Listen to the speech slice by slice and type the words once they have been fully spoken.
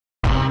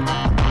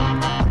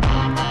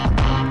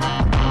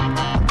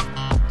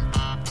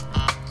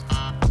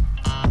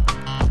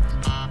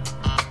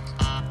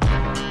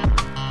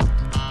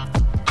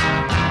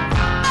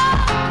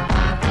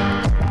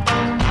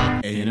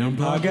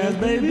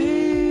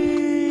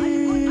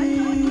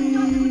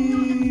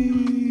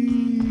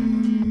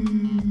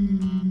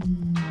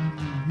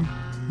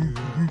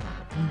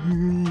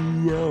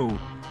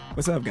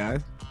What's up, guys?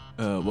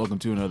 Welcome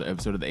to another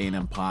episode of the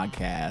A&M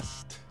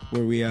Podcast,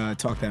 where we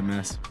talk that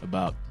mess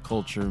about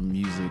culture,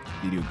 music,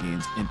 video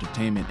games,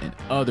 entertainment, and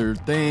other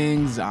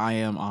things. I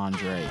am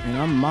Andre. And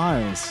I'm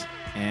Miles.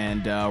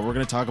 And we're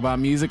going to talk about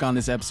music on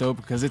this episode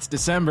because it's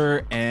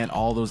December and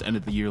all those end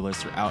of the year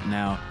lists are out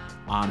now.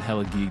 I'm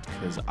hella geeked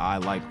because I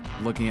like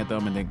looking at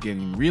them and then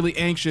getting really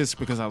anxious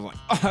because I was like,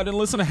 oh, I didn't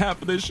listen to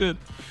half of this shit.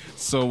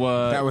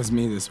 So that was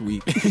me this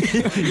week.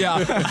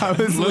 Yeah, I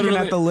was looking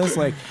at the list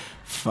like,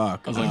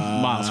 fuck. I was like,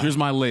 Miles, here's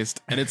my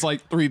list, and it's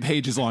like 3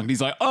 pages long. And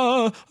he's like,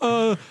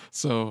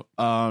 So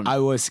I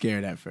was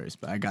scared at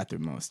first, but I got through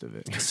most of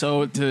it.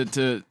 So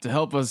to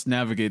help us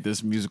navigate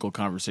this musical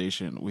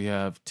conversation, we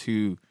have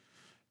two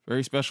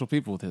very special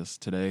people with us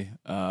today.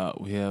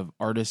 We have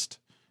artist,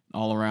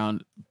 all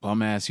around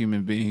bum ass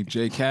human being,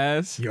 J.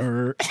 Cass.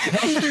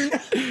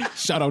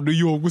 Shout out New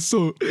York, what's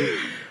up?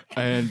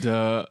 And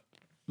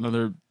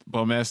another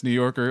bum ass New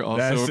Yorker.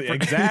 Also, that's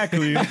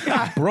exactly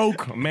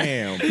broke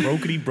man,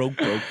 brokety broke.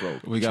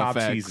 We got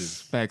Chopped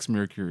Fax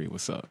Mercury.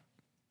 What's up?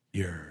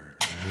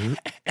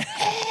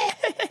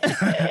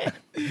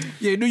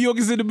 Yeah, New York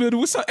is in the building.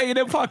 What's up, A&M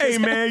Podcast? Hey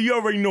man, you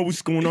already know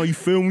what's going on. You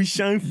feel me,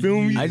 Shine?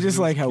 Feel me? I just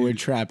like how we're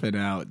trapping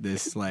out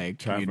this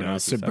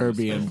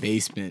suburban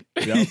basement.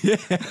 Yep.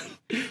 Yeah.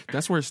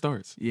 That's where it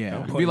starts.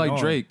 Yeah. It'd be like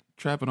Drake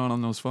trapping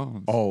on those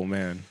phones. Oh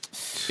man,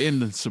 in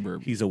the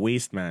suburb. He's a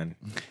waste man.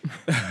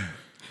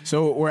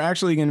 So we're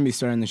actually going to be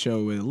starting the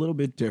show with a little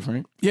bit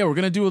different. Yeah, we're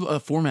going to do a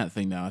format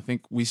thing now. I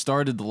think we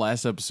started the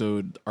last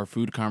episode, our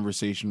food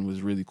conversation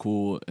was really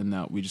cool in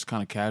that we just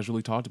kind of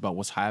casually talked about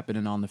what's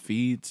happening on the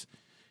feeds.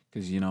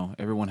 Because, you know,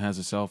 everyone has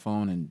a cell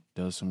phone and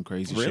does some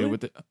crazy shit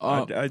with it.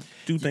 I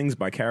do things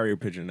by carrier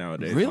pigeon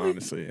nowadays, really?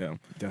 Honestly, yeah.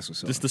 That's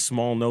what's up. Just the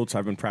small notes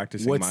I've been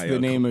practicing. What's the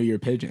name of your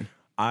pigeon?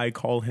 I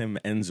call him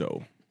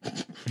Enzo.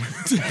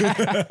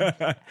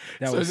 That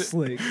was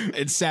slick.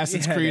 It's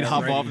Assassin's Creed,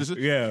 hop off.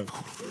 Yeah.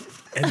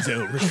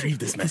 Enzo, retrieve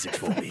this message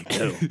for me.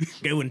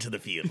 Go into the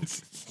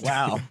fields.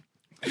 Wow.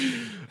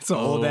 It's an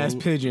old ass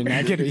pigeon.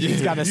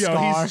 He's got a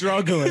scar. He's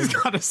struggling. He's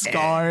got a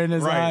scar in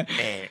his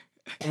eye.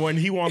 When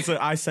he wants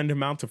to, I send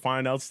him out to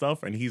find out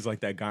stuff, and he's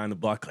like that guy in the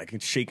block, like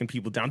shaking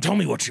people down. Tell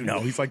me what you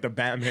know. He's like the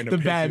Batman. The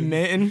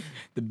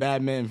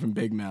badminton from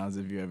Big Mouths.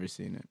 If you ever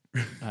seen it,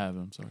 I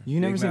haven't. I'm sorry. You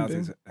never seen it?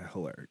 Is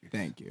hilarious.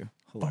 Thank you.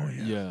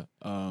 Hilarious. Yeah.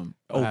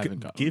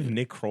 Give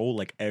Nick Kroll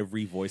like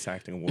every voice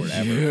acting award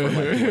ever for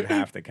like doing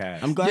half the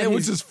cast. I'm glad.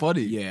 Which is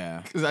funny.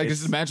 Yeah, because I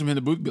just imagine him in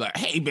the booth, be like,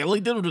 "Hey,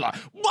 Billy,"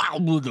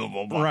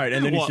 right,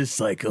 and then he's just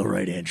like, "All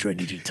right, Andrew, I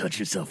need you to touch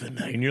yourself at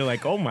night," and you're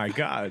like, "Oh my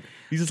god."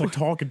 He's just like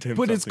talking to him.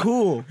 But it's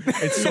cool.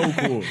 It's so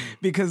cool.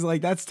 Because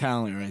like that's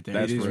talent right there.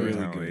 That's it is really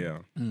talent, good.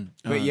 Yeah.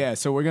 But yeah,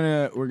 so we're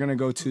gonna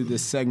go to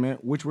this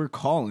segment which we're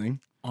calling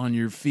On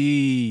Your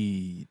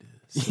Feed.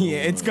 So, yeah,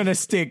 it's gonna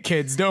stick,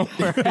 kids. Don't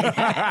worry.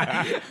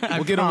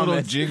 We'll get a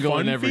little jingle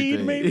and everything.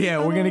 Feed, maybe?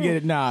 Yeah, we're gonna get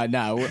it. Nah.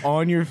 We're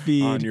on your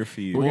feed. On your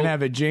feed. We're gonna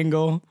have a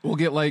jingle. We'll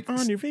get like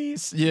On your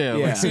feed. Yeah,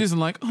 Yeah. like Susan,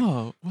 like,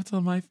 oh, what's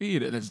on my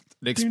feed? And it's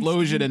an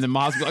explosion, and then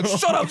Mom's be like,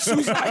 shut up,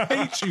 Susan, I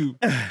hate you.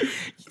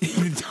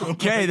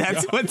 Okay,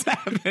 that's what's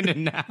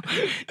happening now.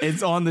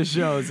 It's on the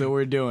show, so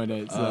we're doing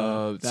it.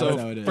 So that's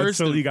how it is. First,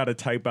 so you got to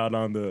type out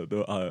on the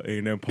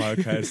A&M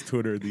Podcast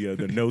Twitter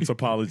the notes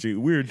apology.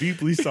 We're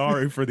deeply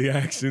sorry for the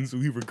actions.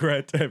 We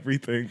regret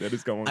everything that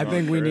is going on. I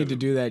think we need to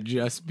do that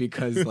just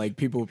because like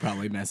people will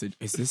probably message,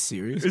 is this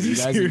serious? Are you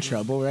guys in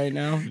trouble right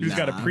now? You just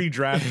got to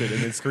pre-draft it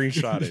and then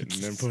screenshot it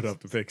and then put up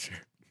the picture.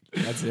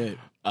 That's it.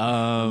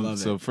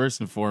 So first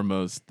and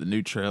foremost, the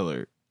new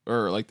trailer,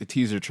 or like the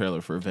teaser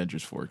trailer for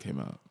Avengers 4 came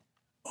out.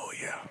 Oh,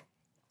 yeah.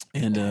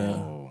 And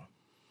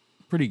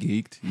pretty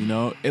geeked, you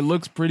know? It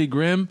looks pretty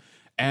grim,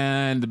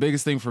 and the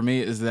biggest thing for me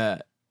is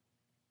that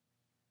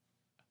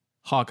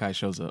Hawkeye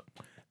shows up.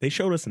 They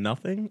showed us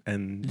nothing,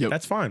 and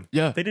that's fine.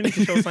 Yeah. They didn't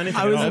need to show us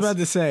anything I was else. about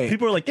to say.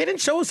 People are like, they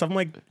didn't show us. I'm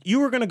like, you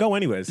were going to go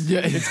anyways.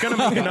 Yeah. It's going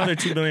to make another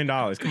 $2 billion.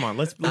 Come on,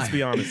 let's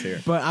be honest here.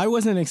 But I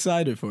wasn't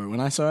excited for it. When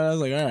I saw it, I was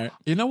like, all right.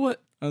 You know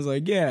what? I was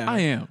like, yeah. I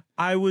am.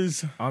 I'm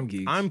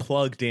geeked. I'm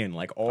plugged in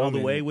like all the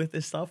way with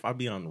this stuff. I'll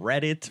be on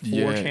Reddit.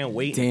 Can't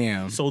wait.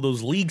 Damn. So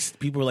those leaks,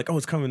 people were like, oh,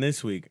 it's coming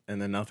this week.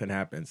 And then nothing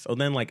happens. So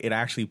then like it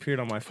actually appeared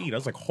on my feed. I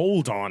was like,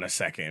 hold on a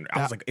second.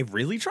 I was like, it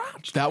really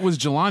dropped? That was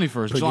Jelani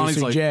first. Producer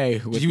Jelani's like,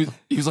 Jay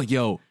he was like,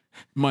 yo,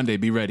 Monday,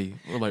 be ready.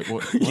 We're like,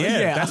 what?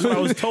 Yeah, that's what I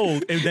was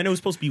told. And then it was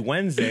supposed to be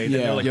Wednesday.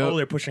 Then they're like, oh,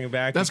 they're pushing it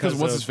back. That's because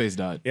what's his face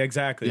died. Yeah,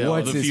 exactly. Yeah,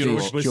 What's his funeral.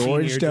 face?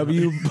 George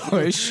W.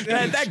 Bush.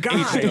 That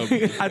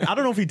guy. I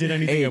don't know if he did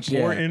anything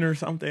important or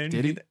something.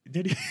 Did he?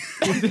 Did he?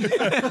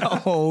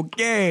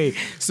 Okay.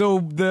 So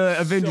the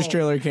Avengers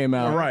trailer came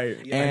out. Right.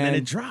 And then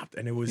it dropped.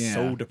 And it was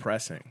so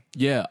depressing.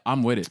 Yeah,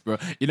 I'm with it, bro.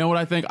 You know what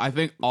I think? I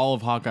think all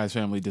of Hawkeye's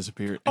family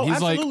disappeared. And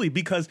he's absolutely. Like,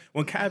 because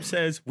when Cap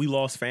says we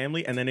lost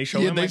family, and then they show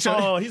him like,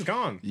 oh, he's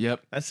gone.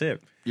 Yep. That's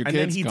it. Your and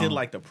then kid's he gone. did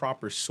like the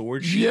proper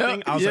sword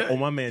thing. I was like, oh,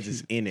 my man's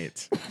just in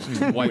it.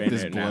 Wipe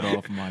this blood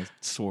off my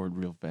sword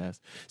real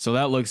fast. So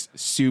that looks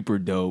super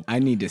dope. I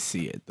need to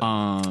see it, though.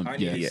 I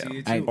need to see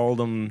it too. All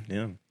them,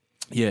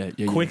 Yeah.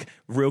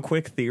 Real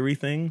quick theory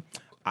thing.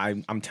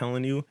 I'm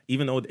telling you,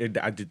 even though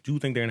I do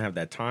think they're gonna have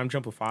that time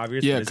jump of 5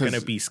 years, but it's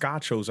gonna be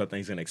Scott shows up and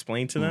he's gonna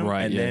explain to them,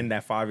 and then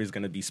that 5 years is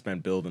gonna be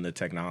spent building the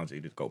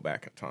technology to go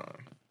back in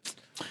time.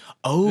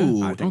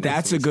 Oh,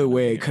 that's a good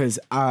way, because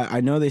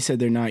I know they said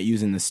they're not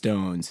using the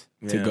stones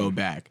to go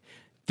back.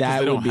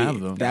 That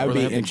would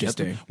be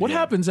interesting. What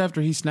happens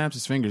after he snaps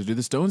his fingers? Do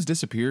the stones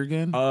disappear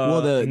again?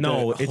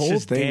 No, it's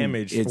just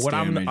damaged. What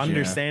I'm damaged,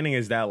 understanding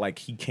is that like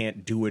he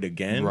can't do it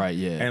again. Right,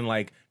 yeah. And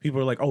like people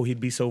are like, oh, he'd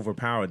be so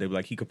overpowered. They'd be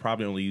like, he could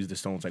probably only use the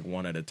stones like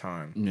one at a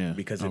time. Yeah.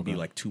 Because it'd be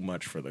like too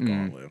much for the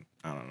gauntlet.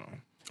 I don't know.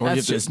 Or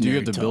do you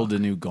have to build a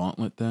new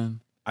gauntlet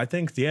then? I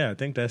think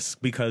that's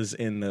because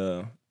in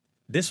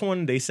this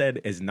one they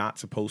said is not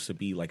supposed to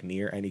be like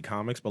near any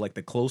comics, but like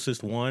the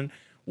closest one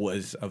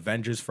was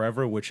Avengers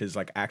Forever, which is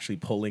like actually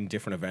pulling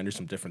different Avengers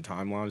from different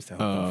timelines to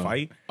help them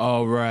fight.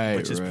 Oh, right.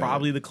 Which is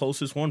probably the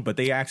closest one, but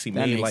they actually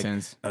made like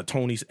sense.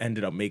 Tony's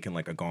ended up making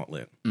like a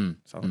gauntlet.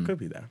 So it could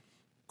be that.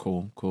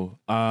 Cool.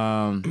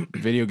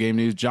 Video game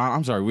news. John,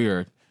 I'm sorry, we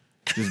are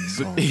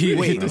just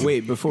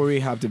Wait, before we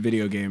hop to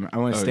video game, I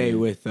want to stay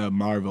with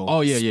Marvel.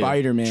 Oh, yeah.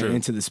 Spider-Man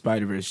Into the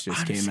Spider-Verse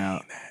just came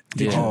out.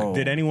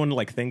 Did anyone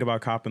like think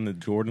about copping the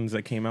Jordans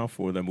that came out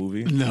for the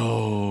movie?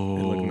 No.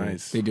 They look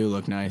nice. They do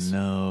look nice.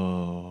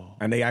 No.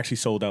 And they actually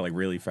sold out like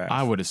really fast.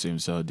 I would assume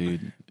so,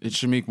 dude. It's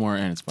Shamik Moore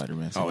and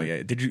Spider-Man. So oh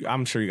yeah. Did you?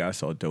 I'm sure you guys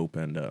saw Dope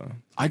and.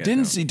 I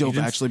didn't see Dope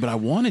actually, but I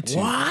wanted to.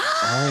 What?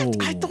 Oh.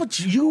 I thought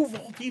you of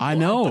all people. I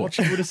know.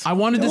 I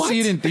wanted to see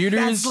it in theaters.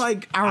 That's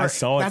like I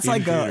saw it.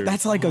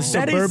 That's like a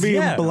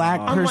suburban black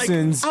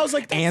person's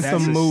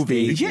anthem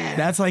movie. Yeah.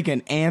 That's like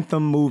an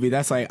anthem movie.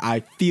 That's like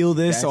I feel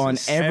this on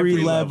every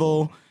level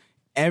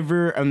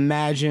ever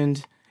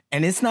imagined,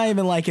 and it's not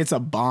even like it's a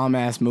bomb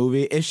ass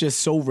movie. It's just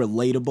so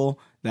relatable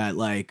that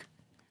like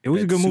it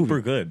was a good movie.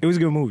 Super good. It was a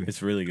good movie.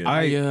 It's really good.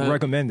 I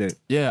recommend it.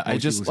 Yeah, I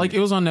just like it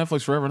was on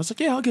Netflix forever, and I was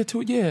like, yeah, I'll get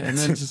to it. Yeah, and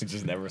then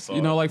just never saw.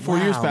 You know, like 4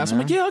 years passed. I'm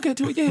like, yeah, I'll get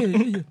to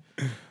it.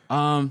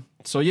 Yeah.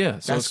 So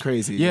that's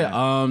crazy.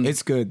 Yeah.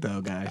 It's good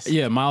though, guys.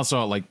 Yeah, Miles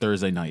saw it like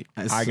Thursday night.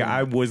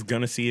 I was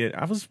gonna see it.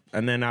 I was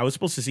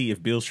supposed to see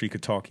If Beale Street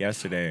Could Talk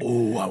yesterday.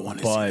 Oh, I want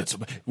to see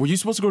that. Were you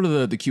supposed to go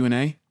to the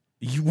Q&A?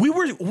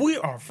 We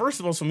are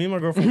first of all. So me and my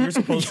girlfriend we were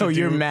supposed to.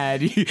 You're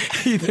mad.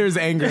 There's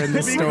anger in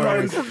this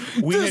story.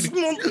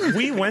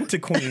 We went to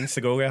Queens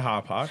to go get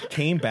hot pot.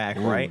 Came back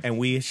right,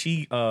 and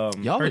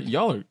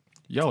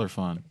y'all are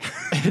fun.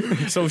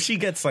 So she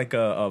gets like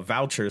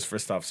vouchers for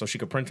stuff, so she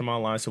could print them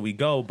online. So we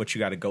go, but you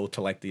got to go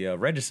to like the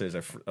registers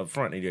up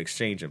front and you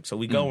exchange them. So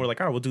we go. We're like,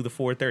 all right, we'll do the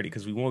 4:30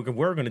 because we were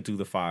going to do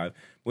the 5.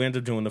 We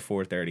ended up doing the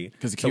 4:30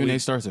 because the Q&A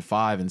starts at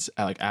 5 and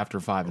like after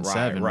 5 and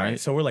 7. Right.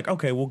 So we're like,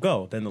 okay, we'll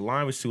go. Then the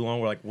line was too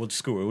long. We're like, well,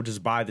 screw it. We'll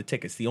just buy the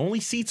tickets. The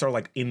only seats are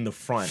like in the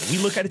front. We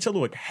look at each other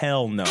like,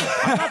 hell no.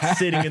 I'm not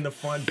sitting in the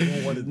front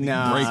doing one of these.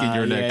 Breaking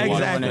your neck.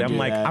 Exactly. I'm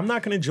like, I'm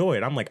not going to enjoy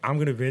it. I'm like, I'm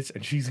going to bitch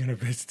and she's going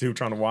to bitch too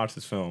trying to watch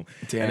this film.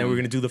 Damn. And then we're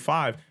going to do the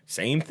 5.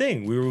 Same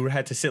thing. We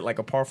had to sit like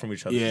apart from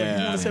each other. Yeah. Like,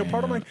 you want to sit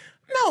apart? I'm like,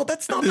 no,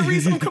 that's not the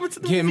reason I'm coming to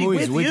the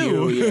movie with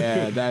you.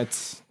 Yeah,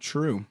 that's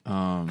true.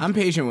 I'm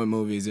patient with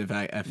movies if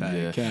I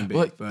can be.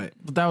 But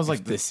that was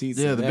like the seats.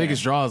 Yeah, the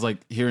biggest draw is like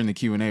hearing the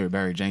Q&A with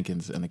Barry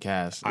Jenkins and the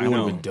cast. It would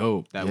have been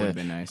dope. That would have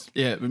been nice.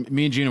 Yeah,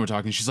 me and Gina were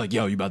talking. She's like,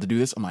 yo, you about to do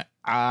this? I'm like,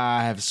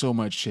 I have so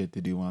much shit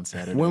to do on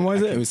Saturday. When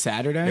was it? It was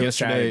Saturday? It was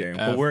Saturday.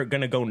 But we're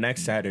going to go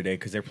next Saturday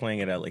because they're playing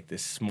it at like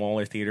this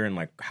smaller theater in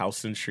like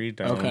Houston Street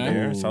down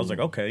there. So I was like,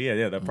 okay,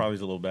 yeah, that probably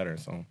is a little better.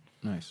 So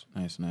Nice.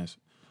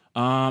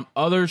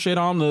 Other shit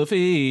on the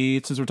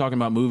feed. Since we're talking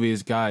about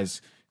movies,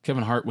 guys,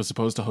 Kevin Hart was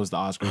supposed to host the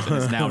Oscars and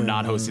is now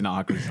not hosting the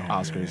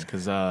Oscars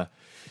because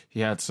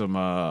he had some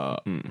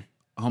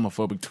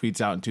homophobic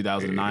tweets out in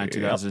 2009,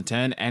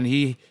 2010, and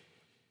he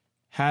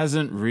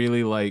hasn't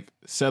really like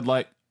said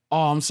like,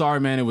 "Oh, I'm sorry,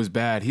 man, it was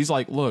bad." He's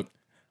like, "Look,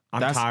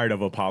 I'm tired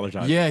of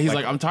apologizing." Yeah, he's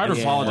like, "I'm tired of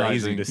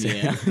apologizing."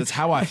 That's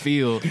how I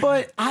feel.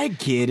 But I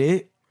get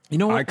it. You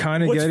know what? I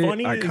kind of get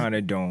it. I kind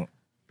of don't.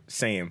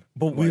 Same.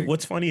 But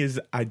what's funny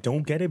is I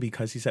don't get it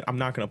because he said, I'm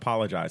not going to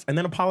apologize. And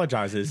then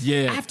apologizes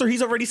after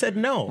he's already said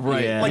no.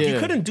 Right. Yeah. Like, you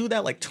couldn't do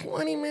that like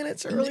 20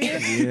 minutes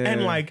earlier.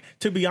 And like,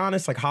 to be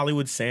honest, like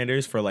Hollywood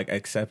standards for like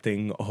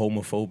accepting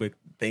homophobic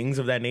things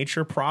of that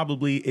nature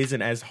probably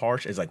isn't as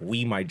harsh as like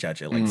we might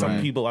judge it. Like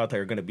some people out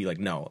there are going to be like,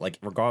 no, like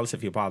regardless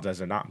if you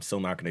apologize or not, I'm still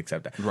not going to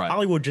accept that. Right.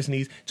 Hollywood just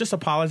needs, just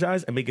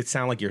apologize and make it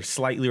sound like you're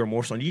slightly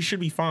remorseful and you should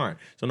be fine.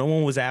 So no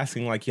one was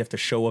asking like you have to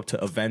show up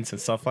to events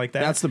and stuff like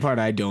that. That's the part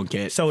I don't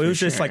get. So it was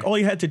just like all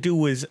you had to do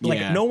was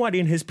like nobody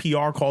in his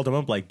PR called him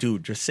up like,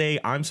 dude, just say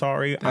I'm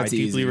sorry. I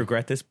deeply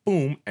regret this.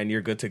 Boom, and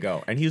you're good to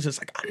go. And he was just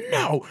like,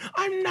 no,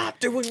 I'm not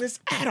doing this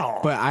at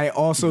all. But I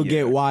also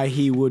get why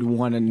he would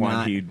want to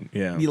not.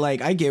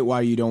 Like I get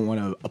why you don't want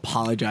to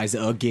apologize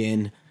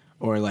again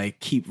or like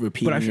keep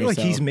repeating. But I feel yourself.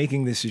 like he's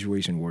making this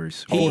situation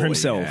worse for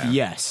himself. Yeah.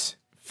 Yes,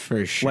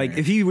 for sure. Like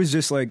if he was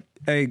just like,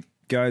 hey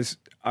guys,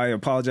 I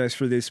apologize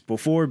for this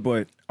before,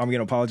 but I'm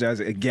gonna apologize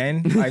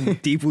again. I'm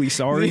deeply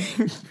sorry.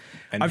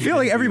 I feel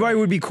like everybody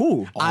would be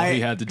cool. All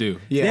he had to do.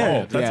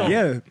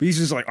 Yeah. He's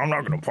just like, I'm not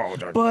going to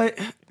apologize. But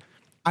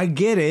I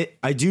get it.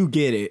 I do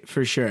get it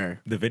for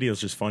sure. The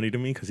video's just funny to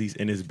me because he's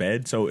in his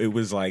bed. So it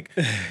was like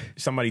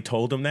somebody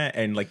told him that,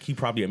 and like he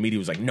probably immediately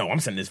was like, "No,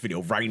 I'm sending this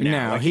video right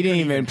now." No, like, he didn't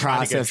even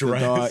process the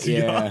thought.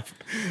 Yeah,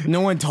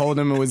 no one told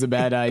him it was a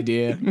bad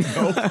idea.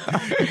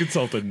 He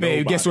consulted nobody.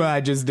 Babe, guess what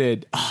I just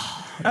did?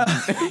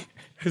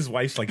 His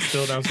wife's like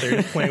still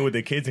downstairs playing with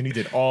the kids, and he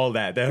did all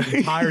that. That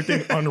entire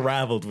thing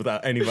unraveled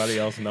without anybody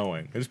else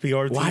knowing. His PR team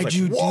was Why'd like,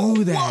 you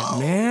do that,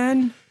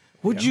 man?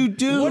 What'd you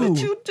do? What did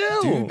you do?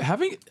 Dude,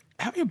 having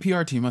a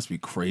PR team must be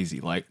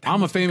crazy. Like,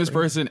 I'm a famous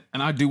person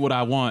and I do what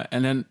I want,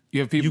 and then you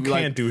have people You be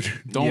can't like, do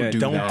don't do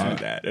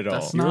that at all.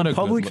 That's You're not a a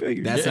public good look.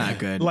 figure. That's not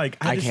good. Like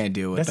I can't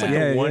deal with that's that.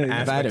 like the one If I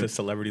had aspect a- of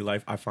celebrity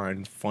life I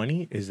find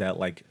funny is that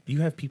like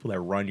you have people that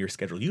run your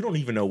schedule. You don't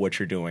even know what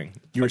you're doing.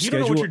 Your Like, you don't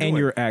know schedule what you're and doing.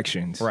 your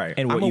actions. Right.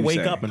 And I'm what gonna you wake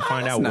say. up and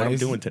find out what I'm nice.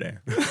 doing today.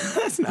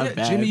 That's not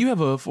bad. Jimmy, you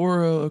have a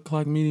 4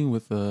 o'clock meeting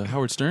with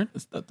Howard Stern?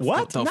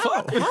 What? The No.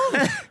 fuck?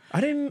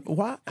 I didn't.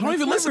 What? I don't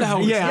even listen to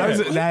Howard Yeah, I was,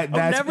 Stern. that's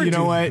never you know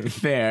do what?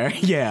 Fair.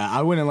 Yeah,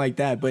 I wouldn't like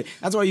that, but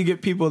that's why you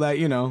get people that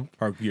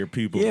Are your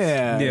people?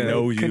 yeah,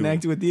 know you.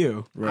 connect with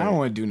you. Right. I don't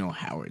want to do no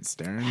Howard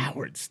Stern.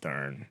 Howard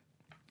Stern.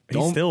 He's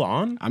Don't- still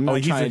on. I'm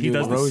not trying to he do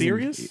does the Rosen.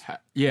 serious.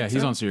 Yeah,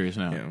 he's on Sirius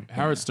now. Yeah.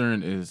 Howard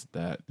Stern is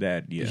that.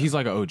 Yeah. He's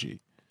like an OG.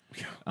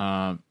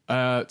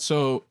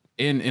 So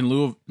in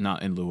lieu of,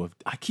 not in lieu of,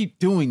 I keep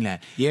doing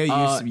that.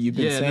 Yeah, you've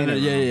been saying it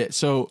wrong. Yeah.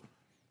 So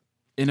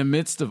in the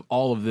midst of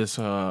all of this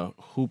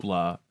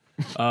hoopla,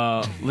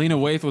 Lena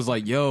Waithe was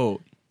like,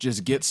 "Yo,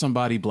 just get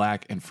somebody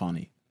black and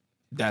funny."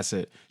 That's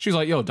it. She was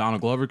like, "Yo,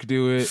 Donald Glover could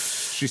do it."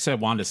 She said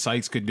Wanda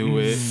Sykes could do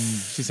it.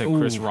 She said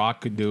Chris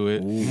Rock could do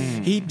it.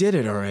 He did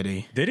it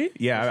already. Did he?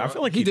 Yeah, I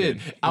feel like He did.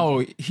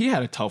 Oh, he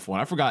had a tough one.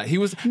 I forgot. He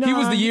was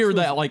the year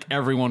that like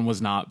everyone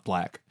was not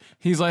black.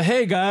 He's like,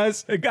 "Hey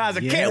guys, Hey guys,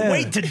 I can't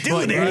wait to do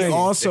But this.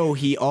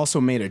 he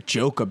also made a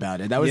joke about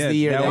it. That was Yeah, the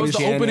year that that was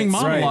the opening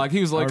monologue." Right. He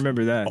was I like,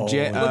 remember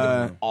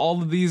that.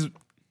 all of these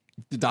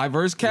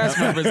diverse cast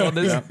members on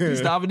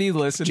this nominee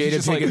list. And he's Jada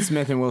just like, Pinkett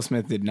Smith and Will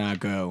Smith did not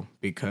go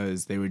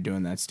because they were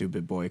doing that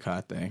stupid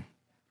boycott thing.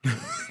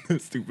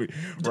 Stupid.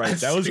 Right.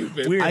 That was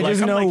weird. I Like,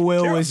 just I'm know like,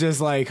 Will Gerald- was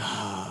just like,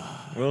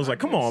 Will was like,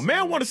 "Come on, man,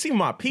 I want to see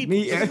my people.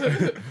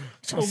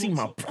 I want to see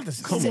my brothers.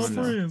 Come on,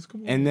 friends,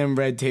 come on. and then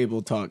Red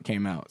Table Talk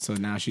came out, so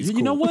now she's You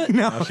cool. know what?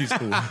 now she's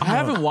cool. I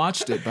haven't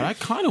watched it, but I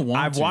kind of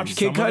want I've to. watched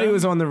Kid some of Cudi them.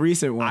 was on the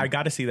recent one. I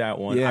got to see that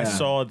one. Yeah. I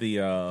saw the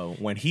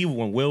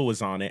when Will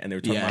was on it and they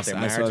were talking Yes, about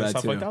I their saw marriage and that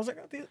stuff too. like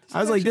that.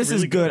 I was like, this is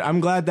really good. I'm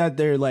glad that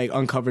they're like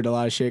uncovered a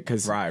lot of shit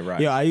because Right.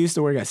 Yeah, I used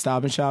to work at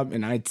Stop and Shop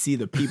and I'd see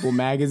the People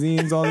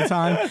magazines all the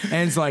time,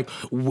 and it's like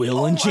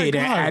Will and Jada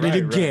God, at it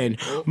right. again.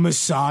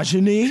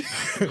 Misogyny.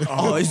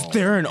 Oh, is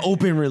there an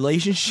open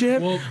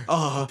relationship?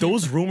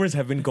 Those rumors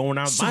have been going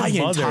out. My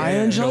mother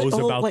Scientology? knows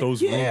about like,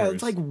 those yeah, rumors.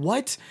 it's like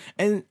what?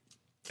 And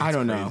I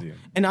don't know. crazy.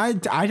 And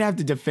I'd have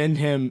to defend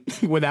him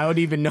without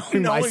even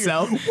knowing Knowing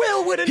myself.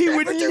 Will would He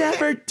would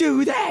never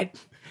do that.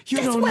 You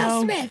That's don't Will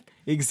know. Smith.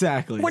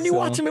 Exactly. When you So,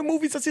 watch him in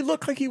movies, does he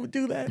look like he would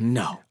do that?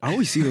 no. I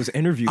always see those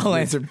interviews I'll with,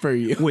 answer for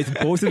you. with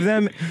both of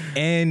them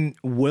and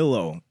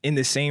Willow in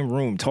the same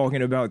room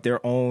talking about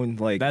their own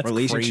like That's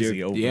relationship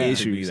crazy. Over Yeah.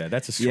 issues.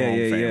 That's a strong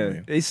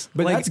family. It's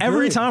But like that's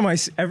every good. time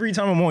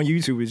I'm on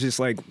YouTube, it's just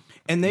like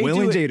And they Will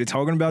do and it- Jada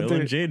talking about Will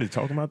and their Jada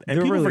talking about, and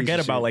their people forget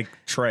relationship. about like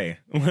Trey,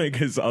 like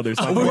his other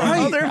stuff. right,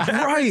 Other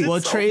right. Well,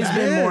 Trey's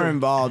been more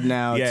involved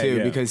now Yeah, too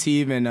yeah. because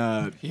he even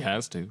He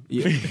has to.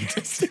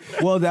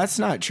 well, that's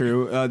not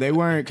true. They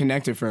weren't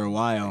connected for a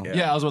while.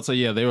 Yeah, I was about to say.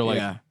 Yeah, they were like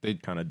Yeah. they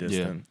kind of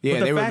distant. Yeah, But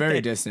the they were fact very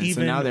that distant, so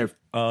even, now they're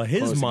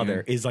his close mother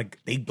again. is like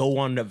they go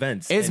on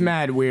events. It's and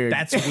mad weird.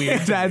 That's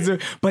weird.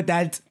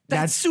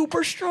 That's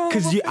super strong.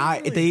 because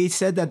they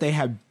said that they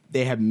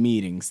have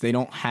meetings. They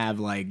don't have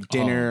like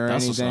dinner or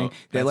that's what's anything. up.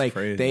 They That's like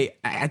crazy.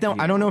 I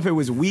don't know if it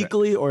was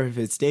weekly or if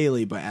it's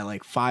daily, but at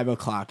like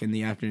 5:00 in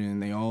the afternoon,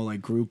 they all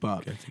like group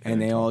up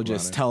and they all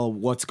just tell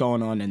what's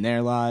going on in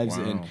their lives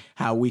and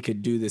how we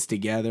could do this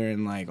together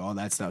and like all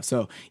that stuff.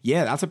 So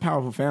yeah, that's a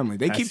powerful family.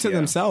 They keep to yeah.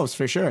 themselves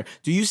for sure.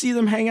 Do you see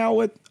them hang out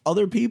with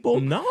other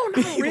people? No,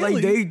 not really.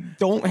 Like they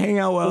don't hang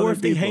out with or other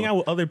if they people. hang out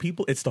with other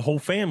people, it's the whole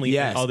family.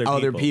 Yes, and other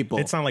other people.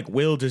 It's not like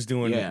Will just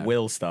doing Yeah.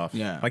 Will stuff.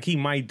 Yeah. like he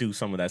might do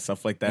some of that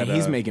stuff like that. And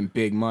he's making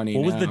big money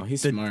what now. was the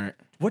He's the- smart.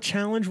 What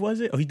challenge was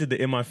it? Oh, he did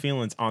the In My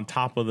Feelings on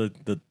top of the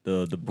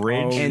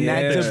bridge, And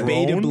Yeah. that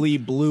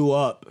debatably blew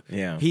up.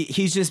 Yeah.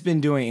 He's just been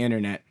doing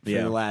internet for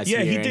the last year.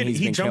 he and did. he's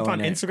He been jumped on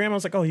killing it. Instagram. I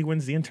was like, oh, he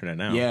wins the internet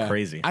now. Yeah,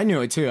 Crazy. I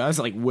knew it too. I was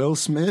like, Will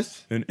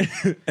Smith and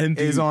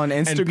is on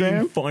and being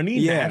Instagram. funny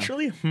Yeah.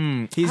 naturally.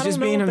 He's I just don't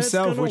know being if that's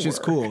himself, gonna which is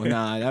work. cool.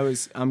 Nah,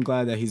 I'm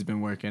glad that he's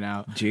been working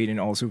out. Jaden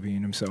also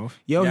being himself.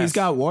 Yo, Yes. he's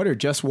got water.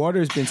 Just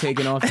Water's been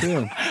taking off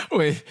too.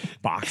 wait.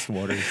 Box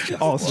water.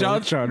 Also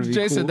John trying to be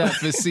Jay cool. said that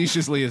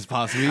facetiously as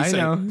possible. He I said,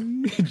 know,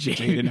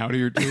 Jaden out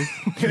here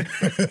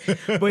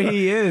too. but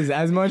he is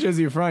as much as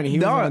you're front. He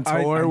was on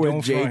tour with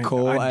don't J. front.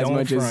 Cole I as don't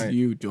much as front.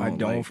 you don't. I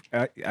don't.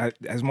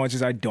 As much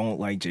as I don't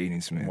like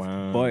Jaden Smith,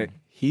 Wow. but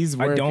He's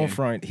working. I don't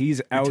front.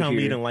 He's out Tell here.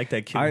 me you didn't like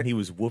that kid when he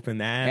was whooping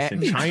ass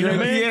in Yeah. China,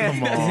 man. Yeah.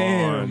 Come on.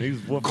 Damn. He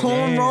was whooping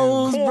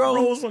Cornrows, bro.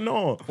 Cornrows and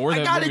all. Or I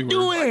that gotta movie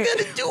do where- it. I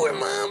gotta do it,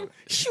 Mom.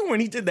 Shoot, when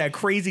he did that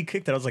crazy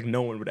kick that I was like,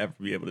 no one would ever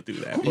be able to do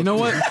that. You know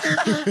what?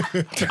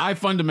 I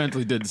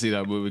fundamentally didn't see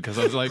that movie because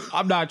I was like,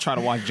 I'm not trying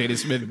to watch Jaden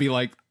Smith be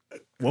like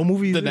What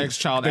movie is the it? next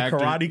child The actor.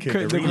 Karate Kid.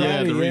 The remake.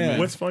 Yeah, the Karate, remake.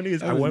 What's funny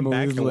is I was went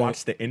back movie and lit.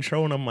 watched the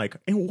intro and I'm like,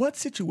 in what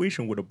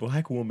situation would a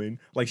black woman,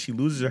 like she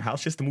loses her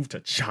house just to move to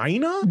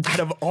China? Out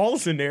of all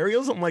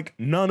scenarios, I'm like,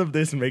 none of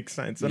this makes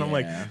sense. And I'm Yeah.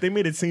 like, they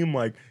made it seem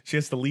like she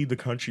has to leave the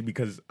country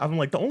because I'm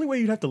like, the only way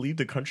you'd have to leave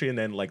the country and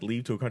then like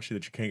leave to a country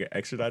that you can't get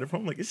extradited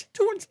from, like, is she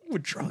doing something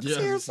with drugs Yeah.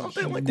 here or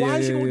something? Like, why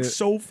is she going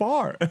so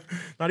far?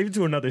 Not even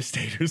to another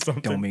state or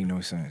something. Don't make no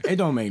sense. It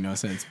don't make no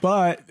sense.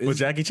 But But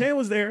Jackie Chan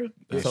was there,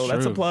 so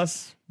that's a true.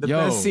 plus. the Yo.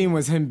 best scene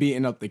was him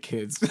beating up the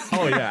kids.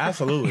 Oh yeah,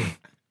 absolutely.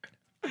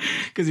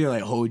 Because you're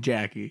like, oh,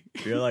 Jackie.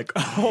 You're like,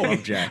 oh,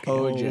 Jackie.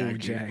 Oh, Jackie.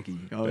 Jackie.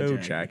 Oh,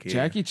 Jackie.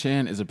 Jackie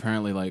Chan is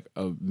apparently like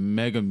a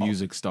mega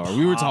music star.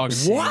 We were talking.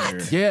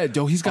 What? Yeah,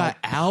 yo, he's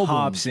got Pop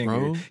albums, singer.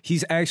 bro.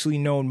 He's actually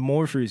known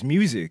more for his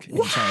music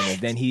in China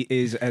than he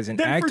is as an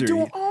Then for actor.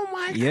 doing, oh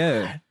my God.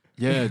 Yeah.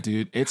 Yeah,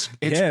 dude. It's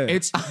Yeah.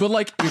 but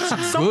like it's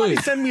Somebody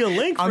good. send me a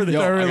link for the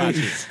Yo, I thoroughly- got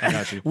you. I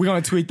got you. We're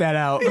going to tweet that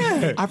out.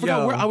 I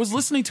forgot Yo. where I was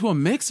listening to a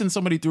mix and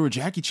somebody threw a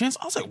Jackie Chan.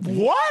 I was like,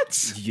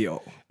 What?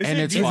 Yo. and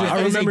it's is it- fire.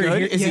 I remember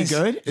hearing- Is he yes.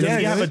 good? Does Is he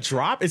he have a good?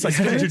 drop? It's like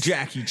such a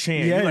Jackie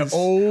Chan. You're like, Yes.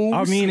 oh,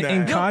 I mean, snap.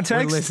 in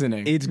context, We're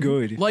listening. it's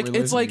good. like We're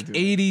it's like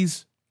listening to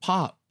 80s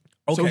pop.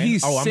 So Okay.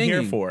 he's I'm singing.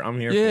 here for it. I'm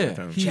here Yeah, for it.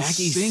 Then. he's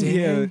Jackie singing.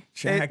 yeah,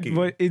 Jackie.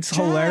 but it's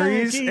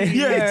hilarious. Jackie.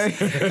 Yeah, it's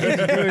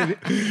good.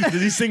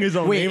 Does he sing his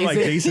own Wait, name is like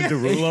it- Jason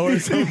Derulo or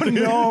something?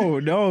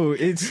 No,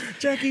 it's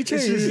Jackie Chan.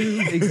 it's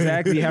just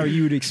exactly how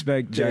you would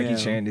expect Jackie Damn.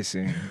 Chan to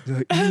sing.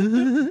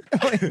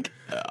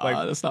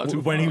 like That's not too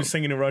when he far. was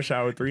singing in Rush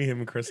Hour 3, him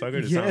and Chris Tucker.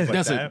 It Yeah. sounds like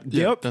That's that. it.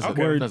 Yeah, Yep, that's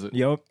Okay. it. word. That's it.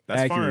 Yep,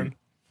 That's accurate. fine.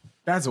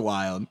 That's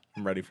wild.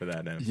 I'm ready for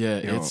that then. Yeah,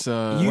 Yo. it's You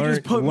Learn-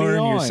 just put me learn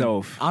on.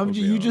 yourself.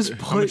 You just I'm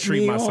put gonna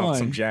treat me myself on.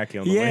 some Jackie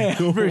on the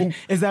Yeah, way.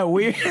 is that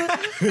weird?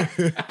 Would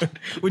you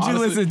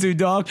Honestly- listen to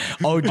dog?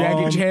 Oh,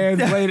 Jackie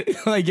Chan's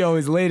like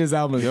his latest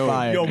album is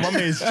fire. Yo, my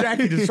man's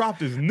Jackie just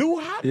dropped his new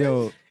hot.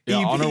 Yo, yeah,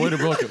 EP. on our way to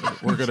Brooklyn.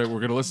 We're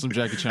gonna listen to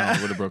Jackie Chan on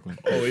the way to Brooklyn.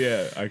 Oh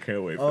yeah, I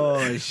can't wait. For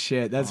that. Oh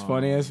shit, that's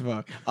funny as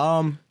fuck.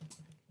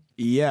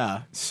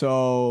 Yeah.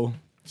 So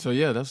So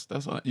yeah, that's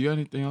all. You got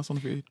anything else on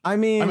the feed? I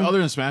mean, Other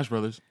than Smash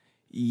Brothers.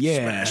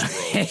 yeah.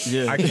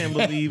 Yeah, I can't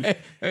believe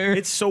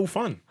it's so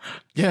fun.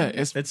 yeah,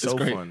 it's So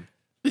great. fun.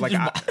 Like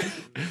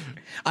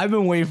I've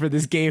been waiting for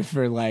this game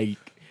for like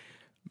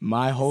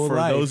my whole for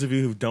life. those of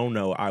you who don't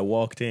know, I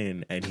walked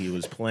in and he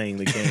was playing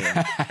the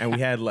game, and we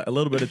had like, a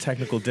little bit of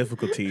technical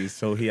difficulties.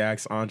 So he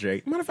asked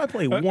Andre, "Mind if I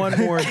play one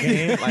more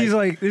game?" he's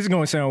like, this is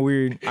gonna sound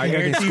weird. I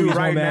guarantee you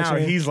right now,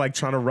 he's like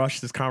trying to rush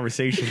this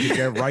conversation to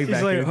get right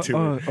back like,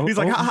 into it. He's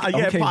like, haha,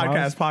 yeah, okay,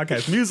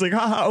 podcast, music,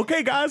 haha.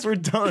 Okay, guys, we're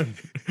done.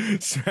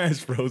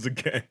 Smash Bros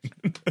again.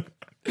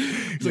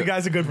 So you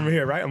guys are good from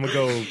here, right? I'm gonna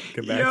go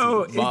get back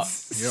Yo, to this.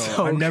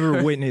 so I've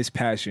never witnessed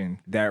passion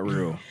that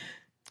real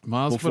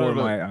Miles put before out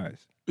my eyes.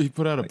 he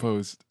put out a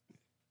post,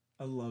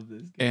 I love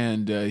this game.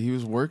 and he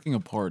was working a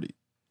party.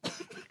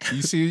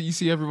 You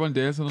see everyone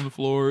dancing on the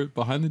floor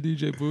behind the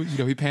DJ booth. You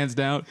know, he pans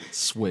down,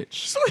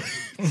 switch.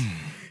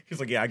 He's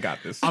like, yeah, I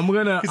got this. I'm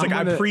gonna. He's like,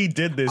 I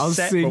pre-did this I'll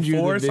set send you the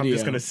before, so I'm just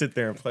video. gonna sit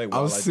there and play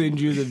while I'll I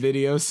send you the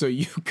video so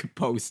you could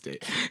post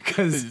it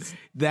because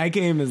that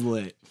game is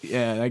lit.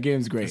 Yeah, that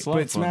game's great. It's a lot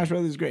But of fun. Smash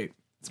Brothers is great.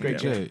 It's a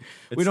great Yeah. game.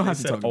 We don't have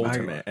to They talk said about it.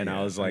 ultimate, and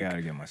I was like,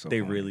 gotta get myself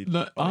they on. really,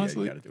 No,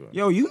 honestly, you gotta do it.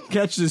 Yo, you can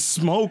catch this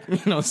smoke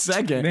in a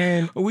second.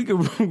 Man, we could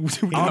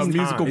do a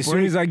musical as soon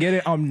break. as I get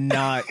it, I'm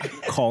not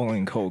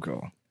calling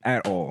Coco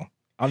at all.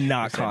 I'm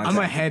not I'm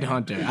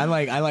contacting. a headhunter. I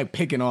like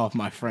picking off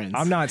my friends.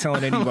 I'm not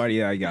telling anybody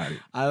that I got it.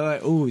 I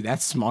like. Ooh,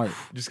 that's smart.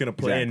 Just gonna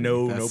play Exactly.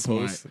 no That's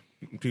post.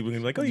 People can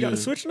be like, oh, you got Yeah. a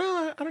Switch? No,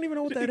 I don't even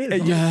know what that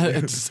is.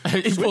 Yeah,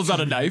 he pulls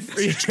out a knife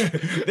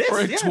or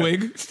a yeah.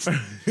 twig.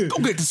 Go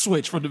get the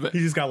switch from the back. He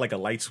just got like a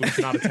light switch,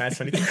 not attached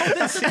to anything. Oh,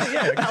 this,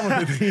 yeah, I got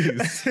one of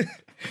these.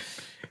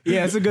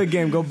 Yeah, it's a good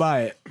game. Go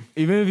buy it.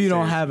 Even if you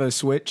don't have a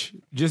Switch,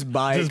 just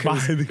buy it Just buy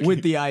 'cause the game.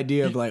 with the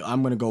idea of like,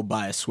 I'm gonna go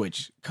buy a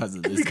Switch because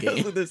of this Because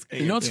game. of this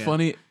game. You know what's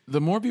funny?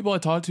 The more people I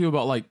talk to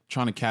about like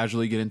trying to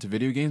casually get into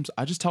video games,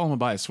 I just tell them to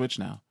buy a Switch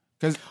now.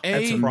 Because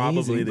That's A,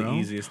 probably the bro.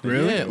 easiest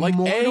thing. yeah, like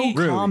Mortal A,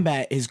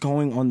 Kombat is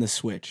going on the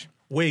Switch.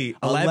 Wait,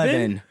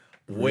 11?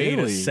 Wait a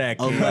Really?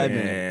 second. 11.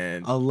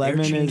 Man. 11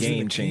 They're is changing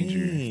game the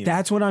changer. game.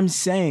 That's what I'm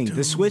saying.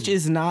 The Switch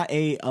is not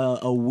a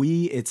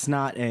Wii. It's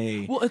not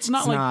a. well, it's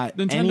not like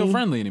Nintendo any-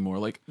 friendly anymore.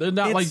 Like they're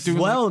not like It's- doing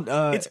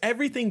Well, it's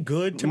everything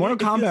good to Mortal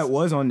me. It Kombat feels-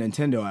 was on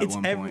Nintendo at It's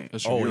one point.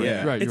 That's true. Oh You're right. yeah,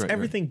 You're right, it's you're right.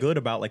 everything good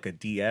about like a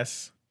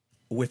DS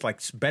with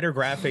like better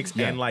graphics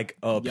and like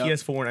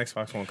PS4 and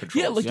Xbox One controls.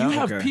 Yeah, like Yeah, you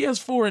have okay.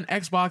 PS4 and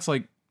Xbox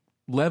like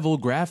level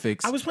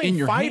graphics. I was in playing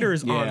your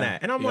fighters hand. on Yeah.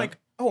 that, and I'm Yeah. like,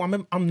 oh,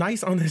 I'm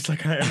nice on this,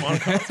 like I am on a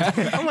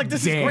console. I'm like,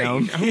 this Damn.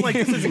 is great. I'm like,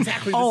 this is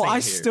exactly. The Oh, same I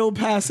here. still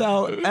pass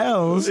out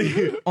L's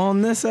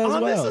on this as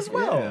on well. this as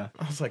well. Yeah.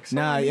 I was like,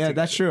 Nah, sorry, yeah, to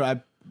that's get true.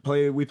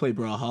 We played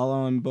Brawlhalla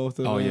on both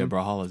of them. Oh yeah,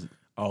 Brawlhalla's.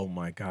 Oh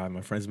my god,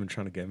 my friend's been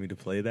trying to get me to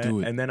play that,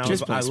 Dude, and then I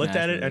just play looked Smash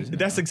at it, and Brothers,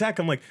 that's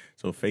exactly. I'm like,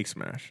 so fake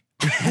Smash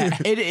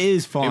It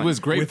is fun. It was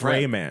great with prep.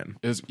 Rayman.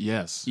 It was,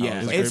 yes. Yeah,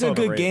 it was it's great a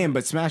prep. good game,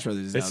 but Smash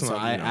Brothers is out, It's so not,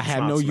 I you know, it's have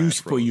not no Smash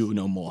use for Bros. you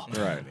no more.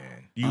 Right,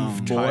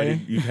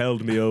 you've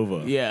held me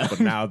over. Yeah. but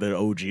now the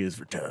OG is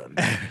returned.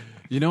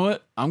 You know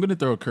what? I'm gonna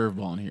throw a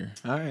curveball in here.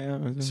 All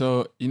right.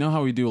 So you know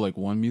how we do like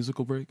one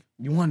musical break,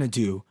 You want to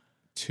do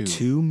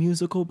two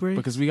musical breaks?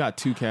 because we got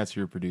 2 cats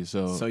here produced.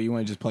 So you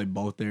want to just play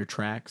both their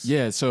tracks?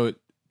 yeah, so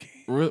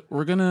we're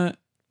gonna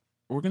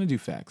do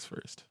facts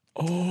first.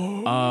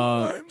 Oh,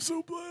 I'm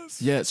so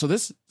blessed. Yeah,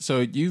 so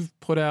you've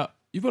put out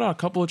a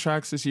couple of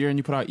tracks this year, and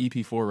you put out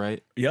EP4,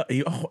 right? Yeah.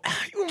 You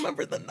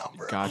remember the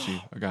number? Got you.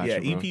 I got Yeah,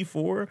 you. Bro.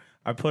 EP4.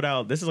 I put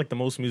out. This is like the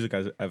most music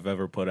I've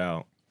ever put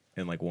out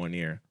in like 1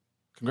 year.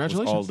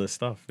 Congratulations. All this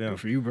stuff. Yeah, Good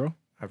for you, bro.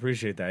 I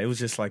appreciate that. It was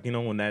just like,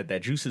 when that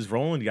juice is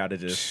rolling, you got to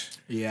just.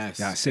 Yes.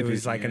 Yeah, It sip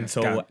was it. like, Yeah. and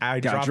so I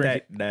dropped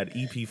drink that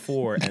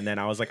EP4, and then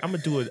I was like, I'm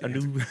gonna do a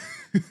new.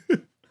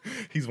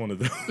 He's one of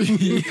those.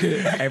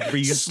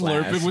 Every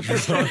Slurping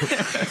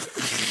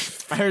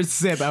with I heard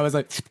sip. I was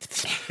like,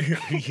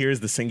 he hears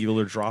the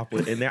singular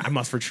droplet in there. I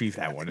must retrieve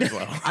that one as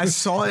well. I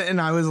saw it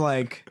and I was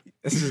like,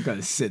 this is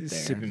gonna sit there.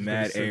 Sipping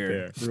mad sit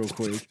air real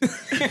quick.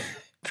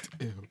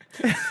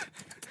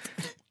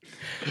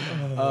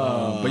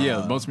 But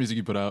yeah, most music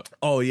you put out.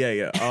 Oh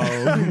yeah.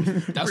 I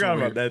forgot weird.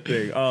 about that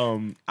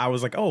thing. I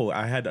was like,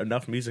 I had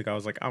enough music. I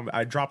was like,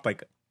 I dropped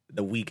like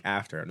the week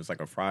after, and it's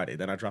like a Friday.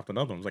 Then I dropped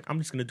another one. I was like, I'm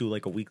just gonna do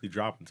like a weekly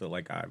drop until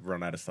like I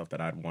run out of stuff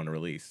that I'd want to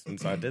release. And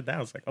so I did that. I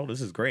was like,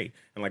 this is great.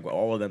 And like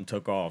all of them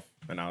took off,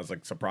 and I was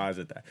like surprised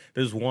at that.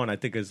 There's one I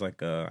think is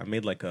like I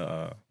made like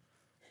a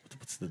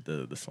what's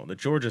the song, the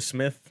Georgia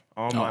Smith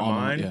On My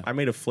Mind. Yeah. I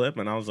made a flip,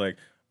 and I was like,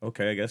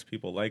 okay, I guess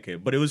people like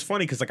it. But it was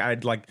funny because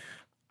like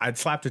I'd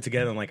slapped it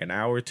together in like an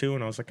hour or two,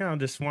 and I was like,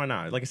 why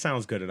not? Like, it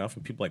sounds good enough,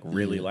 and people like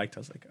really liked it. I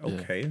was like,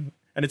 okay.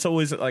 And it's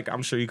always like,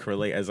 I'm sure you can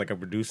relate as like a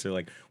producer,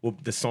 like, well,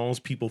 the songs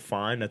people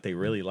find that they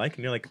really like,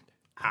 and you're like,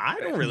 I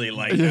don't really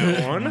like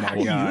that one. How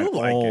do you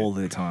like all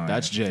it? the time.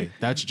 That's Jay.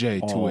 That's Jay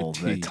to all a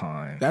T. the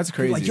time. That's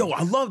crazy. Like, yo,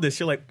 I love this.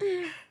 You're like,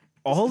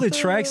 all the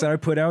tracks that I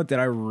put out that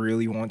I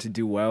really want to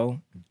do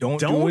well don't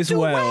do as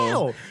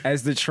well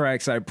as the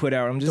tracks I put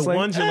out. I'm just the like,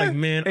 ones you're like,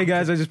 man, hey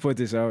guys, I just put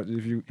this out.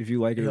 If you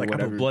like it or like, I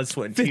whatever. put blood,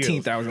 sweat, and tears.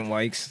 15,000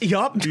 likes.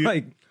 Yup, dude.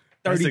 Like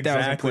That's 30,000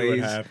 exactly what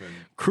plays. happened.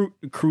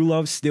 Crew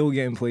Love still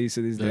getting plays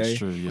to this That's day.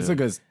 true. Yeah.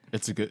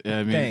 It's a good.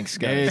 I mean, Thanks,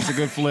 guys. Hey, it's a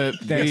good flip.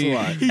 Thanks a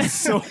lot. He's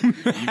so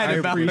mad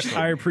about it.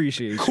 I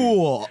appreciate you.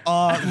 Cool.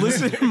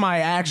 Listen to my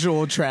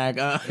actual track.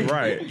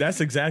 Right.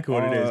 That's exactly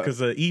what it is. Because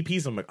the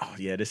EPs, I'm like, oh,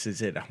 yeah, this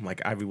is it. I'm like,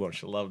 everyone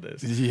should love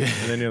this. Yeah.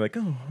 And then you're like,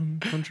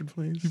 100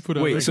 plays. Put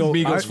out Wait, like so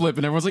Migos I- flip,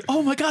 and everyone's like,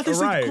 "Oh my god, this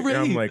Right. is great!"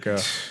 And I'm like,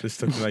 this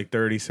took me like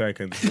 30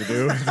 seconds to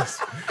do.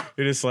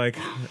 You're just like,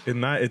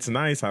 it's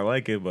nice. I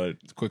like it, but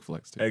It's quick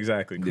flex too.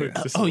 exactly. Quick,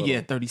 just a Oh little. yeah,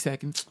 30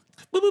 seconds.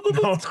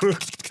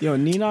 Yo,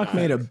 Ninok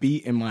made a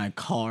beat in my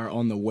car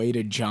on the way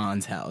to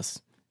John's house.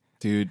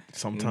 Dude,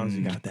 Sometimes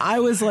you got that. I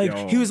was like,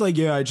 Yo. he was like,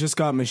 yeah, I just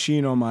got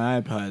Machine on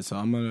my iPad, so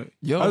I'm gonna.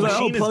 Yo, I was like,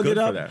 Machine is plug good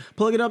it for up, that.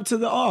 plug it up to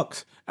the aux.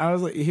 I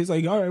was like, he's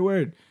like, all right,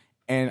 word.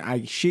 And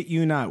I shit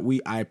you not,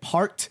 I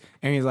parked,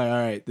 and he's like, all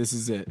right, this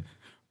is it.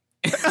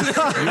 You're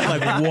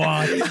like,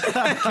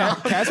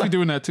 what? Cass be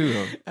doing that too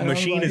though.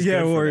 Machine is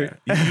yeah, good for or-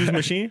 that. You use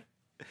Machine?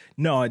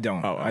 No, I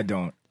don't. Oh, I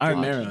don't.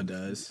 Camaro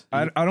does.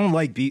 I don't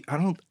like beat. I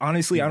don't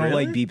honestly. I don't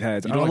Really? like beat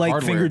pads. I don't don't like like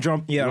hardware. finger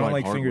drum. Yeah, You I don't don't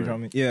like like finger hardware.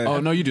 drumming. Yeah. Oh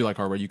no, you do like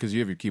hardware because you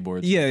have your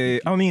keyboards. Yeah.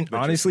 I mean,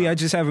 honestly, I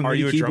just have a Are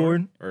you MIDI a drummer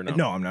keyboard. or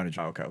no? I'm not a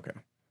drummer. Okay.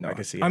 No, I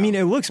can see I how. mean,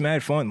 it looks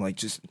mad fun. Like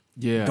just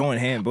Yeah. going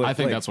hand. But I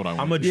think like, that's what I want.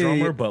 I'm a Yeah,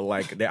 drummer, yeah. but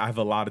like I have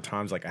a lot of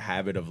times like a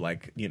habit of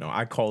like,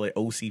 I call it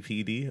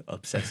OCPD,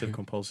 obsessive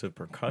compulsive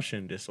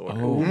percussion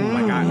disorder.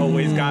 Like I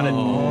always gotta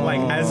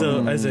like as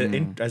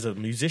a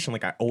musician,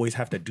 like I always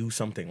have to do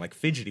something like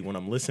fidgety when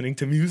I'm listening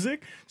to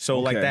music. So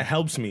like Okay. that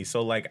helps me.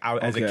 So like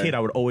as a Okay. kid, I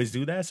would always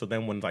do that. So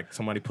then when like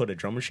somebody put a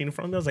drum machine in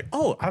front of me, I was like,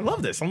 oh, I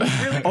love this. I'm like,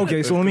 really good at Okay,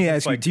 this. so let me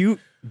 'Cause ask it's you: like,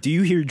 do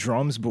you hear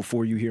drums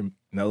before you hear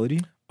melody?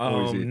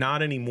 Or is it-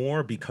 not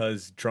anymore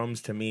because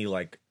drums to me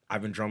like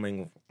I've been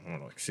drumming. I don't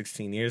know, like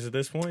 16 years at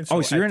this point. Oh,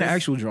 so you're at an this-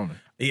 actual drummer.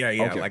 Yeah,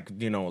 Okay. like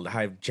I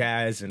have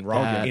jazz and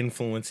rock Yeah.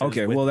 influences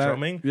Okay, with well, that-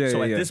 drumming. yeah, so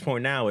yeah, at yeah. this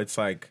point now, it's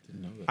like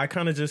I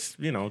kind of just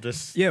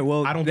Yeah,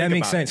 well, I don't that think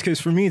makes about sense it. because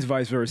for me it's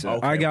vice versa.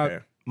 Okay, I got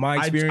okay. my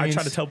experience.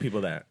 I try to tell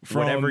people that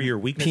from whatever your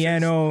weakness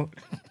piano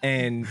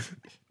and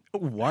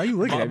why are you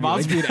looking at me?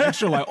 Bob's like being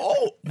extra like,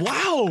 oh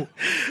wow,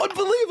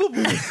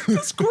 unbelievable.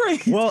 That's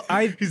great. Well,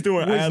 He's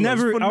doing was ad-libs.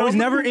 never. I was Phenomenal.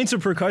 never into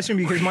percussion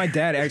because my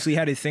dad actually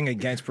had a thing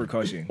against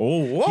percussion.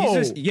 Oh, whoa!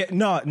 He's just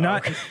not.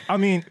 I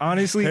mean,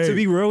 honestly, Hey. to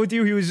be real with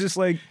you, he was just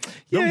like,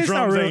 Them yeah, it's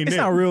not drums real. ain't It's it.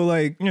 not real.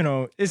 Like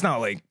it's not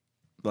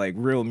like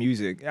real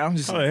music. I'm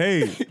just. Oh, Like,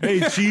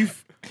 hey,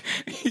 chief.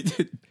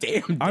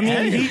 Damn. I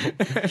mean,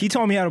 he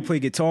taught me how to play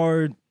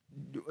guitar,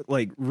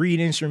 like reed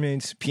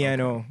instruments,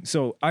 piano.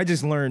 So I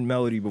just learned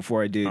melody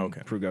before I did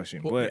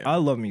percussion. Well, but I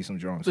love me some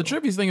drums. The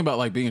trippy thing about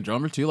like being a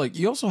drummer too, like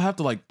you also have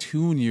to like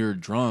tune your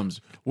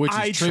drums, which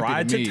I is trippy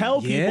tried to to me.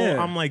 tell people,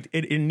 I'm like,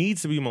 it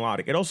needs to be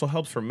melodic. It also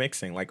helps for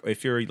mixing. Like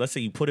if you're, let's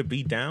say you put a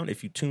beat down,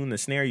 if you tune the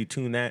snare, you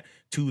tune that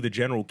to the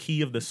general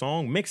key of the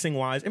song, mixing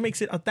wise, it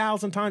makes it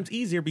 1,000 times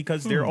easier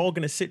because they're all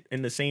going to sit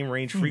in the same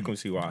range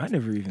frequency wise. I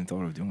never even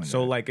thought of doing that.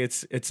 So like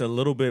it's a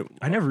little bit.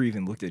 I never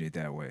even looked at it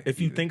that way. If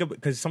you think of it,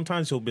 because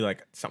sometimes you'll be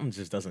like something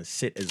just doesn't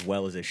sit as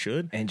well as it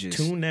should, and just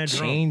tune that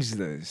drum. Change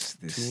the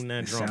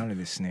sound of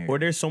the snare. Or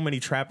there's so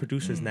many trap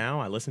producers now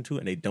I listen to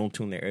and they don't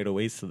tune their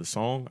 808s to the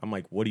song. I'm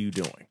like, what are you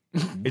doing?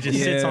 It just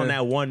sits on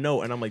that one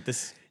note, and I'm like,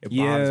 this. It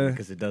bothers me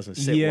because it doesn't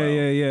sit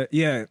well.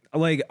 Yeah.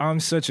 Like I'm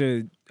such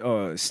a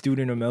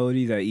student of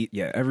melody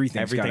that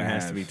everything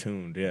has to be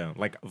tuned. Yeah,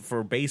 like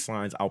for bass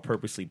lines, I'll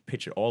purposely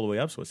pitch it all the way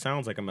up so it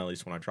sounds like a melody.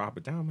 So when I drop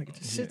it down, I'm like, it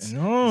just sits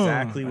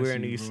exactly where it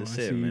needs to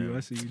sit, man.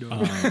 I see you.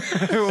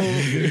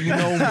 You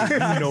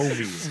know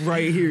me,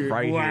 right here.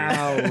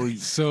 Wow.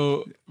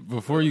 So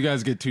before you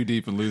guys get too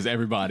deep and lose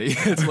everybody,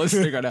 let's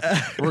figure it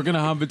out. We're gonna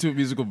hop into a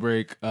musical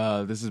break.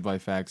 This is by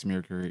Fax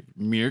Mercury.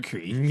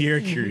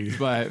 It's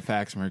by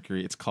Fax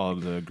Mercury. It's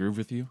called Groove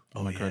With You.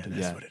 Oh yeah,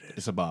 that's what it is.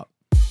 It's a bop.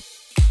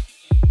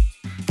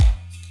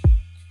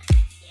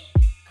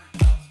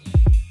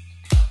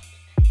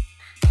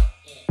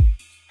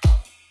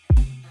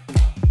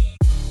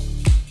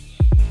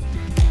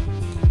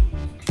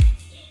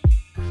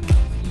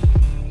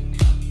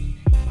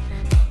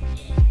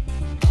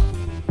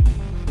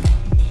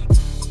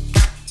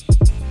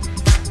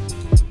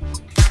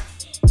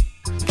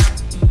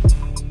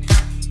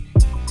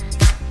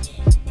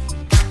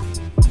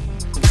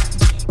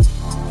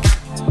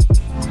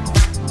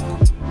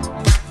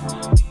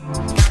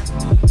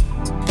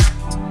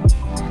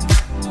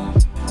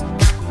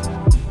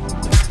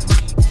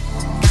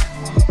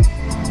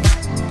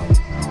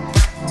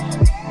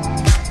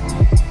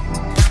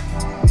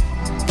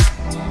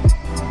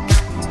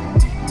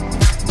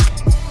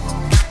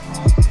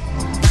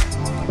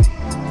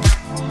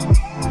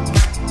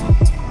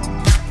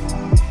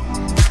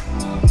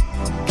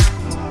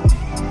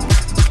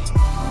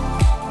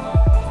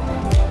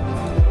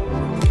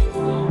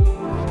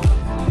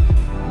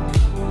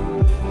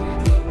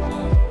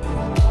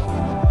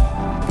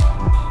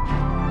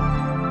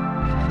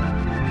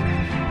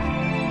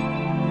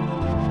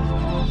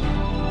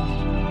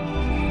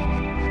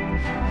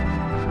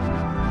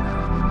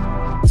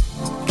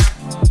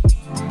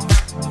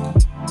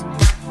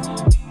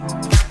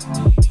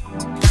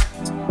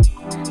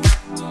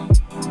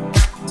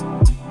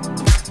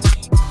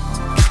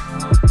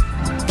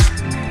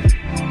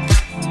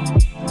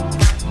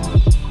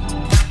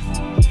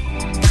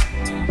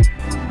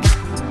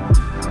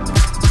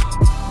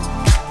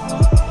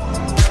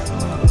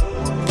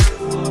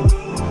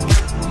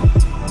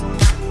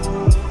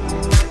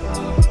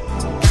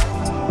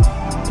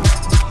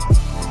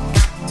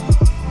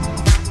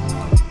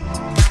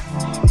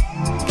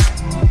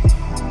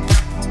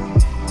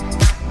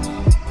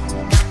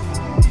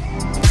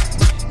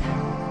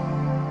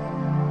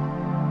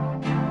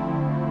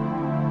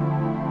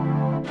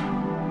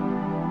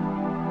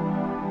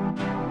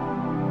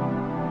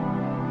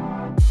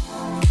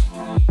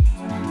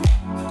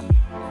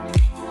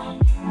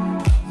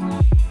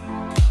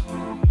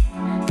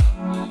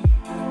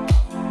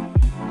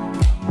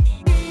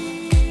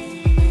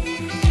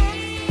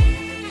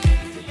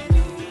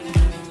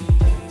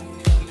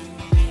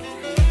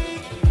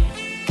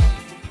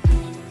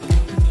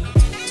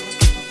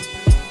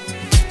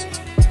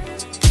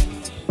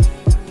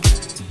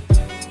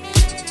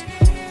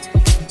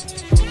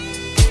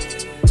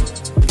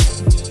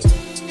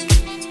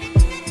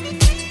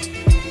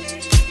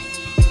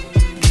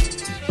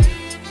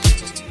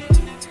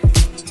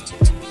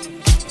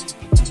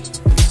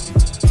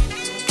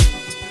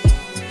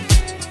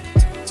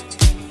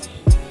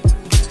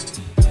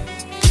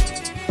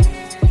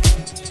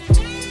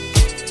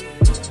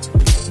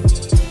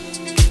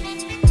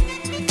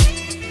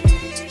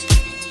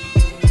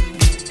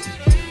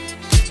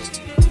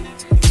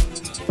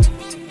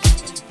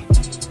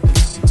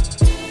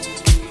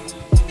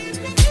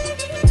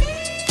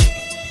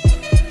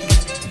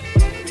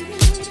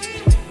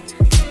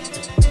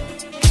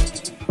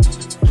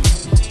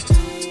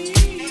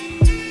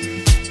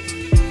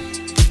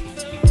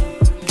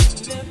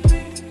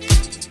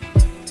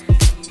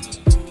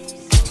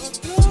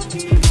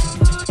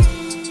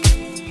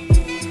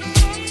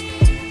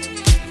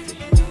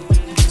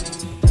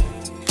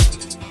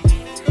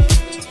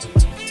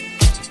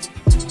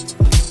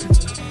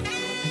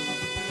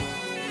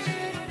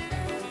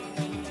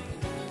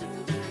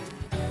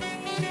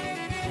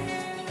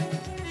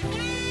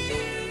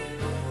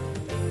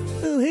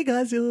 hey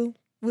guys,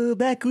 we're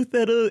back with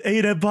that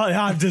A&M Podcast.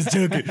 I'm just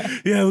joking.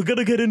 Yeah, we're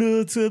gonna get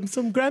into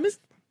some Grammys.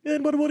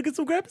 Anybody want to get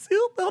some Grammys?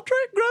 I'll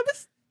try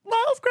Grammys.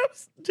 Miles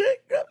Grammys. Jay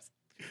Grammys.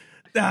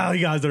 Oh,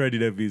 you guys already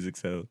know music,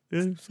 so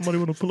somebody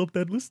want to pull up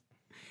that list?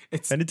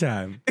 It's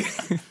anytime.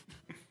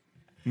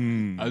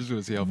 I just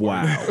want to see how far.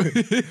 Wow.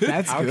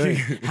 That's good.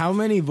 How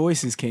many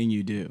voices can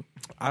you do?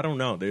 I don't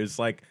know. There's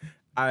like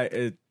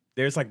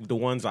there's like the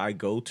ones I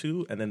go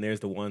to, and then there's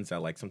the ones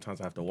that like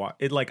sometimes I have to watch.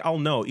 It like I'll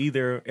know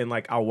either, and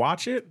like I'll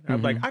watch it.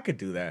 I'm like I could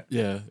do that.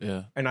 Yeah.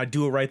 And I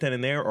do it right then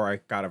and there, or I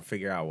gotta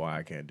figure out why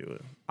I can't do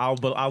it.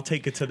 I'll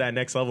take it to that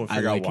next level and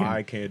figure out why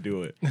I can't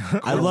do it.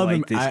 I love like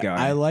him. this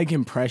guy. I like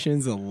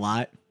impressions a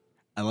lot.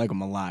 I like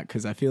them a lot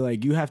because I feel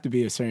like you have to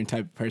be a certain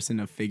type of person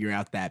to figure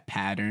out that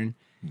pattern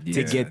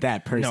to get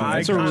that person. No, I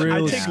that's a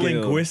real take skill.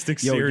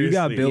 linguistics Yo, seriously. you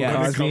got Bill when it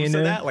Cosby comes in to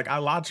there? that. Like I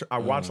watch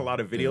a lot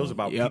of videos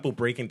about people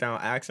breaking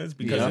down accents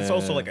because it's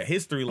also like a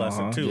history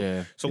lesson too.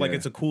 Yeah. So like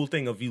it's a cool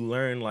thing if you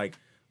learn like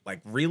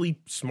really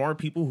smart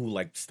people who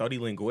like study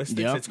linguistics.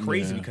 Yep. It's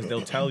crazy because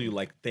they'll tell you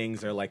like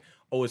things are like,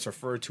 oh, it's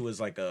referred to as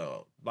like a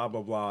blah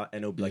blah blah,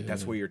 and it'll be like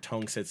that's where your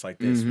tongue sits like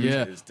this, which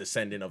is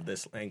descendant of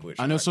this language.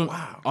 I know like, some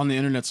wow. on the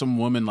internet. Some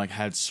woman like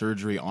had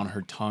surgery on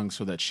her tongue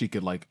so that she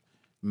could like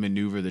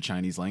maneuver the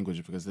Chinese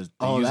language because they use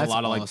a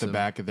lot of like the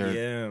back of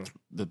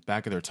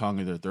their tongue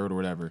or their throat or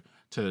whatever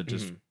to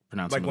just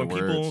pronounce like some of when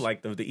the people words.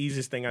 like the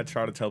easiest thing I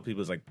try to tell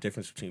people is like the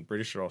difference between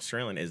British or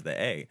Australian is the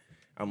A.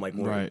 I'm like,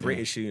 when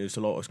British is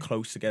a lot as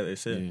close together.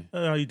 It's oh,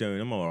 how you doing?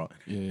 I'm all right.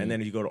 And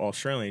then you go to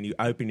Australian, you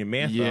open your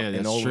mouth up,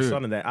 and all of a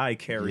sudden that I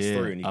carries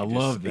through, and you can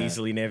just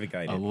easily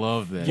navigate it. I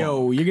love that.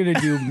 Yo, you're gonna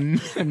do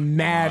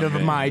mad of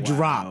my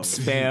drops,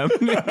 fam.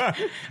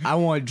 I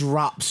want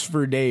drops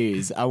for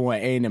days. I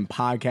want A&M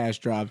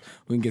podcast drops.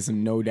 We can get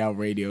some No Doubt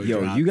Radio.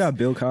 Yo, drops. you got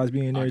Bill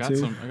Cosby in there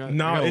too?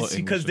 No, it's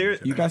because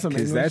You got some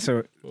Because English?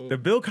 that's the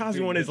Bill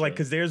Cosby one is like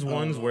because there's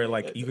ones where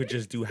like you could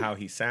just do how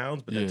he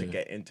sounds, but then to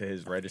get into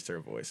his register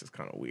voice is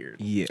kind of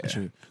weird. yeah.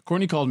 True.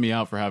 Courtney called me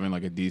out for having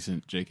like a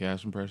decent J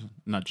Cash impression.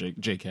 Not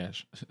J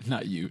Cash.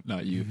 Not you.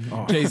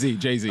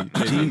 Jay-Z.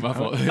 My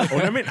fault. Oh,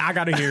 I mean, I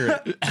gotta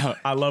hear it.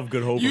 I love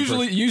good hope.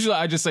 Usually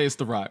I just say it's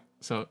The Rock.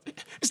 So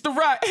it's The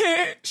Rock.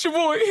 It's your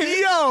boy.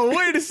 Yo,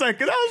 wait a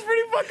second. That was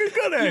pretty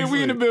fucking good. Actually. Yeah,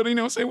 we in the building. You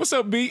know what I'm saying? What's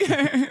up, B?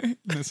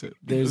 That's it.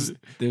 There's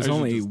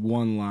only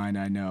one line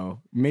I know.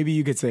 Maybe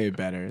you could say it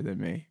better than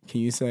me.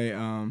 Can you say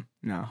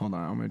no, hold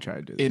on. I'm gonna try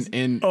to do this.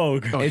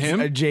 It's him?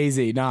 a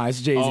Jay-Z. Nah,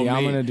 it's Jay-Z.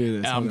 I'm gonna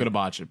do this. I'm gonna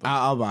botch it.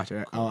 I'll botch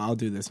it. I'll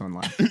do this one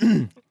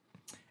live.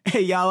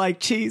 Hey, y'all like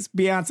cheese?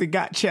 Beyonce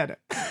got cheddar.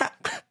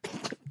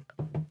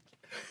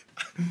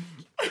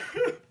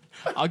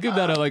 I'll give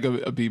that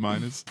a B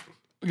minus.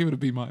 I'll give it a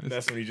B minus.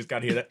 That's when you just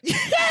gotta hear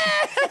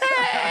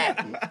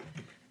that.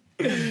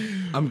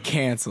 I'm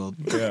canceled.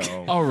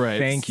 Yeah. All right.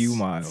 Thank you,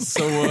 Miles.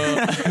 So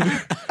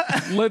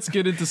let's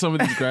get into some of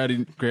these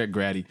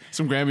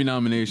some Grammy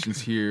nominations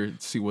here.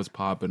 See what's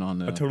popping on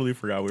the. I totally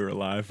forgot we were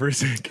live for a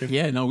second.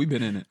 Yeah, no, we've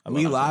been in it.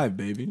 We live,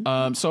 baby.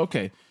 So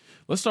okay,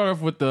 let's start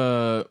off with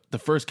the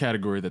first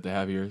category that they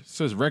have here. It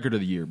says Record of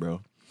the Year,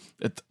 bro.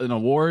 It's an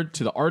award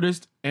to the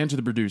artist and to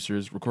the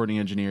producers, recording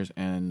engineers,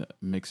 and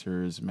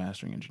mixers,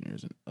 mastering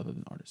engineers, and other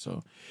than artists.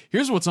 So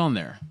here's what's on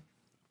there.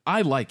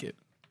 I Like It,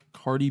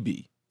 Cardi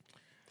B.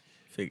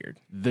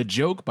 Figured. The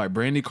Joke by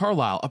Brandi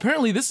Carlile.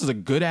 Apparently, this is a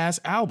good ass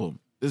album.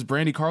 This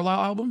Brandi Carlile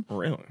album.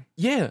 Really?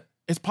 Yeah,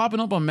 it's popping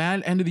up on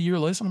Mad End of the Year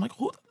list. I'm like,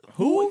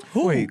 who?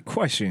 Wait,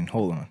 question.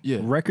 Hold on. Yeah.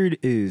 Record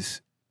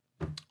is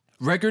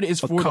For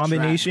a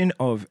combination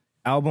of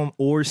album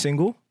or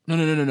single?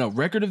 No.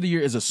 Record of the Year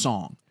is a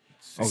song.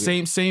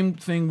 Okay. Same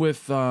thing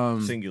with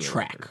Singular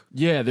track. record.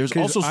 Yeah, there's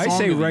also I song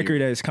say of the record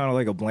year. as kind of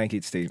like a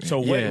blanket statement.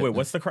 So Yeah. wait,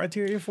 what's the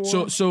criteria for?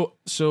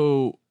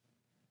 So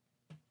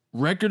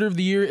Record of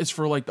the Year is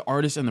for like the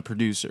artist and the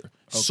producer.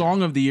 Okay.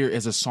 Song of the Year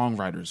is a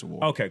songwriter's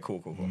award. Okay,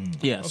 cool.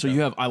 Yeah, okay. So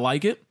you have I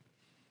Like It,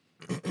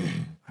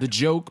 The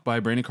Joke by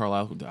Brandi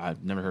Carlile.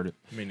 I've never heard it.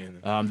 Me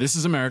neither. This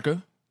Is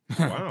America.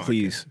 Wow.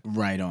 Please.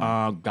 Right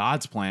on.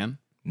 God's Plan.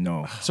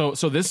 No. So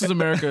This Is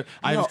America.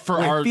 I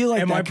feel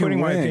like am I putting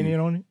my win. opinion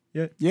on it?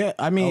 Yeah,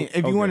 I mean,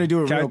 if you want to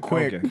do it real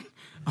quick,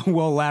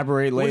 we'll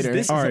elaborate later.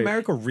 Was This Is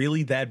America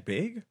really that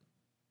big?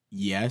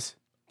 Yes.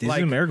 This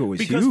Is America was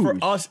because huge.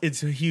 for us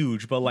it's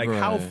huge, but like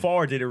how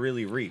far did it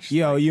really reach?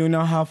 Yo, you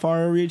know how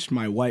far it reached?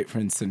 My white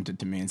friend sent it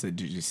to me and said,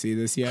 "Did you see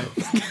this yet?"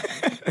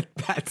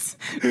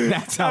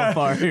 That's how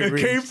far it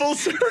reached. Came full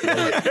circle.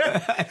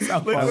 That's how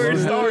Look far where it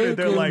it started.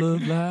 They're like,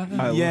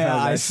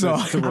 I saw.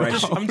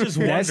 I'm just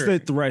wondering. That's the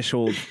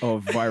threshold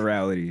of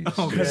virality.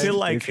 Because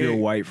if your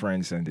white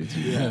friend sent it to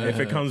you. If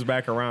it comes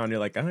back around, you're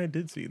like, I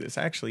did see this.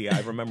 Actually,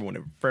 I remember when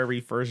it very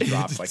first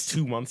dropped, like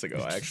 2 months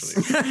ago.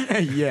 Actually,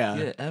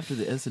 Yeah, after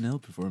the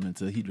SNL performance,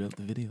 he dropped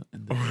the video.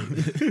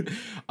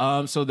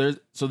 So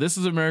This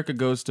Is America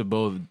goes to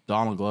both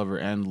Donald Glover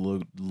and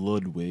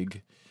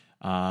Ludwig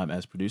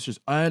as producers,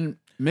 and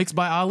mixed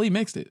by Ali.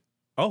 Mixed it.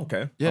 Oh,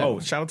 okay. Yeah. Oh,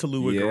 shout out to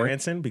Ludwig Yeah.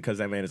 Göransson because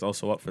that man is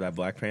also up for that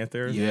Black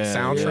Panther Yes.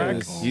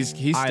 soundtrack.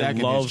 He's I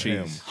stacking love his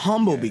him. cheese.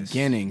 humble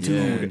beginning,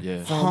 dude.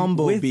 Yeah.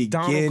 Humble with beginnings,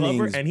 Donald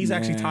Glover, and he's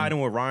actually man. tied in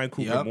with Ryan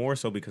Coogler Yep. more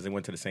so because they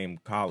went to the same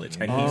college,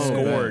 and he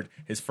scored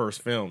his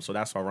first film, so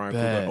that's why Ryan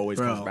Coogler always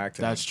comes back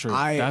to That's him. true.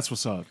 That's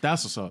what's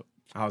up.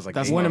 I was like,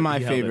 That's one of my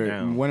he held it favorite.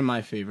 down. One of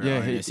my favorite.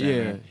 Artists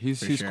ever, he's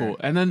sure. cool.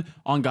 And then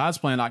on God's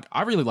Plan,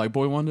 I really like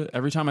Boy Wonder.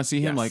 Every time I see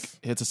him, Yes. like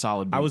it's a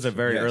solid beat. I was a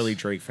very Yes. early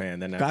Drake fan.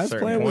 Then at God's a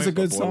certain Plan point, was a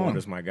good Boy song.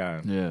 Wonder's my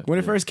guy. yeah. When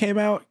it first came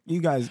out, you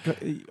guys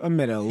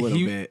admit it a little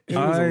bit. It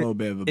was a little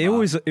bit of a bop.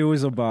 It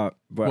was a bop,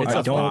 but Well, I it's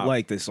a don't bop.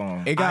 like this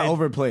song. It got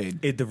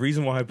overplayed. The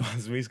reason why it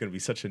bothers me is going to be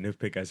such a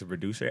nitpick as a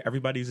producer.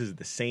 Everybody uses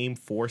the same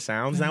 4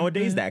 sounds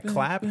nowadays: that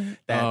clap,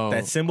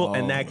 that cymbal,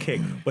 and that kick.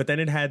 But then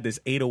it had this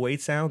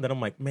 808 sound that I'm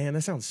like, man,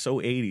 that sounds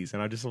so 80s.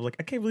 And I just was like,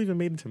 I can't believe it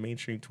made it to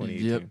mainstream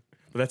 2018. Yep.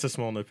 But that's a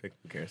small nitpick.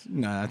 Who cares?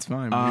 No, that's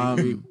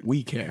fine.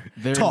 We care.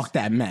 there's- Talk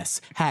that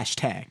mess.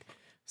 Hashtag.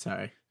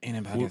 Sorry.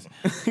 A&M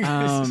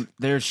Podcast.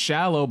 There's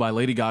Shallow by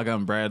Lady Gaga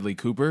and Bradley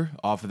Cooper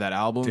off of that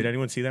album. Did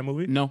anyone see that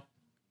movie? No,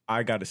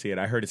 I got to see it.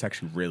 I heard it's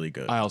actually really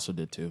good. I also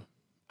did too.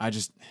 I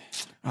just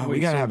We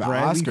gotta have an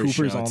Oscar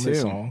Cooper's show on too.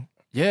 this song.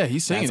 yeah,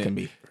 he's singing That's it. gonna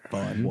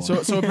be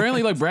fun. So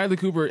apparently, like Bradley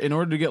Cooper, in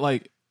order to get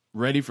like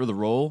ready for the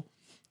role,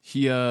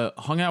 he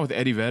hung out with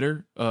Eddie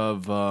Vedder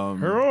of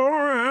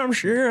I'm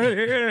sure.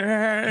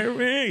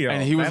 Yo,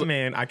 And he was- that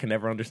man, I can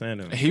never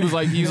understand him. he was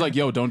like,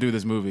 yo, don't do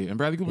this movie. And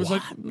Bradley Cooper's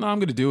like, no, I'm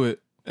gonna do it.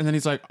 And then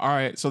he's like, all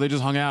right. So they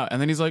just hung out. And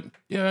then he's like,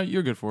 yeah,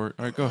 you're good for it.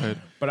 All right, go ahead.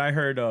 But I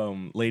heard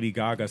Lady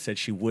Gaga said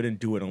she wouldn't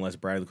do it unless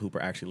Bradley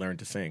Cooper actually learned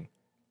to sing.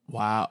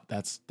 Wow,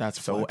 that's So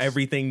flex.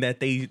 everything that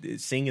they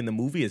sing in the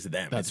movie is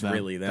them. that's It's them.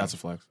 really them. That's a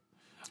flex.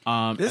 This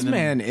and then-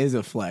 man is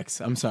a flex.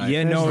 I'm sorry.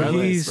 Yeah, no,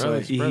 Bradley's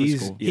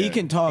he's cool. He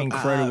can talk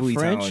incredibly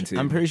French. talented.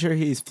 I'm pretty sure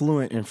he's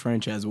fluent in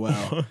French as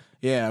well.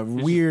 Yeah,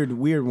 weird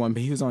one.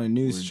 But he was on a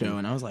news show,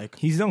 and I was like,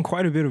 He's done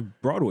quite a bit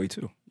of Broadway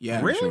too. yeah,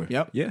 Really? sure.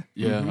 Yep. Yeah,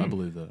 Yeah, I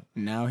believe that.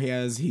 Now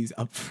he's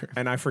up for.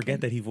 And I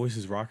forget that he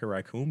voices Rocket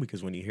Raccoon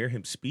because when you hear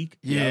him speak,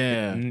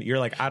 Yeah. you're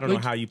like, I don't know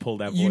how you pull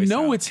that voice You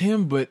know out. it's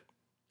him, but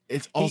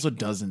it also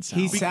doesn't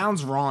sound. He like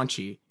sounds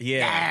raunchy.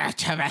 Yeah. Right,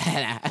 It's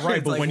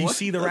but like, when you what?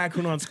 see the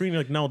raccoon on screen,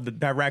 you're like, no,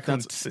 that raccoon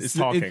is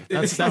talking.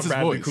 that's not his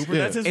Bradley voice. Cooper.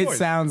 Yeah. That's his It voice.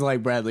 sounds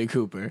like Bradley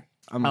Cooper.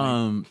 I'm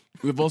like,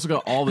 We've also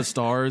got All the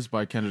Stars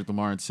by Kendrick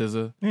Lamar and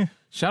SZA.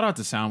 Shout out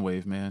to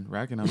Soundwave, man,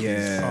 racking up.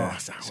 yeah. Oh,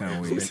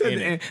 Soundwave. In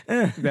it.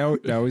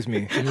 That was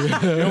me.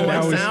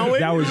 Soundwave?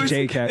 that was It was-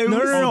 J-Cat. it No,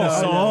 was- no, no. no,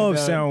 I no, love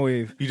no.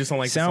 Soundwave. You just don't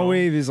like the song?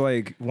 Soundwave is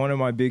like one of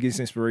my biggest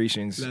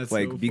inspirations, That's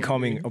like so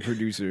becoming funny. a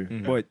producer.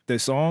 But the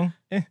song,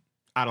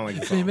 I don't like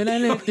the song.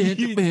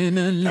 You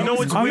You know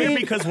what's I weird? mean-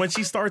 because when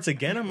she starts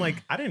again, I'm like,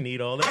 I didn't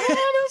need all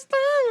that.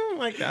 I'm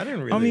like, I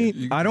didn't really. I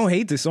mean, I don't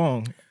hate the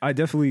song. I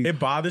definitely, it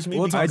bothers me.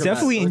 We'll because I talk about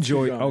definitely it. Let's keep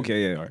enjoy. going.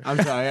 Okay, yeah. All right.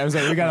 I'm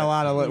sorry. We got a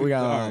lot of we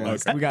got a lot of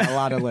lists. We got a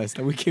lot of lists.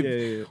 We keep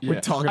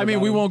we're talking. I mean,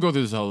 about we them. won't go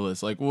through this whole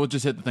list. Like, we'll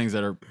just hit the things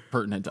that are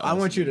pertinent to us. I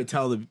want you to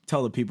tell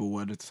the people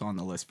what's on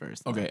the list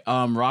first. Okay,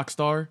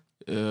 Rockstar,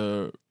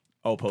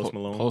 Post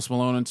Malone. Post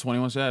Malone and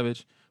 21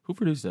 Savage. Who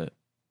produced that?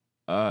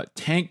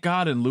 Tank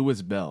God and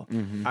Louis Bell.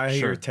 I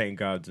Sure. hear Tank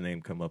God's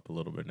name come up a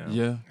little bit now.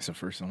 Yeah. It's the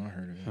first time I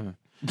heard of it.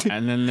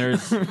 And then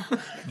there's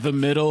The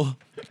Middle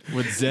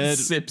with Zed.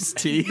 Sips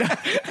tea.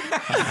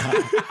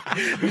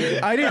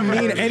 I didn't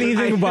mean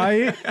anything by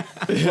it,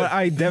 but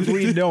I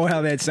definitely know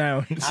how that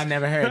sounds. I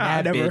never heard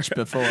that never- bitch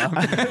before.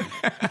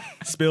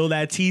 Spill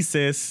that tea,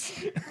 sis.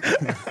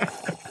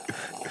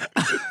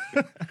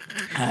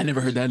 I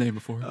never heard that name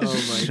before.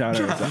 Shout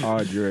out to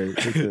Audrey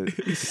with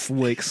the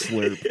slick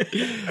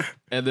slurp.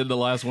 And then the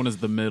last one is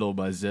The Middle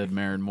by Zed,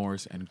 Marin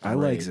Morris, and I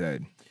Gray. like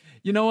Zed.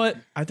 You know what?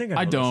 I think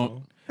I know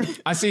don't.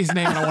 I see his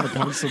name and I want to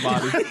punch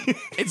somebody.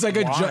 It's like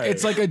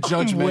it's like a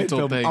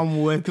judgmental thing.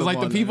 I'm with because like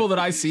him the on people that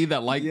I see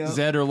that like Yeah.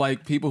 Zed are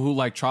like people who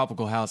like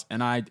Tropical House,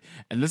 and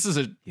this is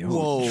a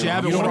Whoa.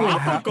 jab You at don't one of like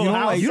my- Tropical you don't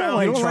House like, you don't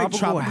sounds- like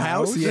Tropical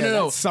House? Yeah,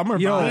 No. that's summer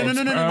Yo,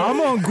 vibes. no.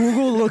 I'm on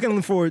Google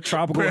looking for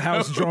Tropical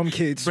House drum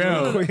kits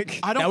real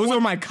quick. I don't That was want-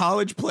 on my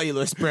college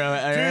playlist, bro. All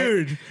right?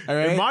 Dude, All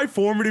right? in my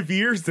formative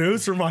years,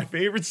 those were my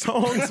favorite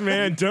songs,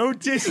 man. Don't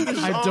diss the songs.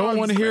 I don't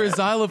want to hear a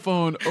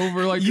xylophone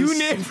over like You this.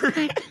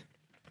 never.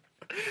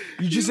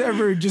 You just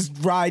ever just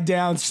ride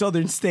down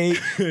Southern State,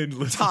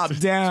 top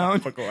down,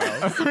 Tropical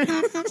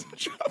House.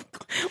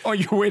 on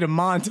your way to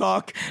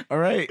Montauk. All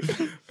right.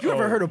 You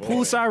ever heard of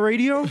Poolside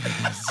Radio?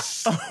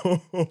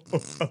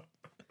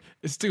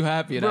 It's too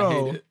happy and I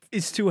Bro. hate it.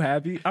 It's too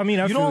happy. I mean,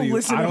 I You feel don't you.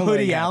 listen I to don't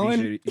Hoodie like happy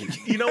Allen? shit.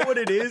 You know what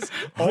it is?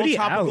 All Hoodie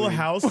Tropical Allen.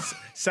 House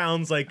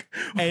sounds like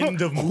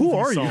end of movie Who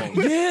are you? song.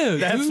 Yeah,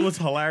 That's dude. what's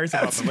hilarious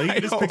about them. Like, you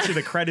can just picture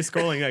the credits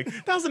scrolling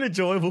like, that was an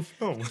enjoyable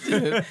film.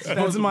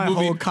 That's my movie-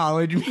 whole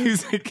college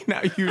music.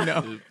 Now you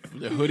know.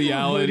 Hoodie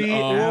Allen. Hoodie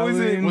What was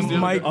it? What's the other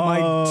Mike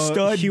guy?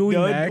 Stud Huey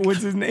Dud? Mack.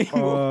 What's his name?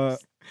 What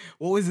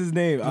was his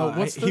name?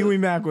 what's the- Huey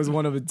Mack was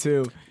one of it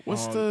too.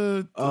 What's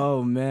the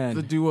Oh man.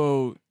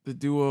 duo?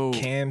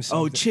 Cam. Oh,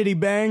 something. Chitty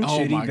Bang. Oh,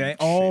 Shitty my Bang.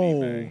 God.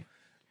 Oh,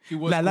 He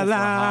was La, la, cool for a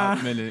la.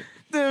 hot minute.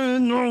 There's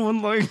no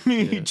one like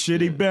me.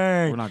 Chitty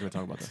Bang. We're not going to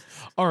talk about that.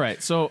 All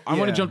right, so I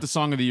want to Yeah. jump to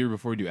Song of the Year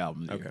before we do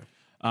Album of the Year.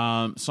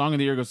 Okay. Song of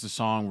the Year goes to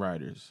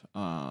songwriters.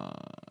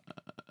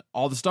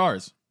 All the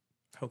Stars.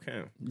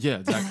 Okay. Yeah,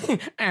 exactly.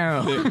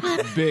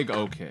 big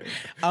okay.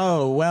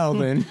 Oh, well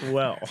then.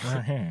 Well,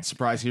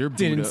 Surprise here.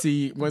 Boot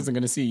Up. Wasn't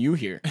gonna see you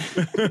here.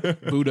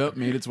 Boot Up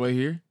made its way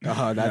here.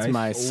 Oh, that's Nice.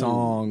 my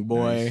song,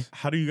 boy. nice.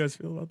 How do you guys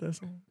feel about that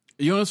song?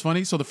 You know what's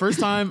funny? So the first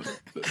time,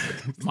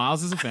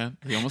 Miles is a fan.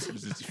 He almost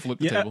just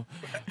flipped the table.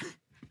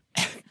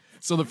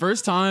 So the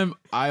first time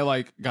I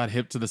like got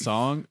hip to the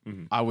song,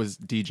 I was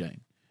DJing,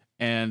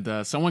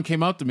 and someone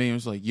came up to me and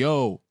was like,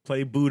 "Yo,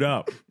 Play Boot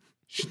Up."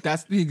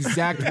 That's the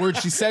exact word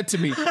she said to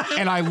me,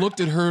 and I looked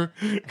at her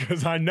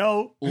Because I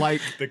know like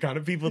the kind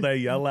of people that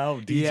yell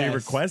out DJ Yes.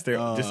 requests. They're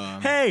just,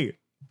 hey,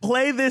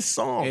 play this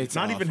song. It's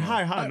not even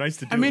awful. hi, nice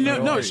to do. I mean,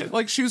 it. no,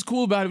 she was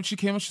cool about it. She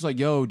came up, she's like,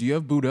 "Yo, do you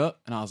have Boot Up?"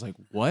 And I was like,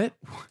 "What?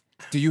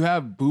 Do you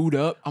have Boot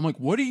Up?" I'm like,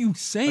 "What are you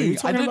saying?" Are you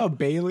talking about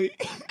Bailey?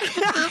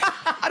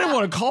 I didn't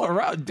want to call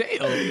her out,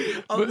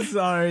 damn. I'm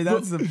sorry,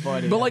 that's the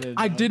funny. But like,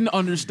 I didn't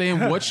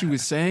understand what she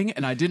was saying,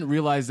 and I didn't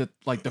realize that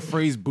like the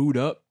phrase "boot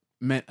up"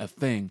 meant a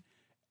thing.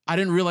 I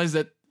didn't realize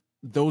that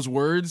those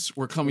words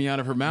were coming out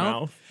of her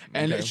mouth.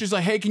 And Okay. she's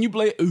like, "Hey, can you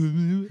play?"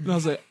 And I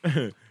was like,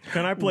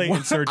 Can I play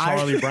Insert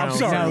Charlie Brown? I'm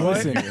sorry, No,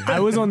 what? listen, I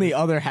was on the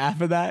other half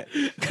of that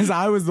because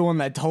I was the one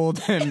that told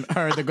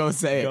her to go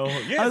say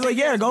it. I was like,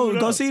 yeah,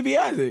 go see if he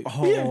has it.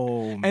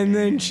 Oh, And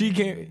then she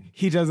came,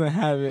 he doesn't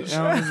have it.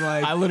 And I was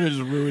like, I literally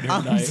just ruined her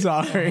I'm night.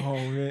 sorry. Oh,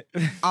 man.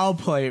 I'll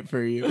play it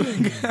for you.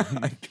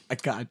 I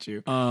got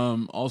you.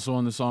 Also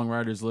on the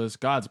songwriters list,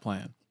 God's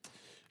Plan.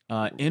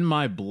 In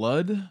My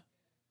Blood,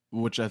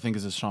 which I think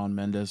is a Shawn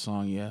Mendes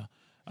song, yeah.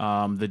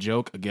 The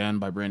Joke, again,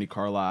 by Brandi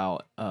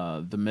Carlile.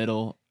 The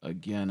Middle,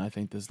 again, I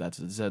think that's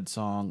a Zed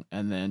song.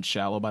 And then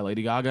Shallow by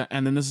Lady Gaga.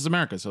 And then This Is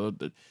America. So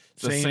the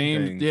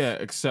same things. yeah,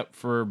 except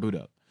for Boot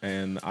Up.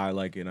 And I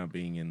like it not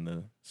being in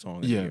the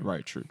song. Yeah,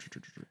 right, true.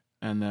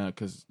 And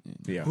because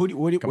Yeah.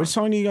 What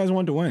song do you guys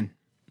want to win?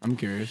 I'm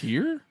curious.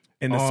 here?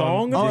 In the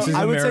song? This Is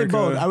I would say America.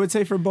 both. I would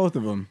say for both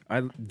of them.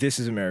 This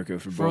Is America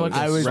for For, both. like,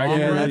 a I was song yeah,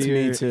 of that's the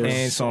me too.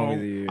 And song of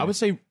the year. I would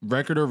say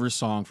record over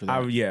song for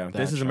that. Yeah, that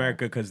This Is track.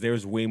 America because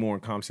there's way more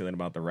encapsulated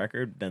about the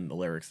record than the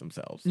lyrics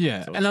themselves.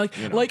 Yeah, So and it's,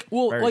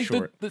 very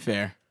short.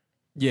 Fair.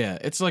 Yeah,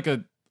 it's like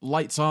a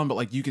light song, but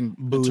like you can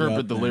Boot interpret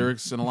up, the man.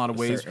 lyrics in a lot of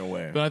ways. certain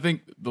way. But I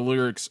think the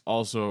lyrics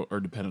also are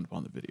dependent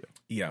upon the video.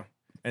 Yeah,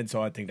 and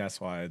so I think that's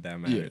why that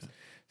matters. Yeah.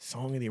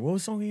 Song of the year. What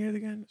was song of the year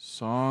again?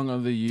 Song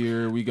of the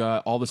year, we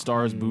got All the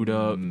Stars, Boot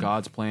Up,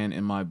 God's Plan,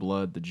 In My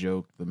Blood, The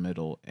Joke, The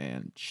Middle,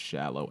 and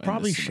Shallow. And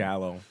Probably This Is America.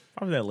 Shallow.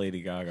 Probably that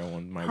Lady Gaga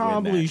one might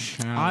Probably win that.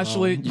 Shallow.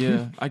 Actually,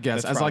 yeah, I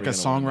guess That's as like a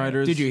probably gonna win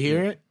songwriter. Did you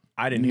hear it?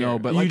 I didn't hear No,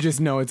 it. but You like just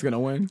know it's gonna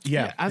win.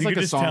 yeah, as you like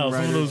could a just tell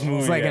some of songwriter, those movies.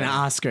 It's like an yeah.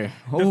 Oscar.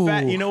 The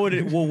fact, you know what?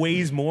 What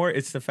weighs more?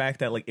 It's the fact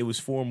that like it was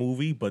for a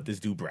movie, but this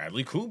dude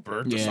Bradley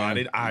Cooper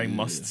decided I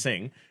must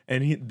sing,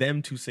 and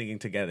them two singing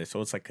together.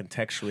 So it's like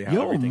contextually how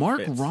Yo, everything Mark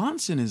fits.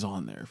 Ronson is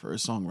on there for a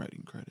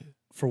songwriting credit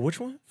For which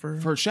one?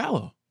 for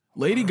Shallow.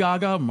 Lady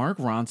Gaga, Mark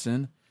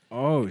Ronson,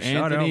 Oh,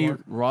 shout Anthony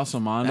out.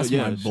 Rossomando, That's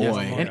yeah, my she boy.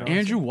 has- and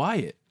Andrew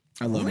Wyatt.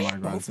 I love Mark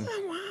Ronson.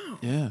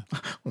 Yeah.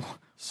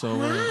 So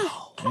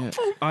yeah.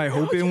 I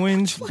hope it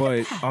wins,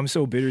 but I'm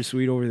so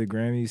bittersweet over the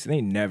Grammys.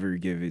 They never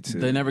give it to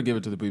They never give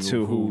it to the people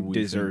to who who we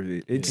deserve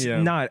think. it. It's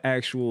Yeah. not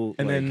actual.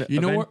 And like, then You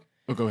know event- what?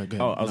 Oh, go ahead.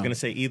 Oh, I was No. gonna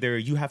say either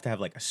you have to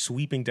have like a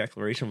sweeping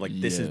declaration of like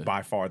this is Yeah.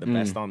 by far the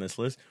best on this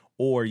list,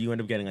 or you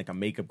end up getting like a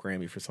makeup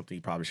Grammy for something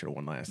you probably should have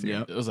won last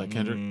year. It was like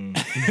Kendrick.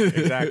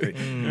 Exactly.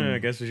 I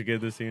guess we should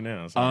give this to you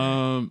now.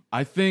 So.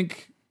 I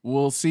think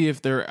we'll see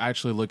if they're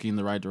actually looking in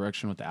the right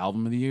direction with the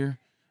album of the year.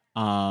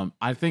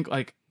 I think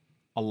like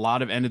a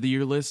lot of end of the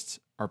year lists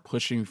are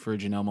pushing for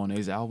Janelle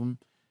Monáe's album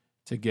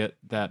to get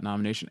that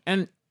nomination.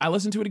 And I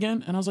listened to it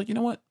again and I was like, you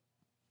know what?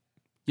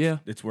 Yeah.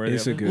 It's worthy.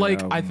 It's of a it. good Like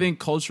album. I think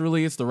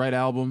culturally it's the right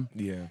album.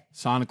 Yeah.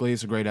 Sonically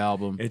it's a great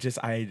album. It just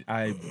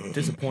I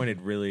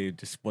disappointed really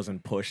just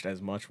wasn't pushed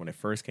as much when it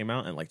first came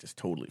out and like just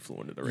totally flew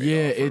under the radar.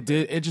 Yeah, for a it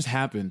did. It just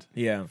happened.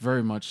 Yeah.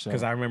 Very much so.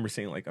 Because I remember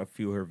seeing like a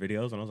few of her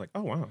videos and I was like,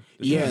 oh wow.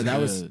 This Yeah, is-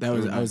 that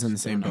was I was in the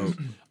same boat.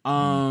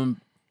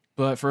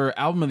 But for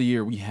album of the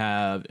year, we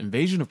have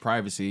 "Invasion of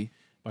Privacy"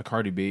 by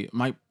Cardi B.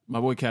 My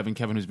boy Kevin,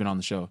 who's been on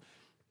the show,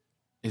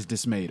 is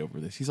dismayed over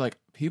this. He's like,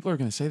 people are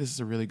going to say this is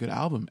a really good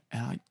album,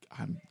 and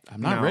I'm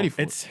not No, ready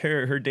for it's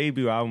her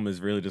debut album is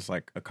really just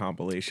like a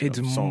compilation it's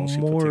of songs she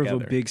put more of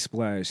together. a big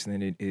splash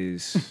than it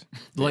is.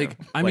 it. Like,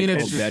 I mean,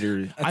 it's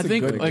better. I a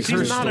think good like description.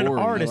 her She's not an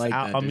story. artist. I like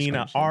that I mean,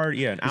 an description. art.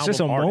 Yeah, an It's album just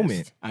a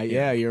artist. moment.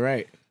 Yeah, you're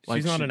right. Like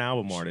She's not she- an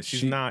album artist.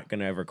 She's not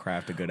gonna ever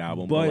craft a good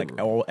album. But- But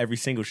like every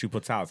single she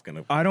puts out is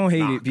gonna. I don't hate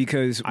Nah, it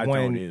because I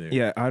when don't either.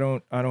 yeah, I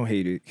don't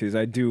hate it because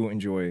I do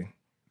enjoy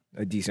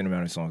a decent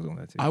amount of songs on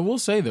that too. I will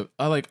say that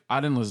I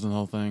didn't listen to the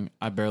whole thing.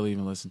 I barely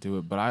even listened to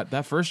it. But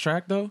that first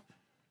track though,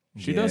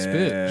 she does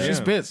spit. Yeah. She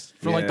spits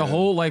for like the Yeah.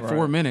 whole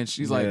 4 minutes.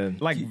 She's Yeah.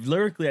 like, Like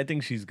lyrically, I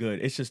think she's good.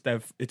 It's just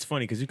that it's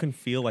funny because you can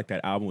feel like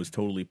that album was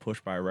totally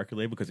pushed by a record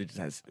label because it just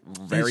has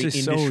very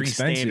just so industry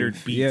expensive. standard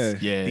beats Yeah.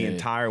 Yeah, the yeah.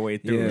 entire way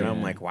through. And I'm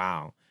Yeah. like,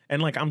 wow.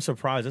 And like, I'm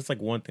surprised. That's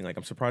like one thing. Like,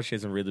 I'm surprised she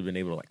hasn't really been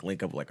able to like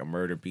link up like a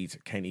Murder Beats or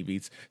Kenny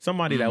Beats,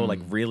 somebody that would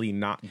like really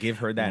not give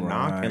her that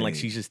knock. And like,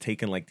 she's just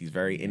taking like these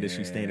very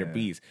industry standard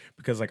beats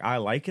because like I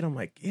like it. I'm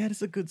like, yeah, this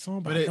is a good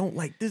song, but I don't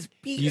like this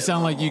beat. You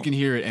sound like you can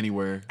hear it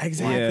anywhere.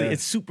 Exactly.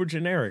 It's super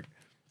generic.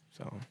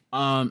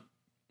 So,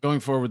 going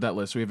forward with that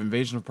list, we have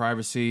Invasion of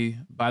Privacy.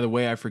 By the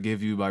Way, I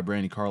Forgive You by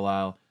Brandi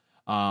Carlile.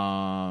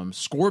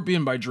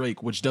 Scorpion by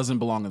Drake, which doesn't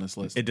belong on this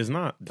list. It does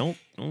not. I don't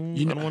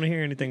want to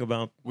hear anything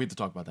about. We have to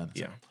talk about that.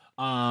 Yeah.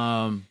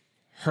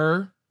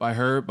 Her by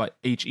Her.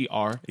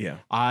 Yeah.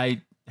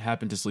 I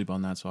happened to sleep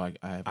on that, so I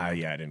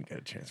didn't get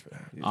a chance for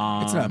that.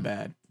 It's not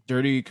bad.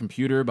 Dirty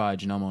Computer by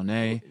Janelle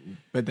Monáe.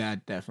 But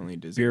that definitely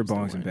deserves Beer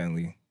Bongs and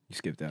Bentley. You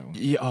skipped that one.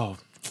 Yeah. Oh,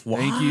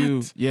 thank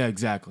you. Yeah,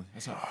 exactly.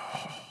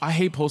 I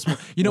hate Post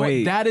Malone. You know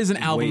what? That is an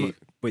album.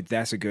 But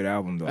that's a good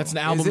album, though. That's an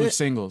album of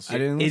singles.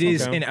 It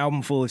is an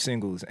album full of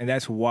singles, and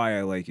that's why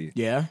I like it.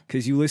 Yeah?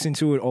 Because you listen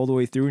to it all the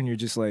way through, and you're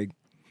just like...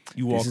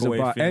 You walk away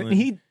feeling... And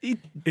he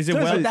is it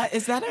well...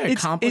 Is that an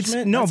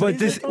accomplishment? No, but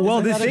this...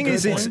 Well, the thing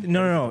is, it's...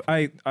 No.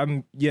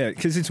 I'm... Yeah,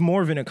 because it's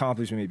more of an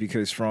accomplishment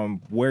because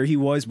from where he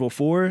was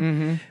before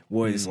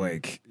was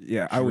like...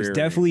 Yeah, I was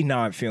definitely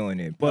not feeling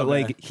it. But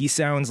like, he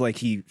sounds like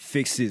he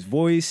fixed his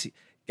voice...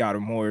 got a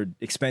more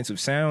expensive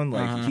sound.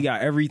 Like he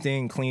got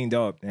everything cleaned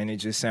up, and it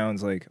just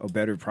sounds like a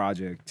better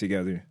project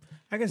together.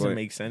 I guess it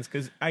makes sense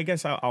because I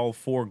guess I'll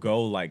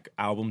forego like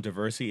album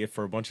diversity if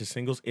for a bunch of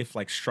singles if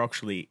like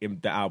structurally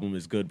the album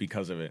is good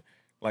because of it.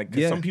 Like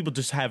some people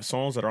just have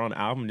songs that are on the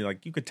album. And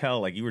like you could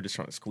tell like you were just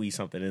trying to squeeze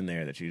something in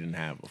there that you didn't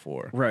have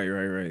before. Right.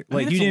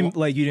 Like you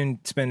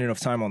didn't spend enough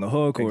time on the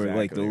hook, or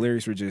like the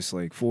lyrics were just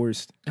like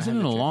forced. Isn't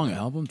it a long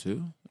album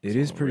too? It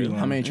is pretty long.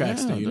 How many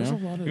tracks do you know?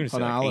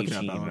 I'll look it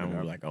up. And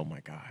we're like, oh my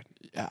god.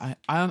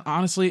 I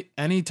honestly,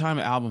 anytime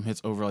an album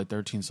hits over like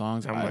 13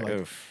 songs, I'm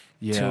like,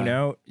 tune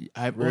out.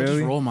 I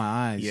just roll my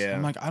eyes. Yeah,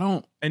 I'm like, I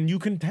don't. And you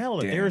can tell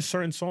that there are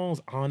certain songs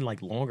on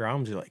like longer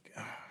albums. You're like,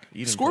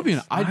 Scorpion.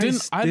 I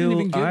didn't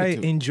even get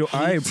it.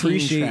 I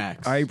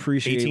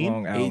appreciate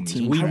long albums.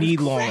 We need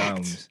long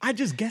albums. I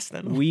just guessed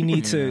that. We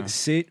need to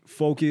sit,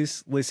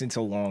 focus, listen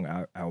to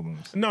long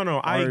albums.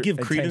 No, I give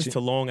credence to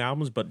long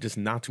albums, but just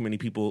not too many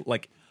people.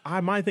 Like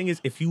my thing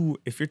is, if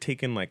you're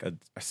taking like a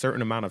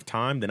certain amount of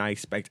time, then I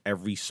expect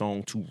every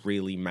song to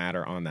really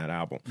matter on that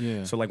album.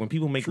 Yeah. So like when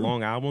people make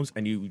long albums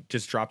and you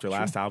just dropped your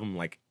last album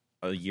like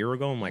a year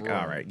ago, I'm like,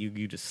 all right,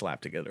 you just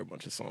slapped together a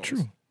bunch of songs.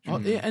 True.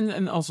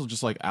 And also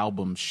just like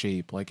album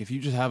shape. Like if you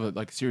just have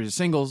a series of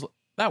singles,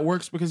 that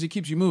works because it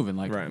keeps you moving.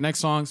 Like next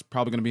song's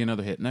probably going to be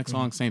another hit. Next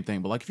song, same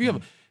thing. But like if you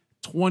have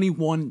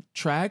 21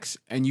 tracks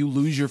and you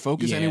lose your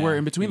focus anywhere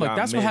in between, like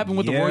that's what happened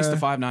with the Royce the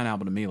 5'9"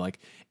 album to me. Like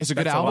it's a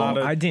good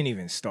album. I didn't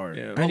even start.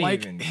 But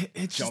like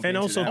it's just, and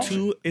also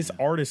too, it's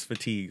artist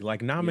fatigue.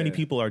 Like not many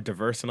people are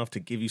diverse enough to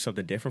give you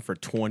something different for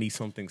 20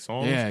 something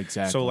songs. Yeah,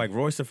 exactly. So like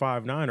Royce the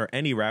 5'9" or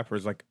any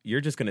rappers, like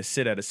you're just gonna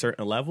sit at a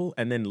certain level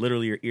and then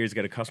literally your ears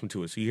get accustomed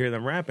to it. So you hear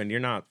them rapping,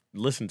 you're not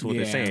listening to what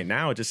they're saying.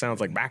 Now it just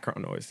sounds like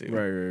background noise. Dude.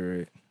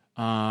 Right.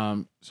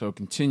 So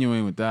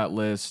continuing with that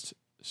list.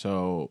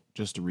 So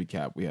just to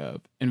recap, we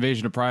have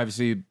Invasion of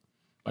Privacy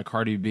by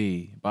Cardi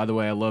B, By the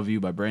Way, I Love You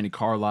by Brandi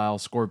Carlile,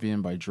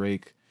 Scorpion by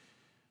Drake,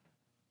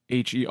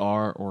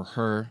 H.E.R. or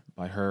Her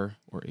by Her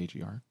or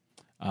H.E.R.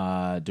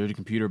 Dirty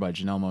Computer by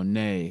Janelle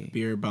Monáe.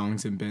 Beer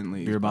Bongs and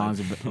Bentley. Beer Bongs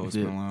and Post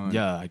Malone.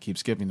 Yeah, I keep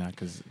skipping that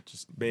because it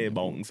just... Beer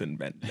Bongs and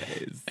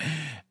Bentleys.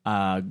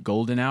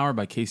 Golden Hour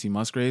by Casey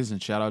Musgraves,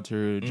 and shout out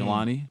to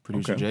Jelani,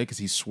 producer Jay, because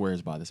he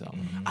swears by this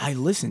album. I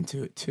listened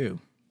to it too.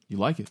 You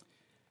like it?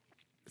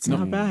 It's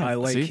not bad. I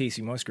like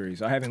Casey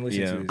Musgraves. I haven't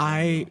listened to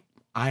it.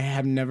 I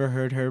have never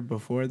heard her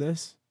before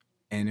this,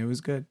 and it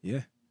was good.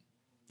 Yeah.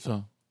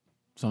 So,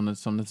 something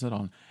to sit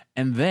on.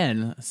 And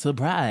then,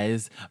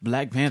 surprise,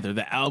 Black Panther,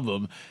 the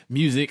album,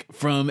 music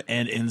from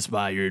and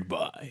inspired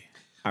by.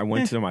 I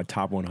went to my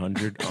top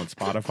 100 on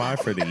Spotify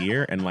for the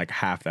year, and like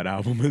half that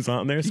album is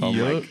on there. So I'm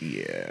like,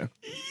 yeah.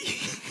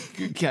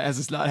 Cass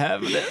is not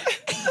having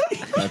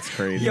it. That's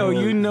crazy. Yo,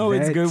 you know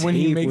it's good when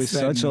he makes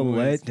that such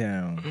noise. A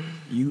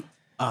letdown.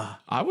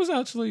 I was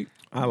actually...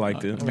 I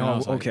liked it.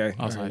 Okay.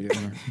 I was like,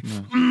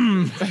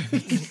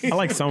 I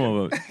like some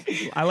of it.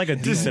 I like a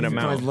decent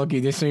amount. Lucky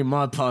this ain't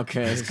my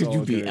podcast because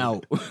you be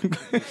out.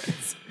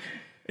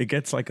 It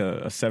gets like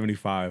a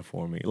 75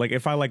 for me. Like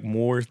if I like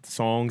more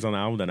songs on the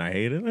album than I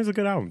hate it, it's a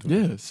good album to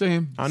me. Yeah,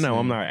 same. I know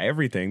I'm not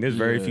everything. There's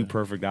very few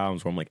perfect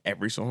albums where I'm like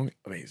every song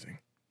amazing.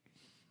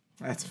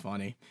 That's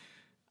funny.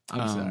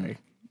 I'm sorry.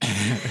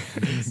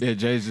 Yeah,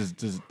 Jay just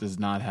does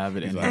not have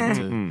it in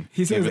him to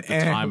he says it the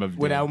time of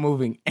without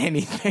moving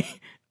anything.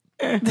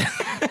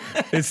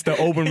 It's the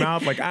open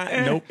mouth, like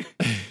nope,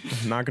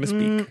 I'm not gonna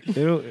speak.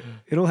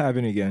 It'll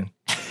happen again.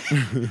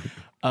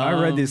 I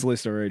read this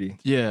list already.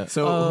 Yeah.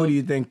 So who do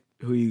you think?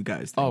 Who you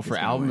guys think? Oh, for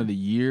album of the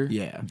year?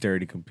 Yeah,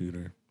 Dirty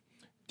Computer.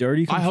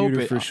 Dirty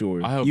Computer for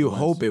sure. I hope you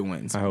hope it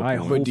wins. I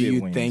hope but do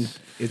you wins. think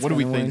it's what do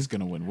we win? think is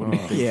gonna win? What do we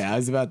think? Yeah, I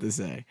was about to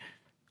say.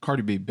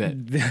 Cardi B bet.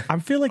 I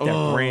feel like that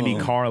Brandi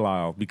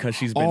Carlile because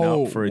she's been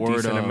up for a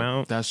decent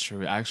amount. That's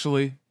true.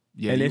 Actually,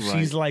 Yeah, and if you're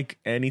she's right. like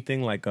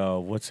anything like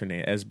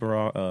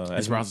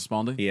Esperanza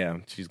Spalding, yeah,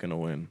 she's gonna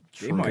win.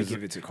 They might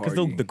give it to Because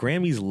Cardi. the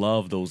Grammys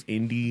love those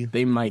indie.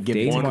 They might give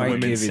They it to might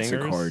women give it to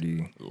singers?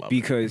 Cardi Love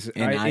because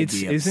And I'd it's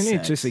be isn't it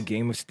upset. just a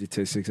game of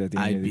statistics at the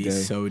end I'd of the be day?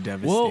 so well,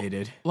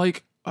 devastated.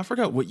 like I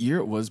forgot what year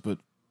it was, but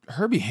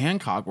Herbie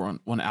Hancock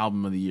won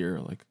album of the year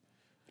like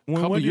a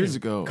couple What years year?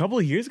 ago. A couple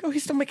of years ago,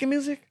 he's still making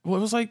music. Well,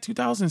 it was like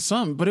 2000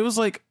 something, but it was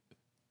like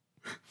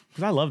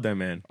Because I love that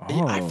man.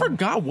 I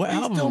forgot what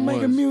album still it was.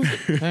 making music.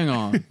 Hang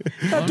on.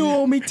 That dude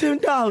owe me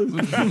 $10.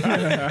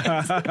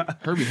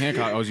 Herbie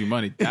Hancock owes you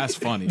money. That's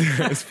funny.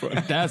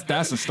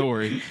 That's a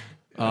story.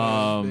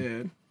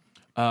 Yeah,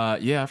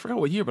 I forgot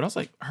what year, but I was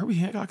like, Herbie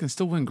Hancock can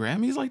still win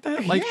Grammys like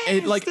that? Like,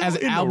 Yeah, like still as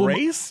in the album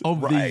race?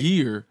 of the Right.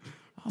 year.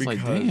 I was like,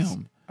 Because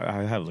damn.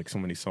 I have like so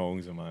many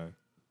songs in my.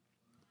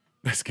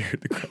 That scared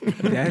the crap.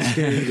 That's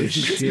the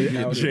shit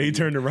out of Jay me.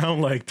 turned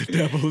around like the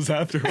devil's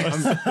after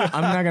us.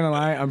 I'm not gonna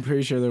lie. I'm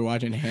pretty sure they're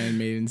watching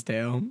Handmaid's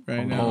Tale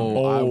right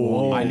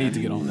now. I need to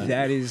get on that.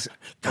 That is,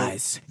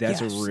 Guys,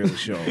 that's yes. a real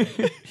show.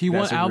 He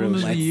won That's a album real-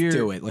 of the Let's year.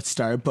 do it. Let's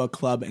start a book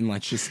club and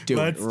let's just do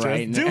Let's it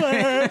right just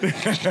now. do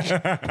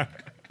it.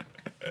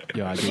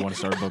 Yo, I do want to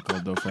start a book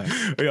club though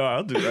fast. Yeah,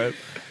 I'll do that.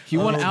 He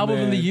won album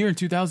of the man. year in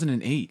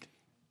 2008.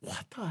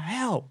 What the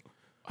hell?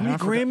 How I many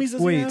forgot. Grammys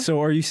does he Wait, have?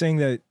 so are you saying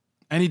that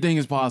Anything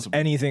is possible.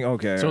 anything?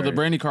 Okay. So all the right.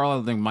 Brandy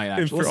Carlisle thing might If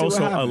actually. you're see what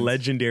also a happens.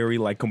 legendary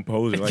like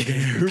composer, like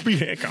Herbie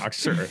Hancock,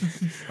 sure.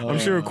 I'm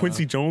sure if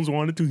Quincy Jones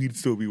wanted to, he'd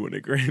still be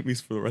winning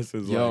Grammys for the rest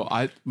of his Yo,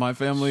 life. my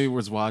family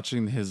was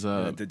watching his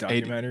the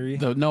documentary?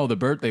 the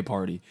birthday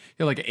party. He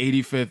had like an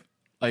 85th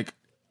like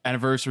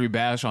anniversary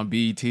bash on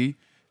BET. It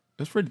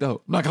was pretty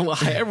dope. I'm not gonna lie.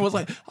 Everyone's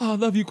like, "Oh, I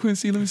love you,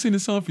 Quincy. Let me sing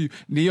this song for you."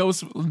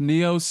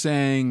 Neo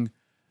sang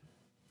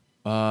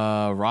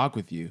 "Rock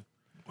with You."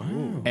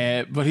 Wow.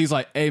 But he's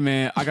like, "Hey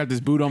man, I got this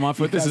boot on my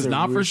foot. This guys is are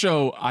not for weird.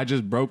 show. I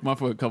just broke my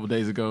foot a couple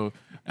days ago,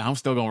 and I'm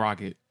still gonna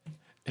rock it."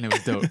 And it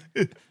was dope.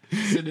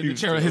 Sitting in the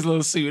chair with his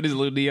little suit, his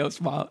little Neo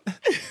smile. I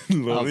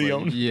was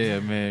like, yeah,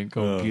 man,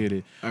 go get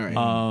it. All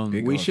right.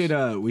 Big we ups. should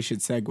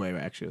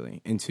segue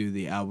actually into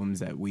the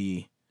albums that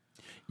we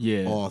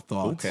Yeah. all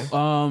thought. Okay.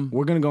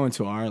 We're gonna go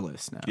into our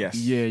list now. Yes.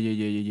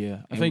 Yeah.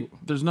 I think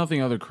there's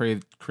nothing other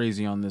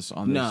crazy on this.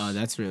 No,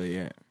 that's really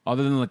it.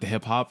 Other than like the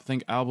hip hop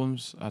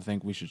albums. I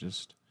think we should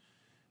just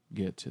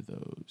get to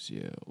those.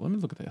 Yeah. Let me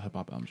look at the hip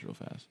hop albums real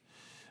fast.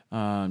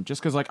 Just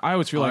because like I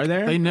always feel Are like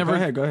there? they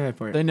never Go ahead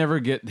for it. they never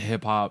get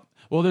hip hop.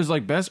 Well, there's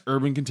like best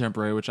urban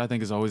contemporary, which I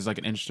think is always like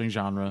an interesting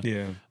genre.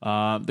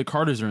 Yeah. The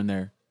Carters are in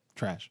there.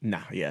 Trash.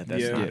 Nah, yeah,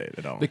 that's Yeah. not it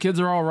at all. The Kids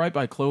Are All Right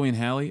by Chloe and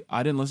Halle.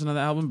 I didn't listen to the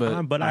album, but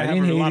I I have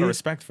didn't a lot hate of it.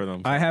 respect for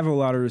them. I have a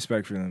lot of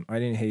respect for them. I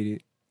didn't hate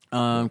it.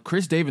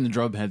 Chris Dave and the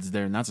Drumheads is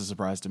there, and that's a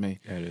surprise to me.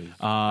 It is.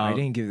 I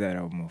didn't give that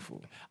album a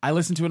full. I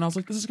listened to it and I was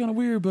like, this is kind of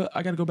weird, but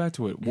I got to go back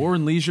to it. War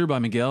and Leisure by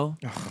Miguel.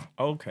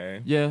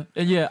 Okay. Yeah.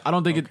 I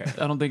don't think Okay.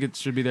 I don't think it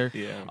should be there.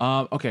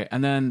 Yeah. Okay.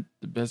 And then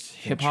the best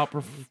hip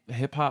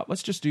hop.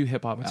 Let's just do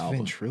hip hop What's album.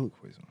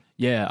 ventriloquism?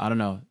 Yeah. I don't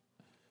know.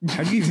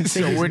 How do you even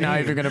say So his we're not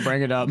name? even gonna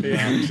bring it up.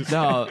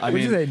 No, I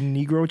What is mean. that?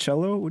 Negro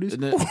cello? What is?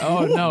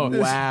 Oh no!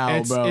 Wow,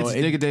 it's, bro. It's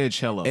Digadea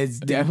Cello. It's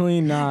definitely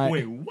not.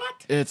 Wait, what?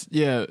 It's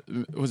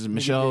Was it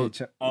Michelle?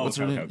 What's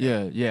her name?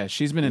 Yeah.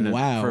 She's been in it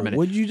Wow. for a minute.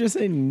 Would you just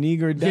say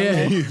Negro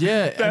Yeah, Damas?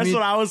 yeah. That's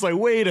what I was like.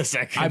 Wait a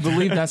second. I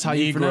believe that's how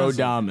you Negro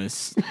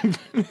pronounce it.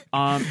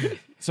 Damas.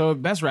 So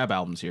best rap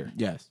albums here.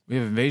 Yes. We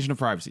have Invasion of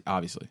Privacy,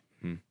 obviously.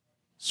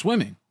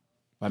 Swimming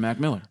by Mac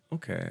Miller.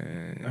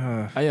 Okay.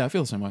 Yeah, I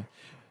feel the same way.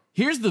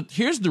 Here's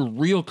the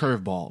real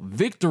curveball.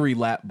 Victory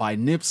Lap by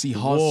Nipsey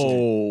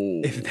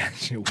Hussle. If that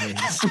shit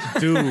wins,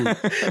 Dude.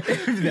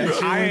 if that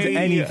shit wins,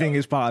 anything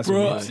is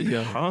possible.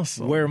 Yeah.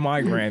 Awesome. Where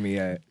my Grammy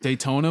at?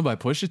 Daytona by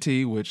Pusha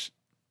T, which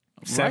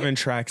 7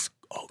 tracks.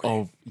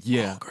 oh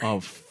yeah,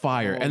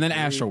 fire. And then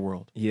Astro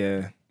World.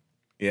 Yeah.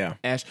 Yeah.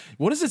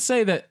 What does it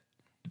say that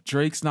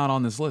Drake's not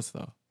on this list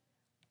though?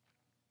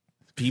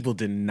 People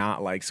did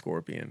not like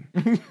Scorpion.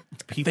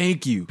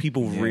 Thank you.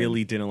 People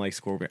really didn't like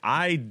Scorpion.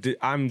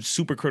 I'm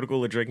super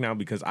critical of Drake now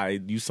because I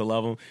used to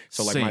love him.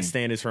 So like my Same.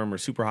 standards for him are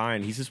super high,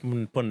 and he's just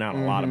been putting out a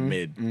lot of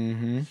mid,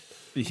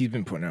 He's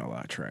been putting out a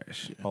lot of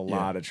trash. a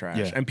lot of trash,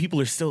 Yeah. and people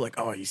are still like,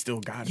 "Oh, he still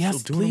got it, Yes,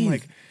 still doing."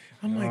 please.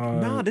 I'm like,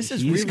 nah, this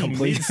is He's really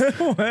complacent.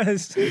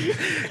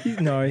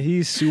 No,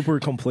 he's super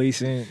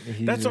complacent.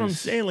 That's what I'm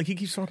saying. Like he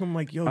keeps talking. I'm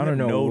like, yo, I don't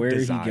know no where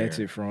desire. he gets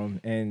it from,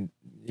 and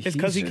It's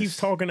because he keeps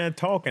talking that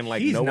talk, and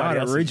like He's nobody not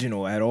else is-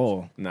 original at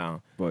all.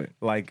 No, But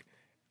like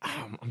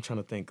I'm trying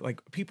to think.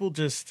 Like people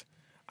just,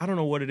 I don't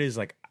know what it is.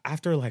 Like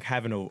after like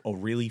having a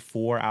really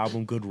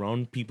 4-album good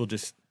run, people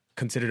just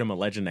considered him a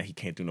legend that he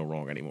can't do no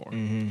wrong anymore.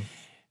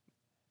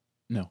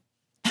 No.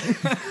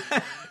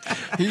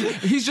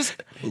 He's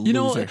just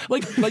Loser.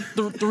 like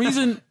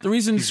the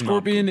reason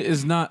Scorpion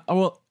is not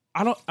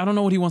I don't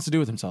know what he wants to do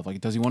with himself.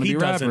 Like, does he want to He be a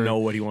rapper? doesn't know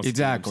what he wants to do with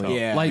exactly. himself.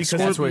 Yeah, like because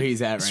that's where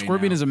he's at right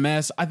Scorpion now. is a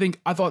mess.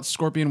 I thought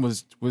Scorpion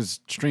was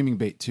streaming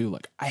bait too.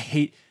 Like, I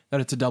hate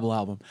that it's a double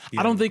album. Yeah.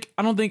 I don't think.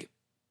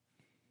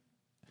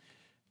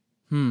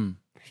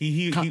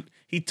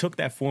 He he took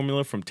that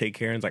formula from Take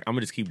Care and was like, I'm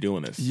gonna just keep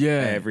doing this.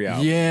 Every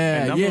album. Yeah.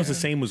 And Nothing Was the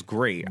Same was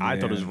great. I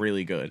thought it was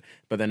really good.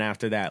 But then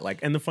after that, like,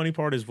 and the funny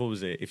part is, what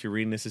was it? If you're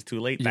reading This Is Too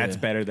Late, that's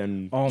better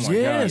than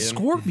God.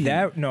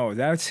 Scorpion.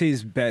 That's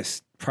his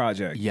best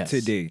project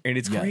to date. And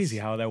it's crazy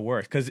how that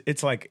works. Because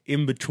it's like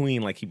in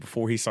between, like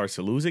before he starts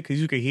to lose it,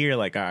 because you could hear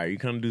like, all right, you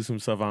kind of do some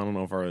stuff I don't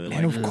know if I really like.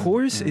 And of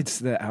course, it's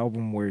the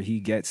album where he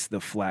gets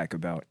the flack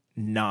about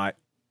not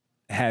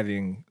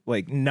having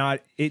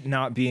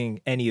not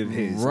being any of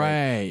his,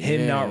 right? Like,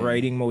 him not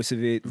writing most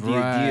of it, the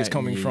ideas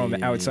coming from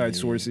outside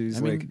sources,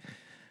 I mean,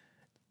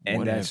 and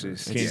whatever. that's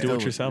just can't do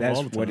it yourself. That's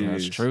all the time. what it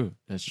is.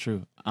 That's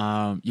true.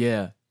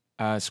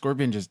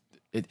 Scorpion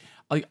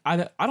I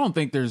don't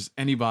think there's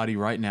anybody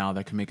right now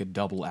that can make a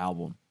double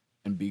album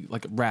and be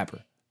like a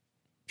rapper.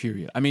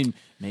 Period. I mean,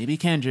 maybe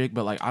Kendrick,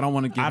 but like I don't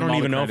want to give. I don't him all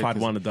even the know if credit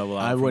I'd want a double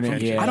album. I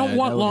wouldn't. I don't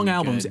want long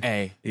albums.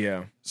 Good.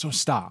 So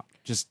stop.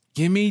 Just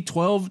give me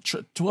 12,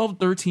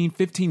 13,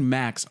 15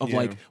 max of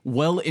like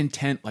well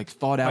intent, like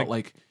thought out,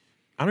 like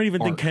I don't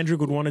even think Kendrick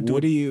would want to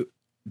do.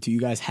 Do you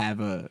guys have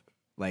a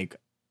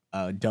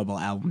double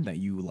album that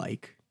you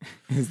like?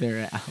 Is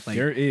there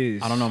there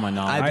is? I don't know my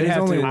knowledge.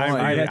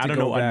 I don't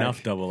know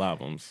enough double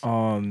albums.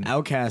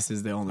 Outkast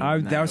is the only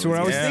one. That's what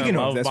I was thinking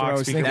of. That's what I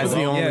was thinking. That's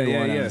the only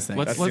one I was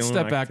thinking. Let's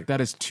step back.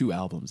 That is 2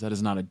 albums. That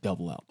is not a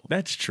double album.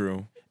 That's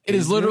true. It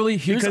is literally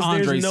here's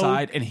Andre's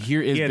side and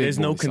here is Big there's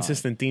no Boy's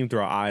consistent theme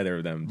throughout either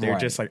of them. They're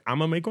just like, I'm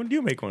gonna make one,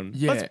 you make one.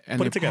 Let's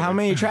put it together. How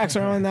many tracks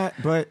are on that?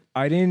 But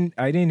I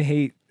didn't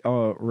hate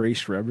Ray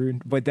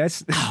Shredder, but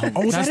that's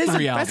that's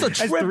 3 albums.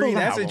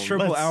 That's a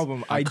triple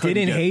album. I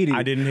didn't hate it.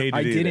 I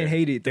didn't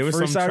hate it. The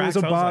first side was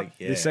a bop.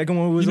 The second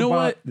one was a bop.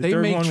 What? The They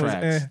third make one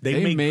tracks. was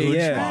They make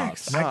good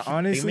tracks.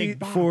 Honestly,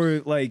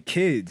 for like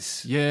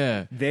kids,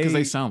 because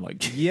they sound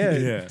like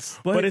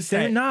but it's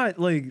they're not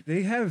like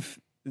they have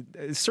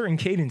a certain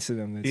cadence to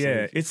them.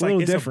 It's a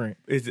little different.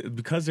 It's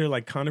because they're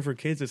like kind of for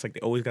kids. It's like they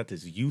always got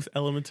this youth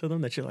element to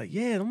them that you're like,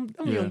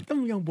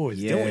 them young boys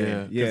doing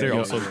it. They're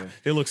also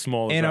they look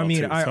small. And I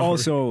mean, I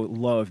also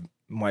love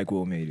Mike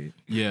Will Made It.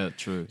 Yeah,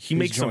 true. He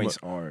makes joints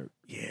some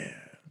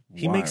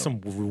He makes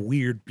some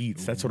weird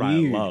beats. That's what I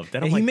love.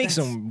 And he makes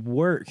some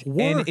work,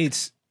 and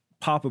it's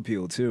pop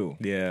appeal too.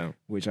 Yeah,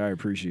 which I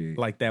appreciate.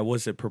 Like that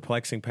was it.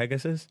 Perplexing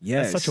Pegasus.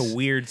 Yes, that's such a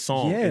weird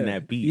song in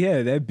that beat.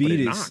 Yeah, that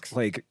beat is knocks.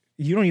 Like.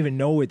 You don't even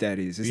know what that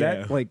is. Is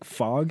that like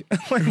fog?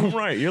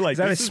 Right. You're like, is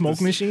that a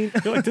smoke machine?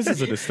 You're like, this is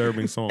a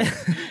disturbing song.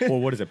 Or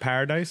what is it?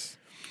 Paradise?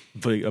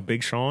 A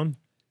Big Sean?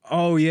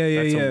 Oh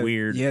yeah. That's a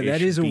weird. Yeah,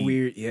 that is a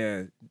weird.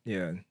 Yeah.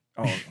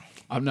 Oh,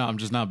 I'm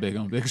just not big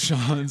on Big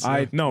Sean.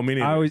 So. Me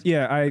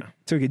neither. I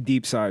took a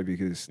deep side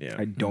because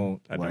I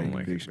don't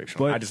like Big Sean.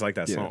 But I just like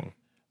that song.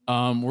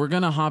 We're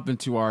gonna hop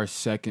into our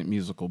second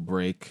musical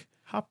break.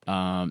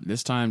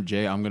 This time,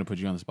 Jay, I'm going to put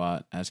you on the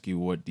spot, ask you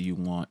what do you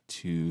want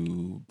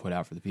to put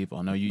out for the people.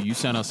 I know you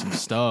sent us some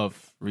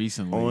stuff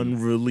recently.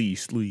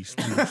 Unreleased.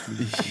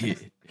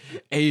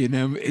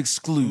 A&M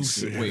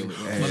exclusive. Wait,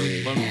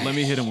 let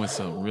me hit him with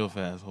something real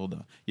fast. Hold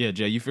on. Yeah,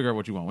 Jay, you figure out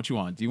what you want. What you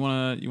want? Do you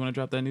want to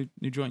drop that new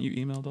joint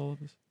you emailed all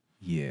of us?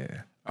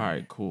 Yeah. All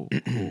right, cool.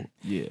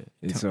 Yeah.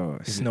 It's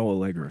Snoh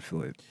Aalegra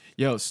Philip.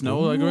 Yo,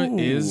 Snoh Aalegra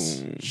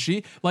is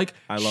she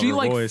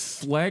voice.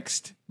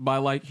 flexed by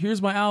like,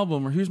 here's my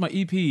album or here's my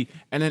EP,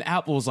 and then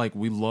Apple's like,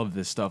 we love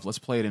this stuff. Let's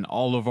play it in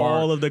all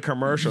of the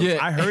commercials. Yeah.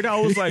 I heard.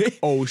 I was like,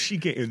 oh, she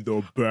getting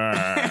the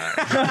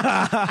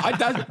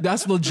bag.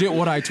 That's legit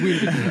what I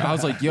tweeted. I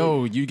was like,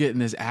 yo, you getting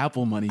this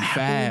Apple money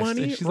fast?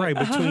 Money? Right,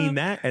 like, between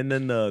that and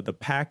then the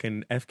Pack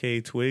and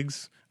FK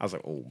Twigs. I was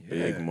like, oh,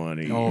 big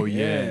money. Oh,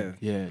 yeah.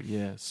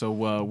 So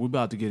we're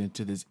about to get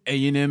into this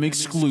A&M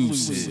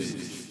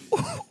exclusive.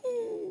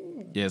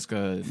 Yes,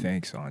 good.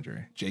 Thanks,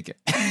 Andre. JK.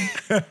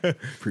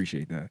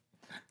 Appreciate that.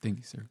 Thank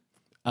you, sir.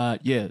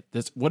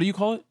 That's what do you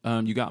call it?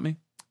 You got me?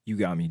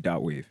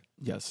 ugotme.wav.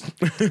 Yes.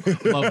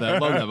 Love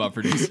that about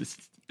producers.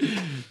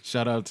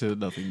 Shout out to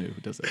Nothing New, who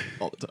does that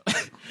all the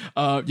time.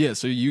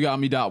 So you got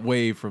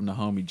me.wave from the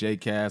homie J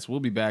Cass.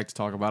 We'll be back to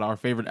talk about our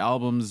favorite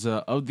albums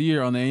of the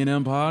year on the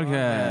A&M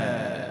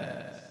Podcast.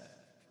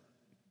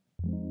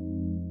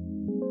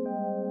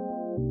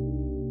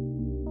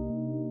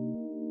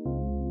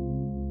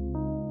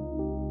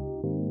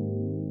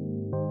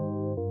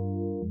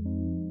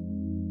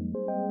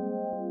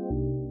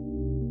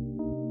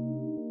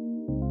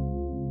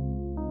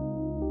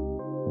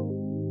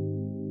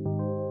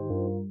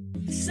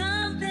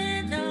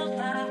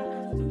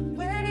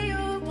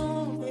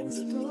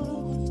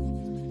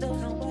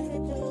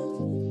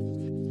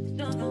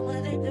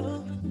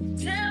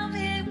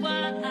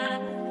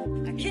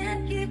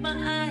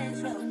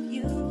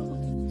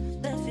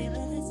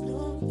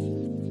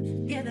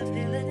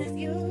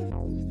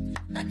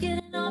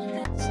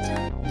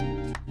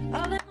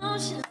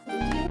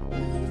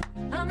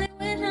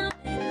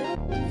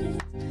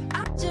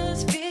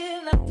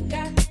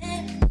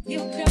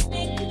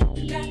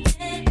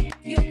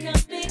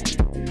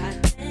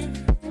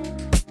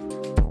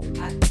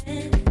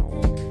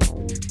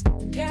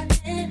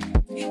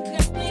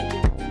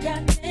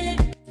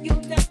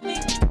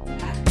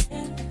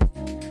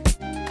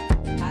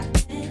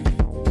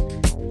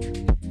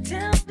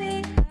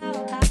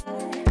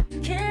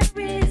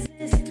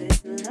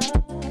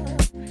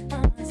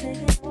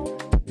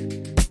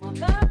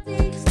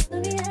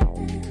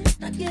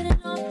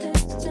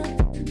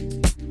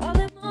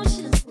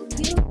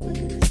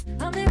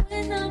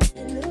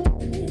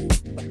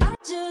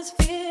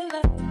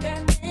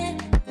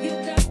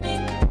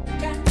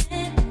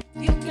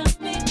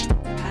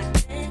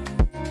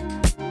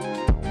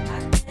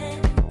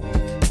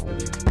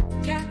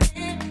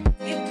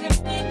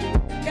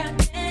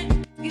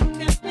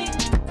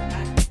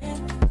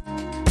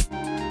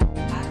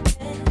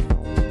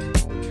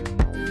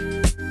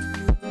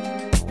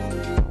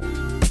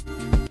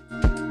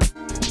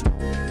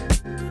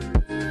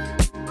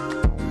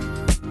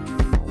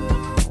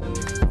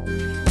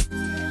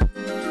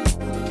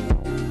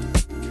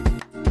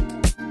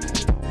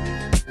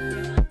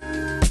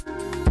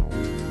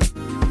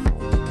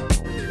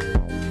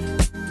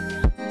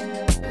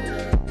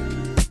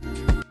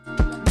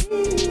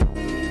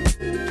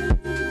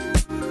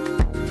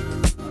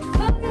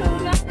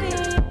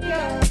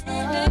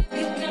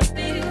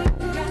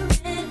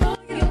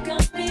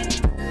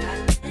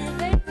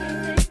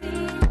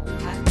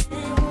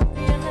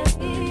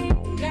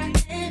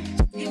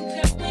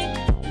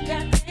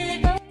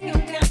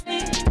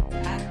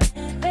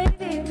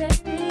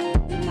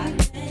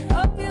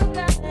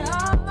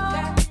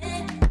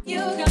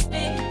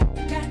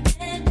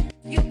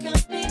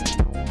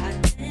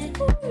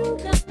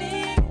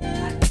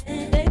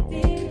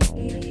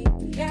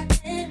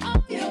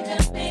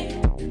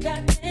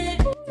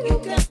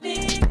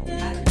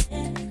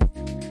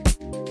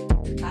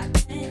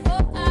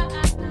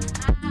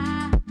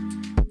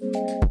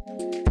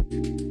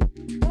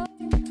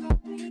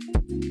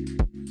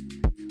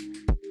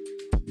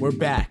 We're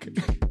back.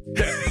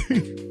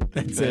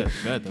 That's it.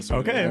 That's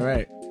okay. All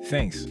right.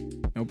 Thanks.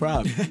 No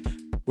problem.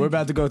 We're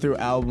about to go through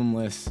album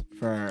lists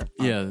for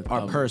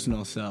our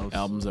personal selves.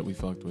 Albums that we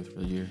fucked with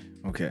for the year.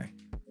 Okay.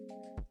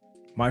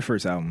 My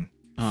first album,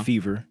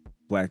 Fever,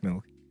 Black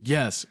Milk.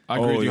 Yes, I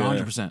agree with you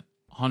 100%.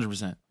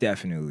 100%.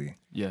 Definitely.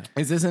 Yeah.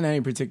 Is this in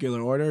any particular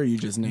order, or are you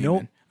just naming?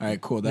 Nope. All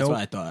right, cool. That's what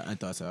I thought. I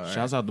thought so. All right.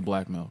 Shouts out to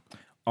Black Milk.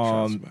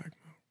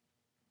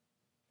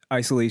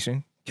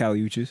 Isolation,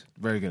 Kali Uchis.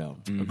 Very good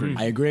album. Mm-hmm. Agreed.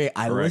 I agree.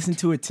 I listened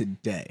to it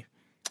today.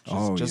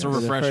 Just a For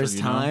the refresher. first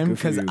time,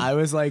 because Good for you. I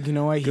was like, you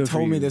know what? He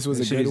told me this was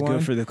a good one.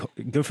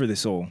 Good for the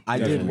soul. I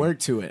did work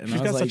to it. And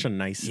She's I was got like, such a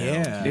nice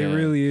sound. Yeah. It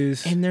really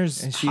is. And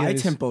there's high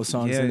tempo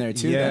songs in there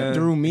too that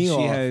threw me off.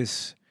 She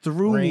has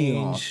threw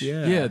range. me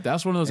off. Yeah,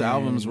 that's one of those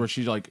albums where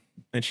she like,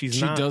 and she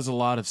does a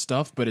lot of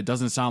stuff, but it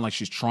doesn't sound like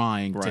she's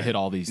trying to hit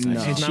all these things.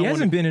 No. And she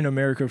hasn't been in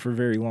America for a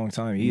very long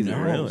time either.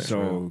 No, really.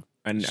 So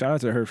And shout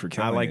out to her for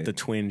killing I like it. the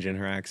twinge in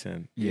her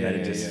accent.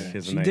 Yeah,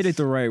 She did it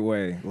the right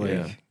way.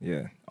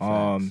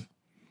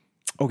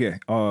 Okay.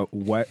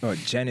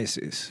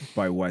 Genesis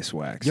by West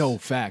Wax. Yo,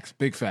 facts,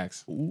 big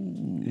facts.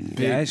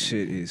 That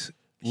shit is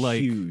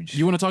Like, huge.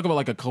 you want to talk about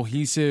like a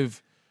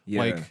cohesive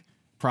like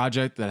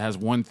project that has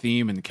one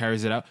theme and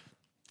carries it out?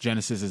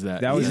 Genesis is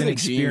that. That was He's an a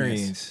experience.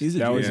 genius. He's a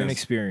That was an genius.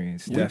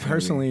 experience. We Definitely.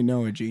 personally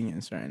know a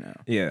genius right now.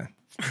 Yeah.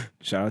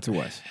 Shout out to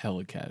Wes.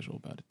 hella casual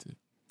about it too.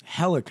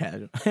 Hella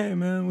casual. Hey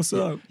man, what's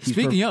up?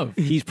 Speaking of,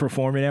 He's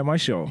performing at my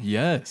show.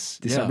 yes,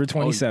 December yeah.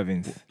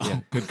 27th. Yeah,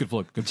 good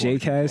plug. Good plug.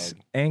 JCass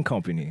and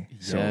Company.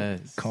 So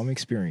Yes. come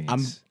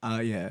experience.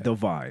 Yeah. the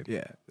vibe.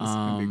 Yeah. This is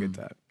gonna be a good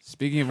time.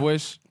 Speaking of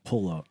which,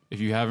 Pull up. if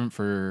you haven't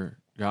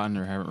forgotten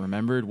or haven't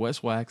remembered,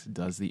 Wes Wax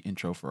does the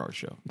intro for our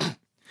show.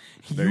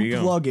 There you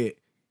go. Plug it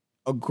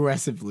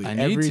aggressively I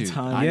need every to.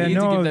 time. I need to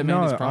give that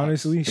man his props.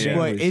 honestly, Yeah.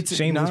 shameless. But it's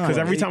shameless. not. Because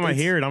every time I It's-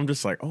 hear it, I'm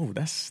just like, oh,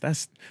 that's.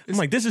 I'm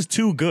like, this is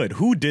too good.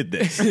 Who did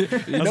this?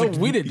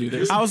 We didn't do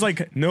this. I was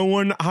like, no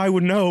one I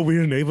would know. We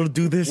weren't able to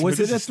do this. Was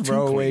but it a this is too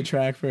throwaway clean.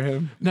 track for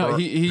him? No,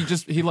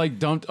 he like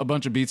dumped a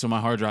bunch of beats on my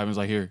hard drive and was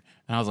like, here.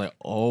 And I was like,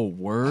 oh,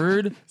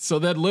 word. So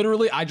that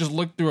literally, I just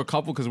looked through a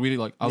couple because we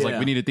like, I was like, Yeah.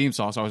 we need a theme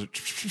song. So I was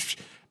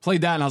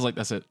played that and I was like,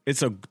 that's it.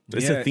 It's a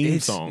Yeah, theme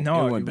it's- song.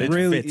 no, it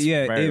really, fits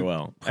yeah, very it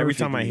well. Every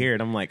time I perfectly. hear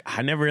it, I'm like,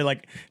 I never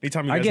like.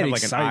 Anytime you I guys get have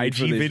like an excited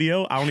for IG this.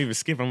 video, I don't even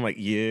skip. I'm like,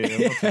 yeah,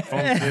 what the fuck,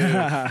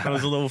 yeah. That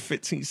was a little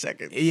 15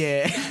 seconds.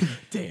 Yeah.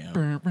 Damn.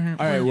 All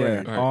right,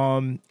 word.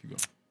 Yeah.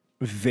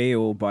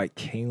 Veil by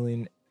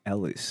Kaylin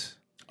Ellis.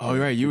 Oh,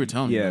 you're right. You were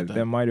telling me Yeah, about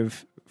that might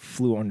have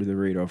flew under the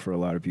radar for a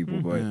lot of people,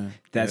 but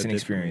that's Yeah, an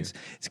experience.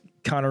 It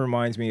kind of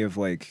reminds me of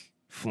like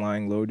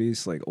Flying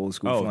Lotus, like old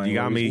school. Oh, Flying you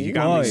got Lotus. me. You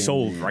got me But-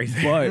 sold right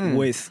there. But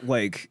with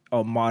like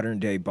a modern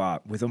day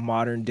bop, with a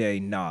modern day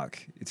knock,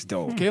 it's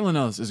dope. Kaylin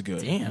Ellis is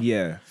good. Damn.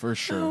 Yeah, For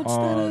sure.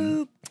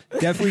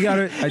 definitely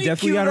gotta. I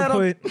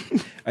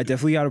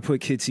definitely gotta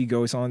put Kitsy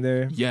Ghost on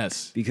there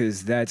Yes.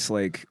 because that's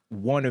like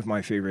one of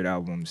my favorite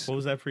albums. What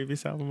was that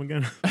previous album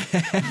again?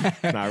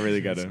 Nah, I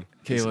really gotta.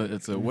 Kayla,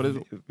 it's a, what is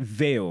it?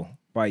 Veil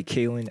by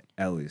Kaylin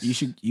Ellis.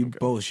 You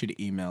both should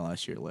email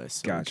us your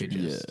list. So Gotcha. we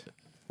could just,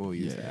 we'll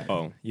use that.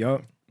 Oh,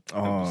 Yup.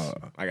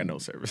 I got no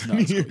service.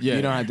 Yeah.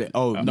 You don't have to.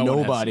 Oh, No one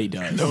has nobody to.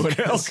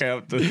 does.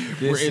 okay,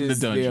 This We're in the is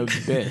dungeon.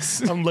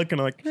 abyss. I'm looking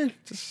like,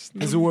 just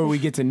This is where we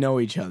get to know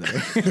each other.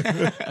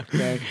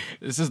 Okay.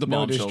 This is the No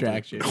bomb shelter.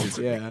 distractions.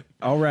 Yeah.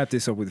 I'll wrap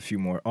this up with a few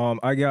more.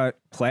 I got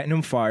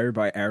Platinum Fire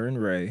by Aaron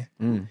Ray.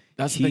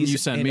 That's the thing you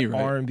He's sent an me, right?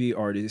 R&B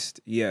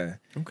artist. Yeah.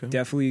 Okay.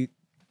 Definitely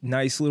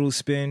nice little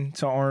spin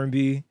to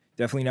R&B.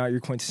 Definitely not your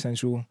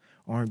quintessential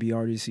R&B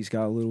artist. He's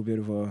got a little bit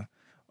of a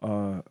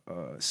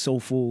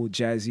soulful,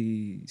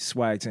 jazzy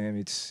swag to him.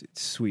 It's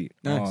sweet.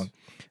 Nice.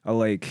 I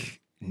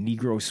like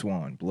Negro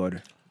Swan,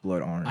 Blood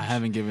Orange. I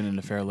haven't given it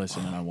a fair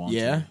listen and I want to.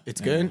 Yeah.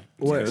 It's good.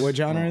 What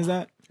genre is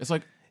that? It's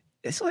like,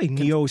 It's like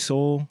neo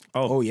soul.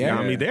 oh yeah. you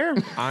got me there.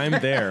 I'm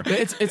there.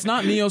 it's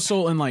not Neo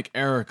Soul and like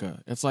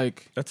Erica. It's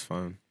like That's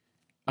fine.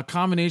 a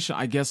combination,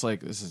 I guess, like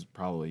this is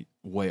probably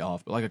way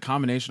off, but like a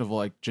combination of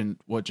like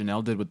what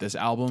Janelle did with this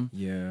album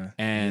Yeah.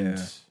 and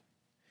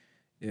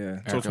Yeah.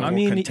 So it's Erica. more I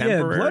mean, yeah,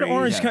 contemporary. Blood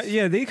Orange.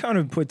 Yes. They kind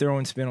of put their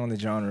own spin on the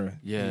genre.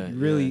 Yeah,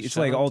 really, yeah. it's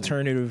Shout like out to-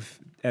 alternative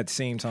at the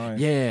same time.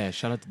 yeah,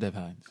 shout out to Deb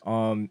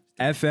Hines.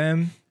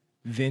 FM,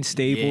 Vince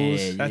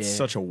Staples. Yeah, That's yeah.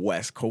 such a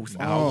West Coast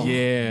Oh, album.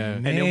 Yeah.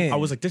 And then man. I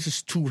was like, this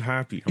is too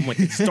happy. I'm like,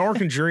 it's dark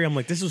and dreary. I'm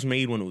like, this was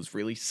made when it was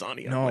really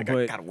sunny. I'm No, like, but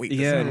I gotta wait. this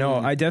yeah, out. no,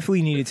 I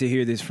definitely needed to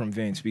hear this from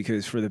Vince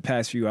because for the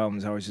past few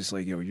albums, I was just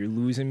like, yo, you're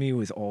losing me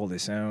with all the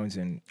sounds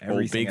and Old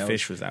everything. Big else.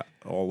 Fish was out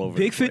all over.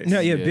 Big the Fish, place. no,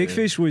 yeah, Yeah. Big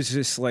Fish was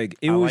just like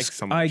it I was. like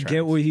some of the I get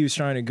tracks. where he was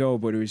trying to go,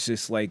 but it was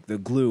just like the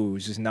glue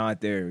was just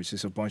not there. It was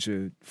just a bunch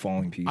of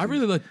falling pieces. I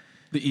really liked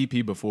the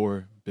EP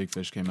before Big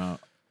Fish came out.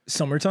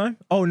 Summertime.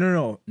 Oh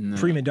no,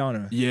 Prima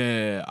Donna.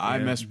 Yeah, I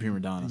messed with Prima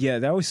Donna. Yeah,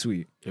 that was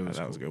sweet. It was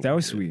that was cool. good. That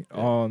was sweet.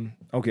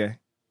 Okay,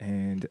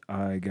 and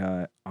I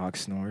got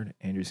Oxnard,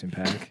 Anderson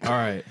 .Paak. All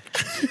right.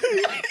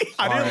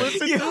 I didn't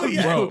listen to it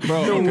yet. Bro,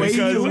 The way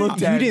because you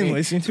looked at didn't me,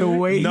 listen to the it?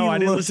 way No, he I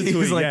didn't looked, listen to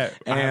he's it like,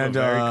 yet. I have And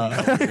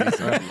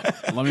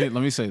a very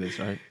let me say this,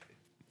 right?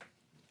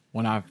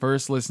 when I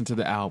first listened to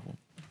the album,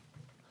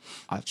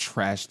 I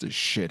trashed the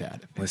shit out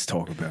of it. Let's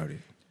talk about it.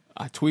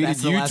 I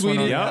tweeted, you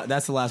tweeted.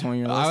 That's the last one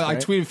you're I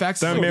tweeted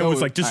facts. That man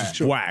was like, "This is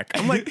whack."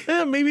 I'm like,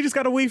 maybe you just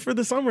gotta wait for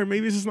the summer.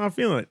 Maybe he's just not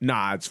feeling it.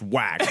 Nah, it's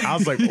whack. I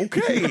was like,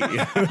 okay.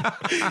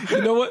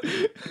 You know what?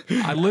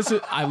 I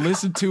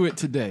listened to it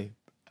today,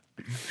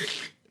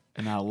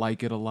 and I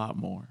like it a lot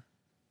more.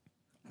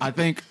 I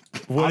think.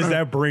 What does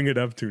that bring it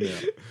up to now?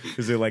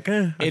 Is it like,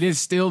 it is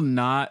still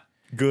not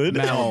good?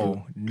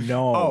 Malibu.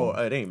 No. Oh,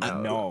 it ain't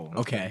Malibu. No.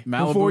 Okay.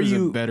 Malibu is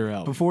a better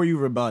album. Before you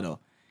rebuttal,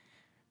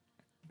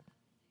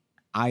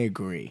 I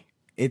agree.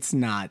 It's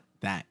not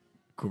that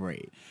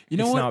great. You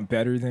know it's what? not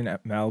better than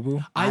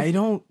Malibu. I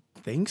don't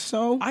think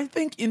so. I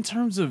think in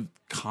terms of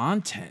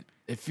content,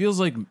 it feels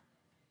like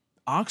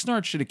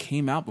Oxnard should have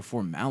came out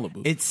before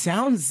Malibu. It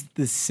sounds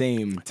the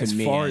same to As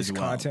me far as as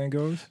well. content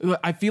goes,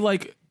 I feel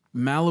like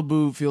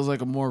Malibu feels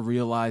like a more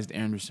realized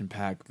Anderson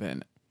 .Paak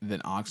than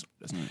Oxnard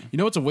does. You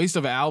know what's a waste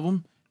of an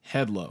album?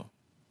 Head Low.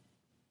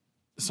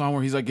 The song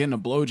where he's like getting a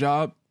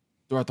blowjob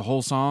throughout the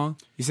whole song.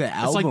 You said It's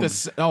album. like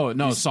this. Oh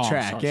no, song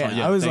track. Song, Yeah. song.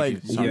 I was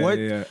like, Sorry. what?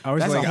 Yeah. I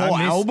was That's like, a whole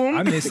album.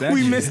 I missed that.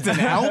 We shit. missed an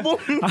album.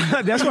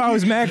 That's why I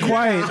was mad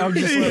quiet. I'm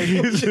just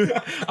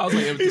like, I was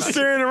like, He's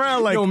staring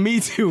around like, Yo, me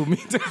too. Me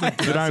too.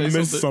 did I say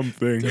miss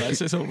something? Did I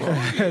say something wrong?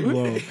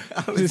 hello.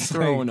 I was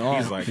thrown off.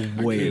 He's like,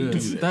 Wait.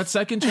 That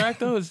second track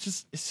though is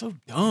just it's so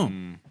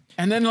dumb.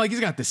 And then like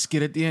he's got the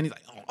skit at the end. He's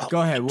like, Go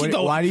ahead.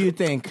 Why do you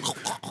think?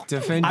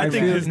 Defend. I your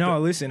think feel- it's no.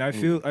 Listen, I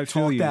feel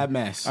Talk you. that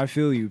mess. I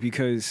feel you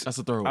because That's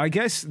a throwaway. I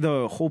guess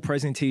the whole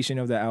presentation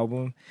of the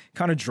album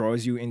kind of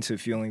draws you into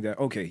feeling that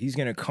okay, he's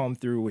gonna come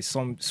through with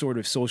some sort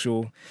of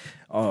social,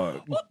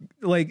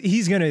 like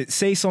he's gonna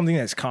say something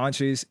that's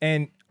conscious,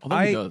 and although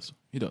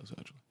he does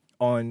actually.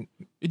 on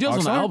He does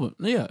on the Oxnard? album.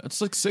 Yeah,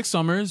 it's like 6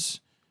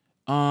 Summers.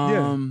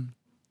 Yeah.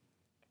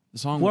 The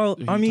song. Well,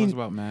 he I mean, talks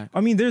about Mac.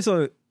 I mean, there's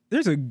a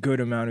good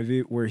amount of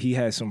it where he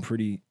has some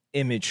pretty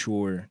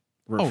immature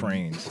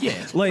refrains. Yeah,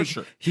 like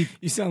for sure.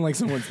 You sound like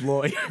someone's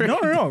lawyer.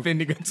 No.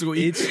 Defending a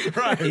tweet.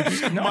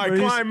 It's My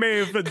client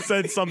may have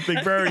said something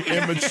very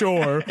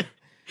immature,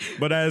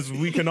 but as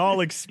we can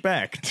all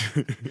expect,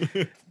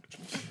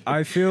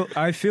 I feel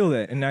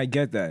that, and I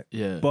get that.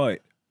 Yeah.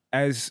 But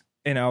as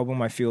an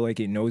album, I feel like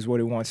it knows what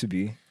it wants to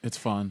be. It's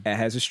fun. It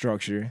has a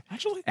structure.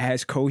 Actually, It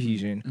has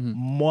cohesion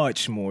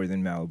much more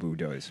than Malibu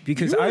does.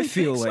 Because You really I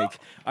feel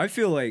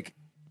think like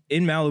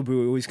in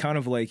Malibu, it was kind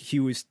of like he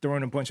was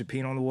throwing a bunch of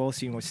paint on the wall,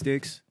 seeing what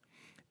sticks.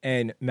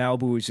 And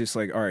Malibu was just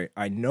like, all right,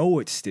 I know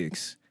what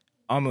sticks.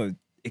 I'm going to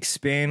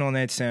expand on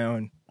that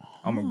sound.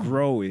 I'm going to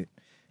grow it.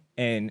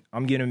 And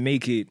I'm going to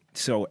make it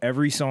so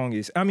every song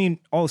is, I mean,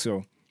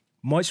 also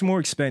much more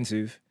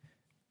expensive.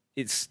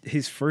 It's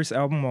his first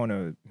album on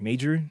a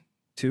major,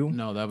 too.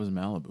 no, that was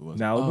Malibu.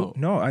 Wasn't Malibu? It? Oh,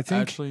 No, I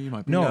think. actually, you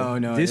might be No,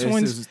 No, this this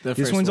one's is the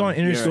this first one's one. on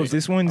Inner You're Stores. right.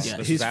 This one's This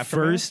his is after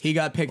first. He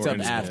got picked Or up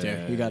is-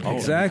 after. He got picked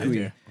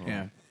Exactly. up after.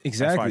 Yeah.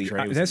 Exactly.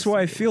 Dre was That's in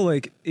why I the feel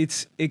like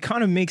it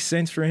kind of makes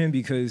sense for him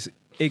because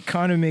it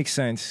kind of makes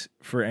sense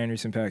for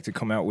Anderson .Paak to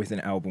come out with an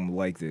album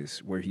like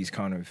this where he's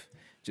kind of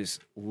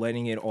just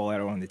letting it all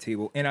out on the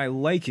table. And I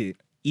like it,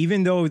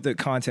 even though the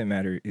content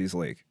matter is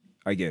like,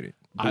 I get it,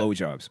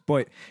 blowjobs.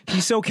 But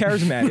he's so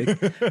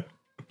charismatic.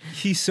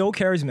 He's so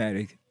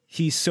charismatic.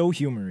 He's so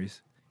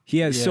humorous. He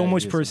has Yeah, so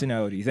much he is.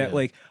 personality that Yeah.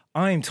 like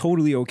I am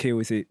totally okay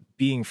with it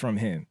being from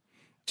him.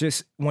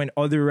 Just when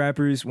other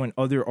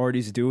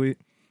artists do it,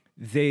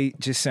 they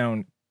just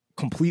sound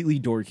completely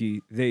dorky.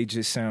 They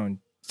just sound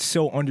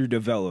so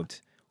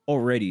underdeveloped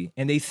already.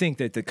 And they think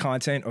that the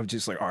content of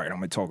just like, all right, I'm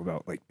going to talk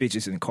about like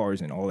bitches and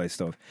cars and all that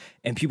stuff.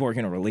 And people are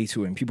going to relate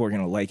to it and people are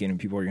going to like it and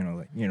people are going to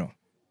like, you know,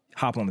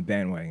 hop on the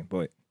bandwagon.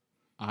 But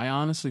I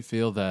honestly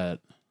feel that.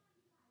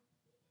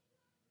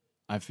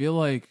 I feel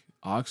like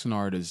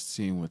Oxnard is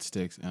seeing what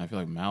sticks, and I feel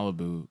like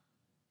Malibu,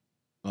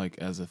 like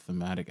as a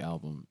thematic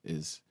album,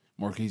 is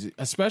more easy.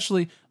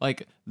 Especially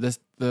like the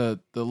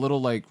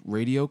little like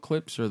radio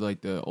clips or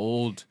like the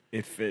old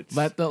it fits.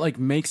 that like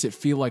makes it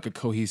feel like a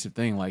cohesive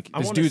thing. Like I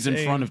this wanna dude's in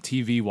say- front of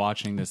TV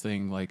watching this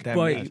thing. Like That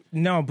but means-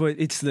 no, but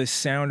it's the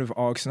sound of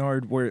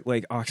Oxnard where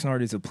like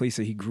Oxnard is a place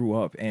that he grew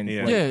up and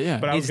Yeah. like, yeah.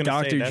 But I was it's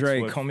gonna say Dr. that's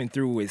Dre what- coming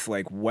through with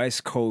like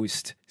West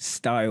Coast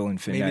style and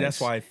finesse. Maybe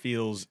that's why it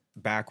feels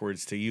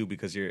backwards to you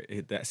because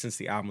since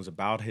the album was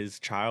about his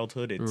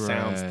childhood, it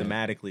sounds Right.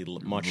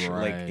 thematically much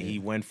like Right. he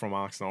went from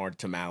Oxnard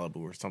to Malibu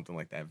or something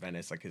like that.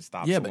 Venice, like his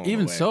stops. Yeah, along but the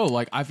even way. so,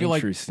 like I feel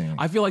like Interesting.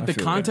 I feel like I the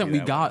feel content that we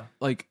way. got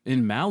like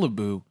in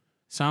Malibu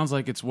sounds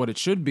like it's what it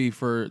should be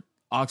for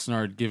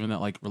Oxnard, given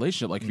that like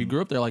relationship. Like if you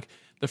grew up there, like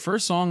the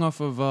first song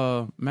off of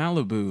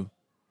Malibu,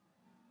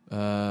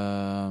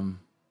 no,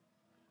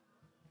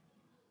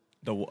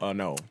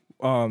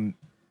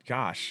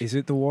 gosh, Is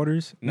it The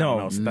Waters?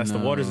 no, that's the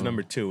Waters no.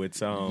 number 2.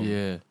 It's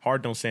Yeah.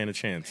 Hard Don't Stand a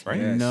Chance, right?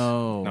 Yes.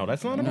 no, No,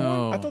 that's not number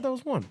 1. I thought that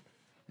was 1.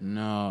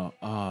 No.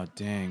 Oh,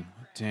 dang.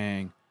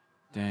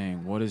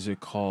 What is it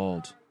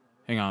called?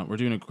 Hang on. We're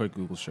doing a quick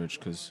Google search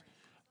because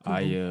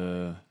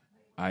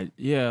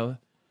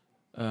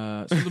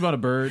Something about a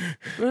bird.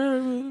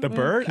 The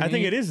bird? I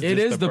think it is. It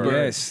is the bird.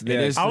 Yes, It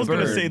is I was the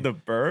gonna bird. say the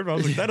bird. But I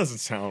was like, that doesn't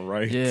sound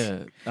right.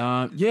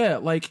 Yeah.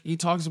 Like he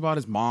talks about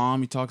his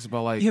mom. He talks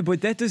about like. Yeah,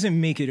 but that doesn't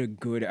make it a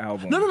good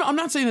album. No. I'm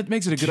not saying that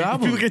makes it a good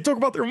album. People can talk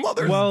about their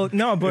mothers. Well,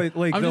 no, but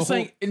like I'm the just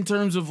saying in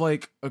terms of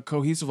like a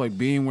cohesive, like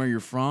being where you're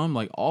from,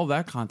 like all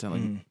that content,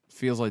 like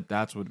feels like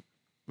that's what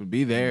would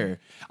be there.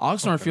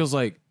 Oxnard feels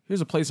like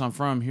here's a place I'm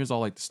from. Here's all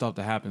like the stuff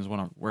that happens when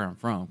where I'm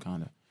from,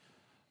 kind of.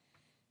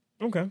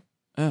 Okay.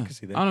 Yeah. I can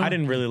see that. I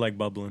didn't really like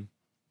Bubbling.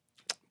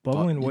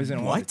 Bubbling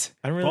wasn't What?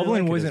 I didn't really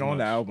Bubbling like it wasn't as on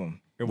the much.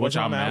 album. It Which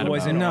wasn't I'm on the mad album. about.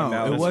 Wasn't No, on the it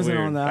album. wasn't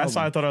weird. on the album. That's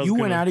why I thought I was You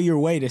gonna... went out of your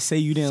way to say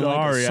you didn't like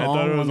Sorry, a I song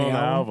thought it was on the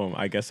album.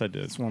 I guess I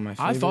did. It's one of my I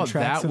favorite thought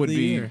tracks that of would the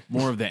be year.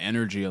 more of the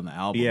energy on the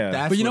album. Yeah.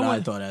 That's But you know what I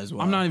what? thought as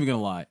well. I'm not even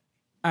gonna lie.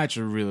 I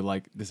actually really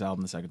like this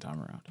album the second time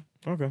around.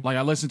 Okay. Like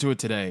I listened to it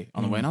today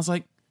on the way, and I was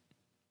like,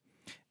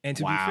 And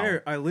to Wow. be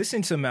fair, I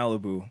listened to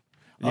Malibu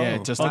yeah,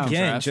 Oh. just to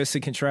again contrast. just to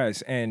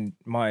contrast, and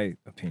my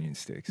opinion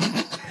sticks.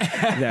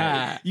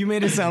 That You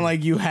made it sound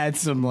like you had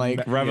some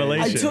like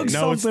Revelation. I took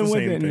No, it's the something with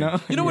same it. thing. No,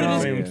 You know what no.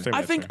 it is? Same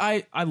I think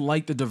thing. I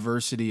like the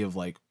diversity of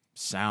like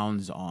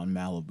sounds on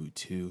Malibu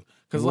too, it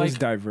because was like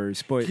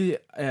diverse, but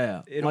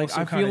yeah, it like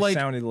also I kind feel of like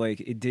sounded like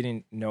it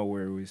didn't know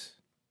where it was,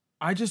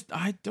 I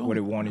don't what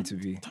it wanted to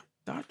be.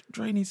 Dr.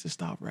 Dre needs to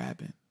stop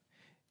rapping.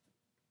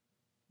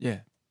 Yeah,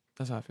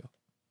 that's how I feel.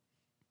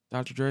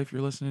 Dr. Dre, if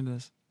you're listening to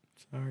this,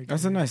 Sorry.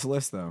 That's a nice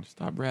list though.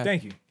 stop rapping.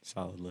 Thank you.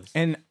 Solid list.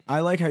 And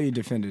I like how you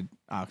defended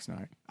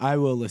Oxnard. I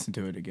will listen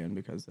to it again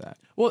because of that.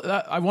 Well,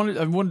 I wanted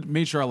to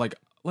make sure I like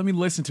let me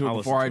listen to it I'll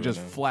before listen I to just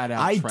it then. flat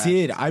out. I trash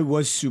did. it. I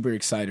was super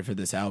excited for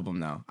this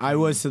album though. I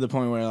was to the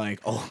point where like,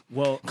 oh,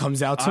 Well,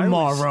 comes out I was-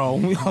 tomorrow.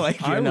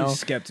 Like, you I know. was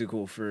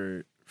skeptical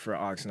for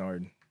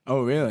Oxnard.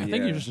 Oh, really? I think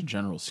you're Yeah. just a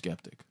general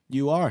skeptic.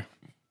 You are.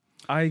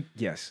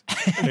 Yes,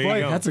 There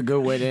you go. That's a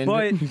good way to end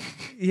but it.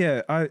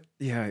 yeah,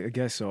 I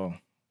guess so.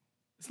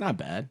 It's not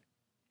bad.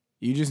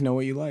 You just know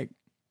what you like.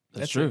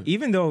 That's true.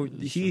 Even though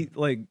he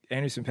like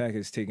Anderson .Paak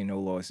has taken no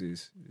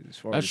losses as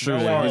far That's as, true.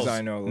 as far Yeah. as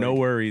I know. Like, No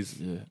worries.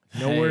 Yeah.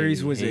 No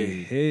Worries was a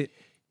hit.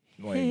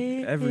 Like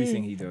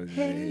everything he does is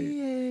a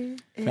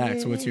hit.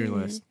 Facts. What's your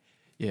list?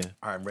 Yeah.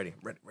 All right, I'm ready.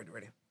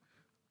 Ready.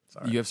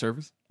 Sorry. You have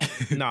service?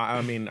 No,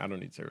 I mean, I don't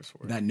need service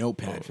for it. That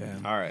notepad,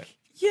 fam. All right.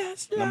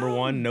 Yes. Number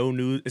one, no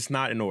news. It's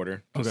not in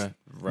order. Okay.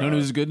 No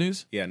news is good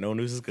news? Yeah, no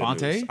news is good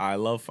Fonte? news. I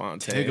love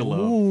Fonte. Take a look.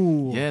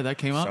 Ooh. Yeah, that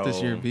came out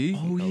this year, B.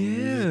 Oh, No news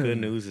is yeah. good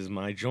news is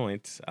my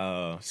joint.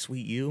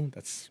 Sweet You.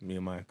 That's me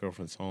and my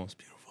girlfriend's song. It's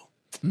beautiful.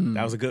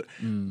 That was a good.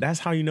 That's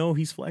how you know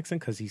he's flexing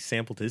because he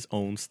sampled his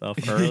own stuff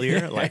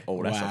earlier. Like,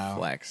 oh, that's Wow. a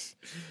flex.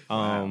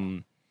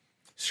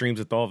 Streams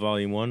of Thought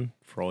Volume 1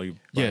 for all you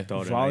Yeah.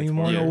 thought Volume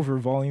 1 Yeah. over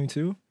Volume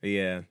 2?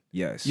 Yeah,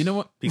 Yes. You know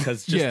what?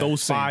 because just Yeah,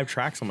 those same. 5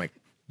 tracks, I'm like,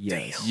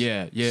 Yes.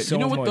 Yeah. So you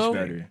know what, much though?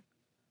 better.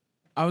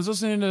 I was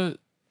listening to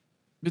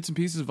Bits and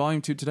Pieces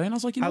Volume 2 today, and I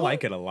was like, you know I what?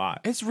 like it a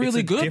lot. It's really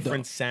a good,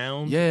 different though.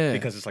 sound. Yeah.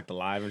 because it's like the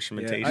live Yeah,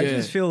 instrumentation. I Yeah.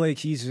 just feel like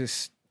he's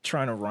just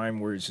trying to rhyme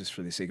words just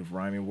for the sake of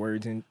rhyming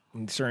words in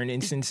certain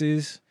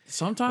instances.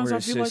 Sometimes Where I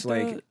it's feel just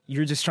like, like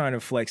you're just trying to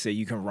flex that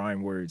you can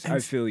rhyme words. I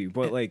feel you,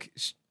 but like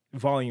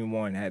Volume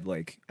 1 had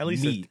like At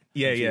least, meat.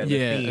 yeah. Yeah, The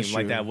that's theme,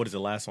 like true. that. What is the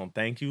last one?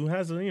 Thank You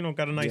has a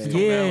got a nice Yeah.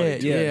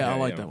 tonality. Yeah, I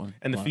like that one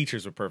And a the lot.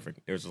 features were perfect.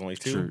 There was only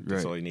 2. True,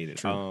 That's right. all you needed.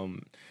 True.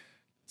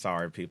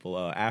 Sorry, people.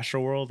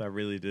 Astroworld, I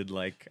really did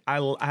like. I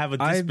have a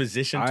I-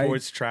 disposition I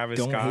towards Travis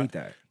Don't Scott hate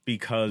that.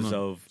 because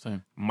of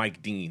same.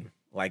 Mike Dean.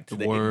 Like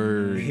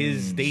Word.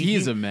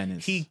 He's a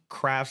menace. He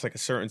crafts like a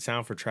certain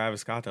sound for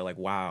Travis Scott that like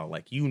wow,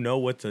 like you know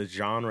what the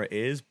genre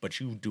is, but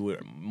you do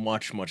it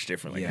much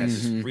differently. Like, Yes.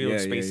 it's this real Yeah,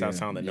 spaced yeah, out yeah.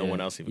 sound that no Yeah. one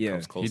else even Yeah.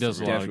 comes close he does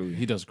to a lot. Definitely.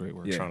 He does great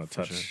work. Yeah. trying to for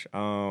touch. sure.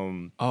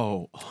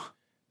 Oh,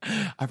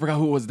 I forgot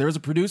who it was. There was a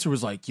producer who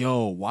was like,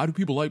 "Yo, why do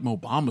people like Mo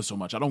Bamba so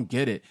much? I don't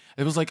get it."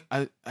 It was like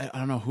I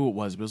don't know who it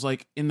was, but it was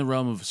like in the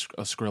realm of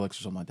a Skrillex or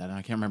something like that, and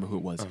I can't remember who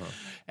it was.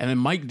 And then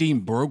Mike Dean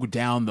broke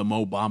down the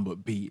Mo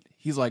Bamba beat.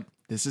 He's like,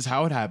 "This is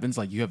how it happens.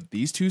 Like you have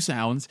these 2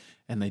 sounds,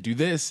 and they do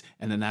this,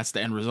 and then that's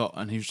the end result."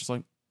 And he was just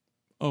like,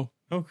 "Oh,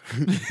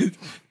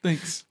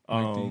 thanks."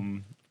 Mike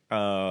Dean.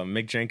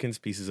 Mick Jenkins,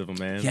 Pieces of a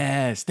Man.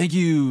 Yes, thank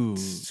you.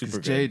 Super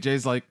 'Cause good.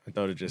 Jay's like, I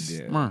thought it just.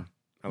 Yeah. "Meh,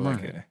 I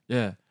like meh." it.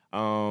 Yeah.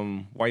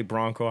 White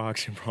Bronco,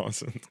 Action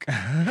Bronson.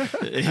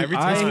 Every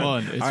time- it's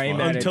fun. It's I ain't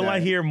fun. mad at Until I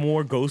that. hear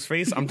more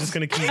Ghostface, I'm just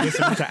gonna keep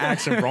listening to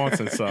Action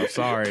Bronson stuff.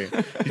 Sorry,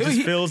 it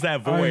just fills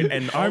that void.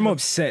 And I'm all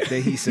upset that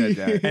he said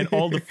that. and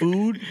all the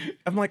food.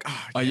 I'm like,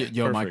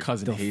 Yo, my perfect.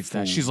 cousin hates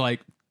that. She's like,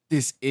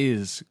 "This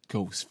is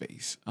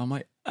Ghostface." I'm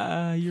like,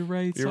 you're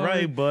right. You're sorry."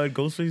 right, bud.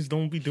 Ghostface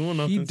don't be doing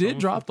nothing. He did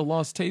drop the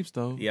lost tapes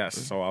though. Yes,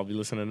 so I'll be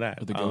listening to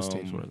that. Or the ghost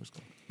tapes, whatever it's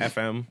called.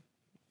 FM,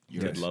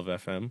 Yes. did love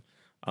FM.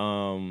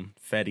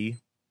 Fetty,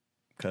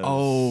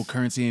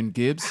 Currency and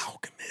Gibbs.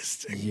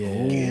 Alchemist and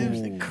Yeah. Gibbs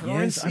and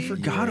Currency. Yes, I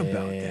forgot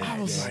about that. I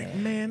was like,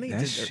 man, they that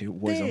did shit their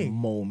was a thing.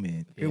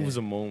 moment. It was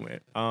a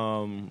moment.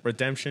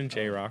 Redemption,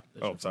 J-Rock.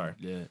 Oh, sorry.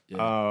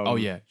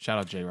 Yeah. Shout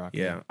out J-Rock.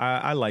 Yeah,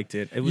 I liked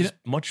it. It was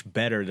much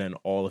better than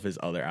all of his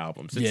other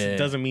albums. It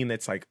doesn't mean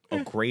it's like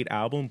a great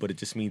album, but it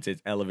just means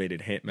it's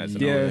elevated him as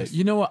an artist.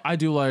 You know what? I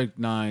do like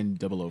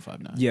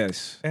 90059.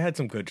 Yes. It had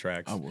some good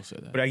tracks. I will say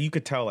that. But you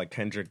could tell like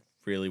Kendrick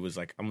really was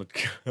like, I'm gonna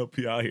help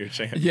you out here,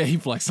 champ. Yeah, he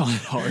flexed on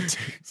it hard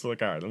too. So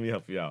like, all right, let me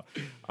help you out.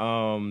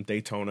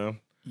 Daytona.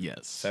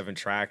 Yes. 7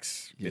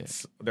 tracks. Yeah.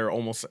 They're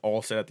almost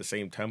all set at the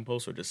same tempo,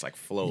 so it just like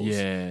flows.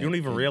 Yeah, you don't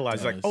even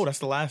realize like, does. oh, that's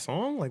the last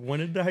song. Like, when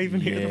did I even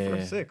hear the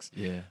first 6?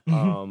 Yeah.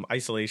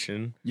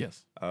 Isolation.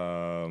 Yes.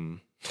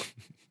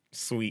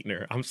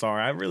 Sweetener. I'm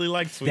sorry, I really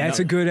like Sweetener. That's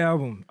a good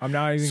album. I'm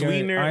not even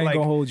Sweetener, I ain't like,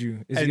 gonna hold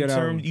you. It's a good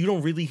album. You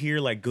don't really hear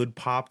like good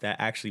pop that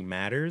actually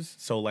matters.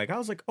 So like I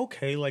was like,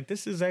 okay, like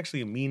this is actually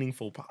a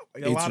meaningful pop.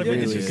 Like, a lot of it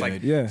is just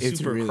like It's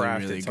super really,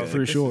 crafted. really So I was good.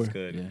 like, For sure. This is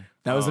good. Yeah.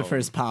 That was the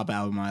first pop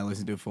album I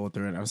listened to full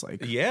through, and I was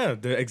like, Yeah,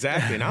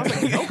 exactly. And I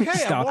was like, okay,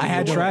 Stop. I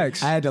had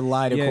tracks. I had to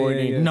lie to Yeah,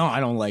 Courtney. yeah, yeah. No, I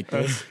don't like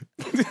this.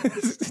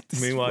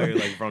 Meanwhile, you're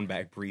like, run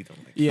back, breathe. I'm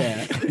like,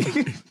 Yeah,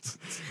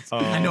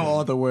 I know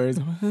all the words.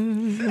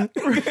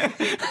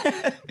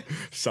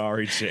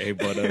 sorry, Jay,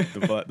 but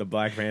the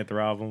Black Panther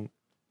album,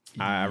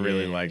 I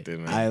really liked it,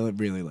 man. I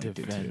really liked it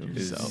Defend too.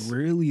 yourself.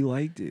 Really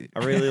liked it.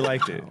 I really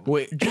liked it.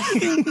 Wait,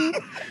 Damn.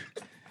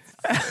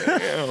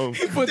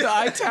 Put the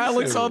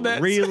italics on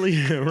that.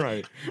 Really,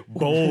 right?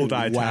 Bold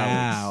italics.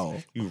 wow,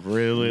 You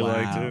really Wow.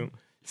 liked it.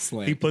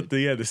 slam. He put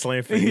the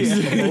slam face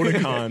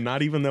emoticon,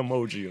 not even the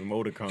emoji,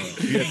 emoticon.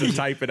 You have to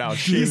type it out.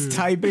 He's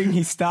typing.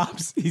 He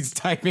stops. He's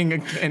typing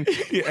again.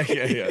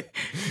 yeah.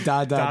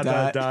 Dot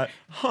dot dot.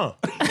 Huh.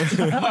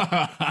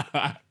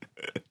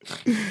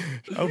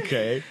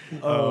 Okay.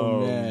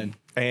 Oh man.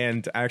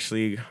 And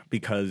actually,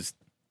 because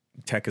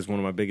Tech is one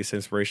of my biggest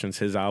inspirations,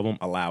 his album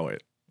 "Allow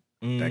It"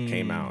 that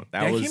came out.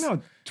 That came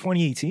out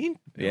 2018.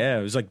 Yeah,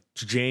 it was like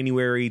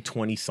January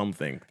 20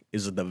 something.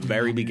 Is the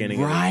very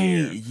beginning of the Right.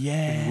 year.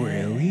 Yeah.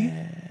 Really?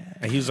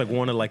 And he was like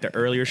one of like the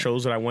earlier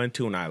shows that I went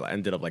to, and I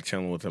ended up like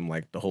chilling with him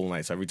like the whole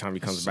night. So every time he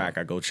comes back,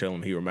 I go chill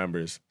him. He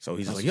remembers. So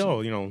he's like,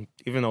 yo,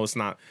 even though it's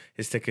not,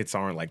 his tickets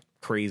aren't like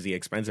crazy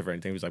expensive or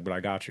anything. He's like, but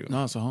I got you.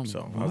 No, it's a home.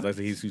 So I was like,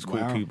 he's cool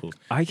Wow. people.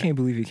 I can't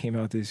believe it came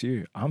out this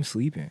year. I'm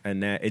sleeping.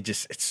 And that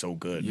it's so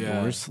good.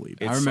 Yeah. You're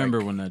sleeping. I It's remember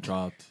like- when that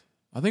dropped.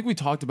 I think we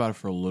talked about it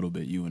for a little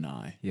bit, you and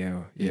I.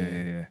 Yeah.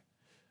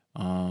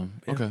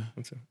 Okay.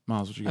 That's it.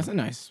 Miles, what you That's got? a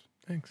nice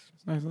Thanks.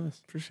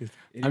 list. Appreciate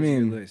it. It I is a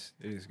mean, good list.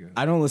 It is good.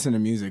 I don't listen to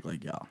music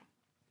like y'all.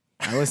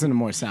 I listen to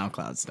more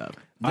SoundCloud stuff.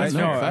 That's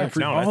fair. No, that's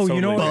oh,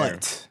 you know totally what? fair.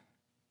 But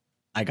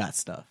I got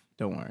stuff.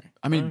 Don't worry.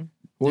 I mean,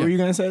 What were you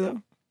gonna say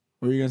though?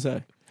 What were you gonna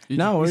say? You-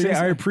 No, what were you Say, gonna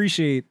I say?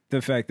 appreciate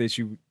the fact that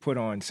you put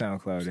on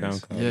SoundCloud.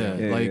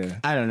 yeah,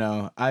 I don't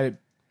know. I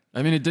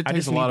I mean, it did I take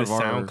just a need lot the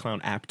of our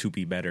SoundCloud app to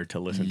be better to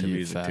listen to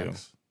music too.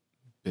 facts.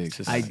 Big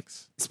just-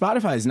 facts.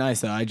 Spotify is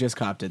nice though. I just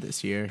copped it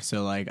this year,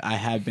 so like I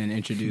have been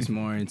introduced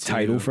more into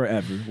Title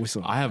forever. What's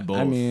up? I have both.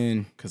 I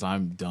mean, because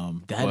I'm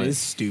dumb. that but is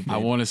stupid. I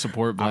want to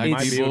support black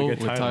might be able to people get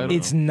with Tidal. Tidal.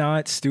 It's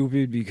not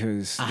stupid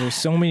because there's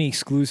so many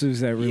exclusives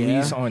that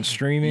release on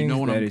streaming You know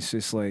what that I'm- it's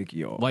just like,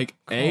 yo. Like,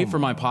 for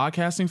my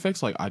podcasting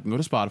fix, like, I can go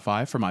to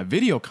Spotify. For my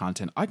video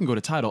content, I can go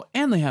to Tidal,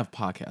 and they have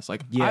podcasts.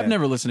 Like, Yeah. I've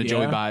never listened to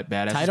Joey Yeah.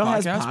 Badass's Tidal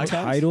has podcast. but podcasts?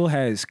 Tidal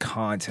has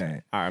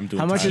content. All right, I'm doing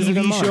How much Tidal. is it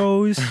a TV month?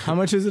 shows. How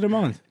much is it a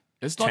month?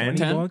 It's like 10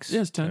 10 bucks?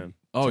 Yeah, it's 10.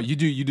 Oh, you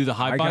do the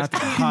high I got five? the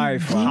high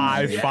five.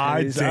 High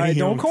five, Yes, damn,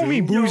 don't call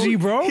me dude. bougie,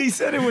 bro. He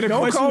said it with a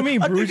Don't question. call me I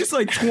think bougie. it's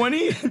like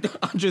 20.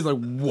 I'm just like,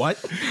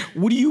 what?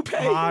 What do you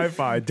pay? High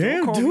five,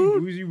 damn, Don't call me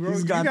dude. bougie, bro.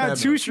 He's You got got that,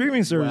 two bro.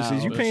 streaming services. Wow,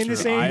 you that's paying the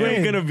true. same I am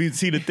rent. gonna be.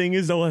 See, the thing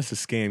is, though, that's a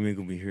scam. You're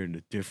gonna be hearing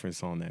the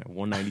difference on that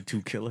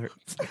 192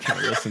 kilohertz. I can't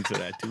listen to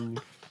that,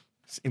 dude.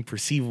 It's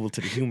imperceivable to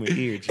the human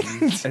ear, G.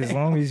 As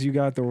long as you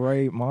got the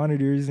right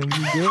monitors, then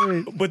you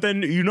good. But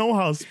then you know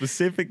how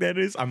specific that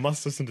is. I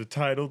must listen to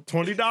Tidal.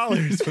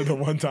 $20 for the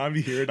one time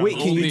you hear it. Wait, on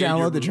can you Only in your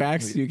download the room.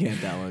 tracks? You can't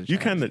download. You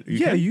tracks.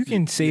 can. You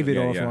can save it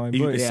offline,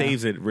 You- but it yeah.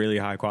 saves it really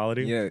high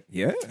quality.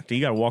 Yeah. So you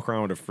got to walk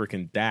around with a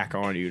freaking DAC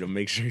on you to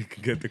make sure you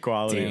can get the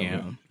quality. of it.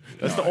 Damn.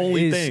 That's the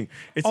only It's- thing.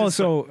 It's just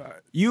Also,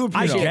 You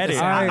I appreciate get the it.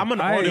 sound. I'm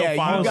an I- audiophile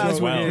yeah, you guys as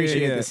would well.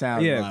 appreciate the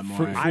sound a lot more.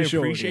 For I sure.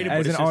 appreciate it, but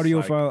As it's an just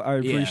like- audiophile, I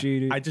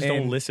appreciate it. I just And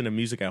don't listen to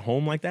music at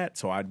home like that,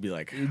 so I'd be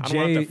like, I don't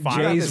Jay, have to find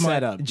the Jay's my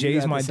setup. You Jay's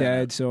got my the setup.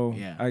 dad, so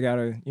Yeah. I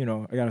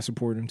gotta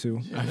support him too.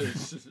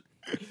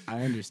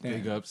 I understand.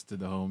 Big ups to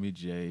the homie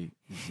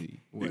Jay-Z.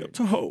 Big up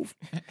to Hove.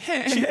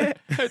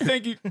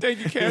 Thank you,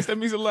 Cass. That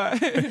means a lot.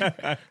 You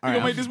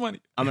gonna make this money.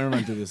 I'm gonna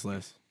run through this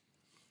list.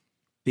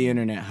 The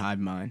Internet Hive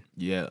Mind.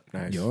 Yeah.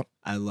 Nice. Yup.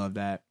 I love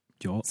that.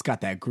 Yup. It's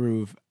got that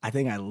groove. I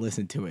think I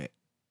listened to it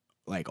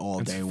like all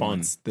It's day fun.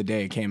 once. The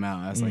day it came out,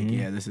 I was like,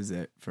 yeah, this is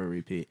it for a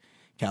repeat.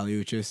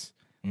 Caliuchis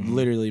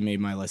literally made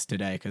my list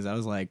today because I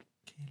was like,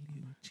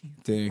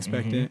 didn't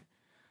expect it.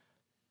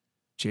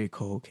 J.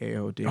 Cole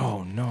KOD.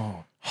 Oh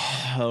no.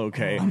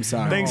 Okay. I'm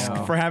sorry. Thanks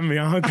for having me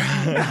on.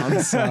 I'm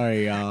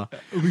sorry, y'all.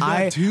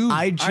 I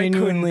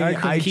genuinely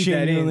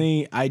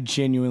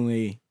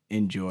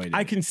enjoyed it.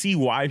 I can see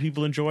why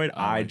people enjoy it.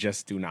 I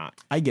just do not.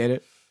 I get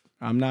it.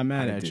 I'm not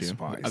mad at you.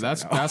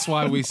 That's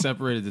why we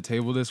separated the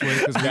table this way,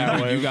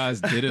 because you guys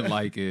didn't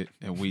like it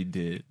and we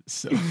did.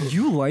 So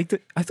you liked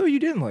it? I thought you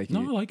didn't like it.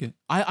 No, I like it.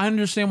 I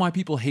understand why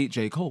people hate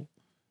J. Cole,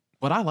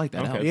 but I like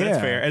that. Okay, that's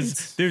fair.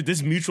 As there's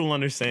this mutual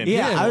understanding.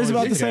 Yeah, I was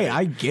about to say,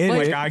 I get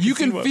it. Like, you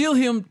can feel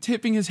him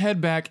tipping his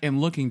head back and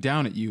looking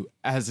down at you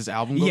as this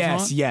album goes on.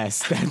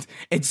 Yes.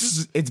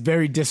 It's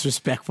very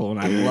disrespectful,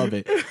 and I love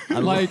it.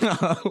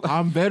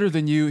 I'm better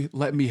than you.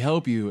 Let me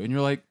help you, and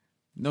you're like,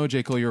 no,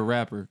 J. Cole, you're a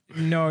rapper.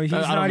 No, he's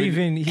not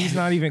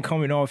even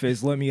coming off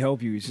as "Let me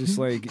help you." It's just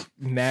like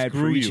mad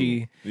Screw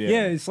preachy.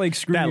 Yeah, it's like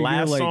screw that you.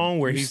 last like, song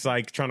where he's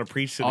like trying to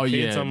preach to the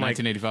kids. I'm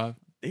 1985.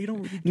 They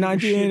don't really give a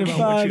shit about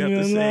what you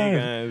have to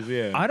say, guys.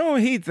 Yeah, I don't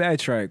hate that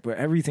track, but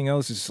everything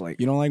else is like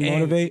you don't like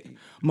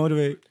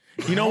Motivate.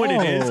 You know what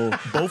it is?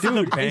 Both of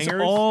the bangers,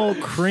 it's all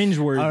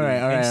cringeworthy. All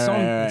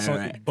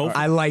right. Both.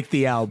 I like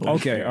the album.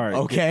 Okay, all right.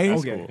 Okay.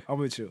 Cool. I'm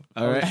with you.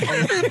 All right.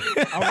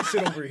 I'm gonna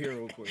sit over here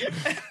real quick.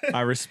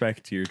 I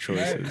respect your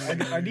choices.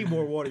 I need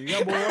more water. You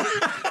got more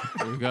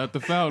water? We got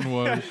the fountain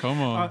water.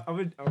 Come on.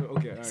 Okay. All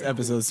right. This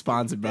episode is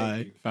sponsored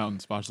by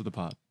Fountain. Sponsor the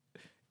pod.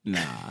 Nah.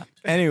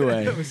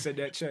 Anyway,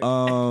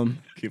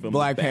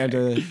 Black back.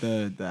 Panther,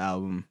 the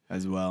album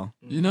as well.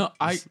 You know,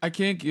 I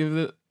can't give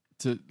it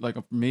to like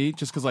me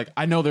just because like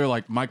I know they're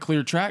like my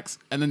clear tracks,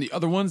 and then the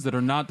other ones that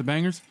are not the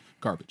bangers,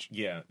 garbage.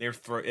 Yeah,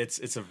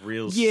 it's a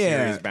real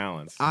serious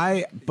balance.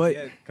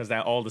 Because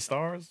that All the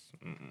Stars,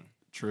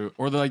 True,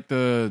 or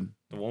the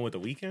one with the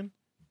Weeknd.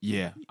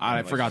 Yeah,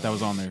 I forgot that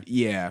was on there.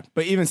 Yeah,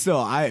 but even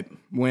still,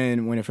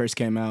 when it first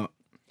came out,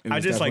 it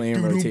was definitely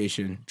in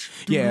rotation.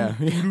 Yeah,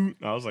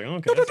 I was like,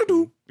 okay, that's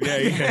cool.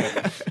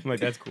 Yeah. I'm like,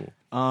 that's cool.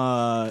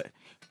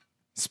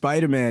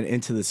 Spider-Man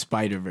Into the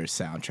Spider-Verse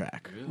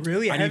soundtrack.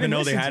 Really? I didn't even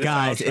know they had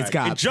guys. a soundtrack. It's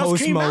got It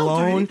Post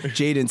Malone, out,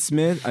 Jaden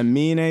Smith,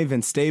 Amine,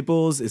 Vince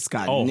Staples. It's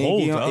got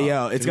Nicki.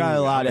 It's got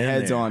a lot of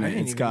heads on it.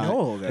 It's got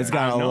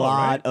a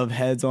lot of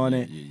heads on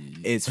it.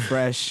 It's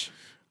fresh.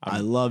 I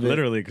love it.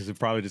 Literally, because it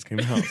probably just came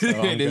out.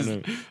 So it is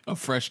a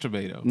fresh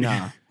tomato.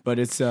 Nah, but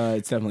it's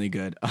definitely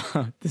good.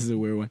 This is a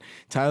weird one.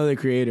 Tyler, the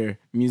Creator,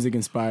 music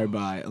inspired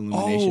by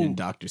Illumination and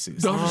Dr.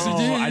 Seuss.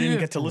 I didn't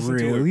get to listen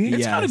to it.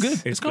 It's kind of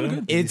good. It's kind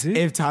of good.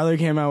 If Tyler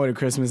came out with a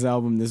Christmas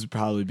album, this would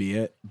probably be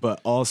it.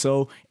 But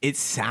also, it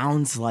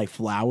sounds like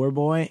Flower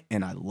Boy,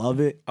 and I love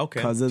it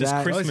because of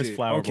that. Christmas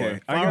Flower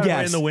Boy. Flower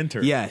Boy in the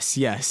winter. Yes.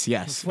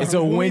 It's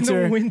a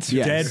winter. Yes.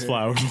 Dead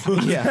Flower Boy.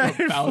 Yeah.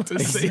 About to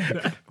say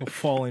that.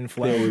 Falling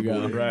Flower There you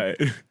go. Boy. Right.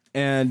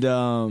 And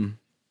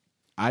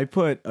I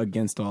put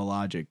Against All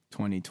Logic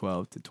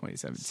 2012 to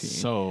 2017.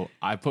 So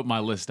I put my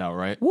list out,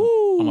 right?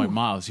 Woo! I'm like,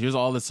 Miles, here's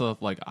all this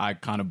stuff like I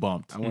kind of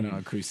bumped. I went on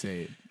a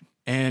crusade.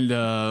 And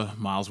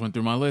Miles went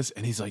through my list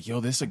and he's like,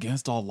 yo, this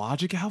Against All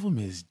Logic album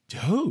is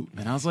dope.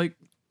 And I was like,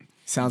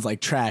 sounds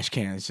like trash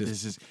cans.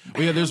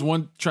 There's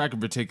one track in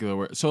particular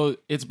where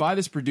it's by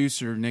this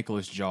producer,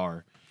 Nicholas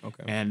Jarre.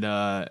 Okay.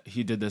 And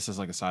he did this as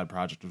like a side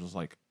project. It was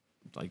like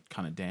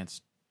kind of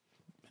dance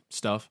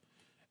stuff.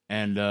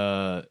 And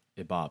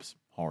it bops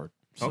hard.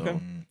 So, okay.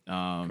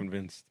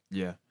 Convinced.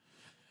 Yeah.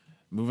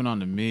 Moving on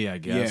to me, I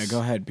guess. Yeah, go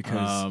ahead,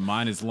 because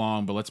mine is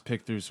long, but let's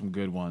pick through some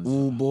good ones.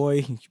 Oh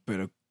boy, you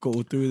better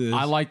go through this.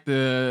 I like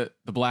the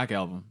Black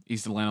album,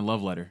 East Atlanta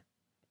Love Letter.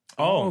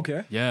 Oh,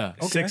 okay. Yeah.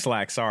 Okay. Six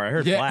Lack. Sorry, I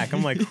heard Black.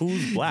 I'm like,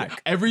 who's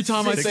Black? Every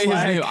time I say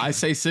his name, I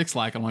say Six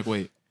Lack. I'm like,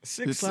 wait.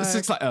 Six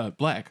Lack.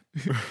 Black.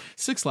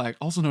 Six Lack,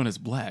 also known as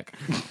Black.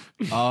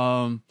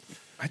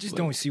 I just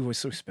don't see what's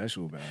so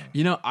special about him.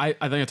 You know, I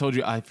think I told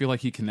you, I feel like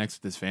he connects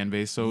with his fan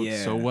base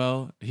so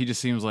well. He just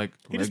seems like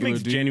he just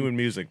makes genuine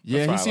music.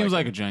 Yeah, he seems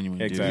like a genuine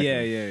dude.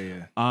 Exactly.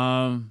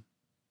 Yeah.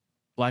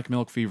 Black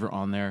Milk Fever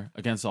on there,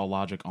 Against All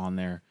Logic on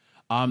there.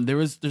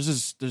 There's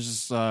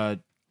this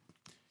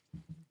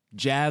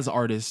jazz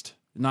artist,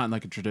 not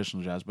like a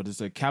traditional jazz, but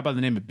it's a cat by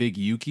the name of Big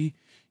Yuki.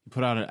 He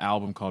put out an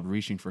album called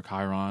Reaching for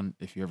Chiron.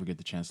 If you ever get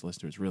the chance to listen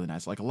to it, it's really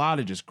nice. Like a lot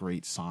of just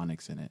great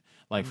sonics in it.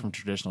 Like from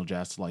traditional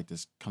jazz to like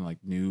this kind of like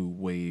new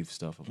wave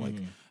stuff of like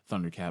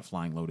Thundercat,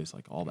 Flying Lotus,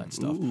 like all that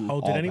stuff. Oh,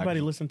 did anybody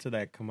listen to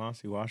that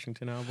Kamasi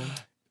Washington album?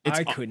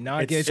 I could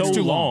not get it's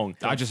too long.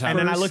 I just and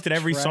then I looked at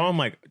every song. I'm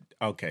like,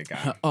 okay,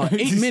 got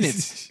it. 8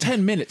 minutes,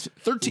 10 minutes,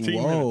 13.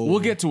 Whoa. We'll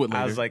get to it later.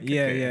 I was like,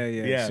 yeah.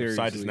 Seriously.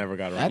 So I just never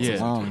got around. That's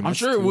long. I'm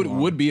sure it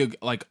would be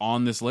like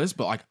on this list,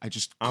 but like I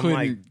just couldn't. I'm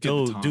like,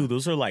 dude,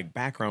 those are like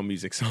background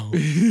music songs.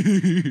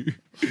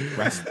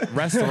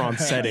 Restaurant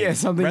setting. Yeah,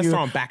 something.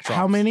 Restaurant backdrops.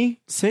 How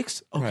many?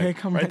 6. Okay, right.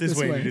 come right back this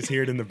way. You just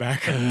hear it in the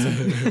background.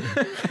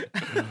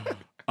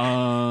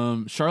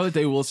 Charlotte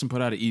Day Wilson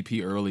put out an EP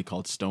early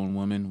called Stone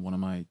Woman, one of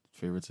my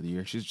favorites of the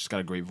year. She's just got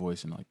a great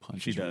voice and like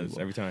punches. She does. Really well.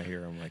 Every time I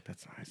hear her, I'm like,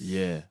 that's nice.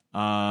 Yeah.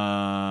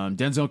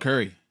 Denzel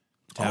Curry.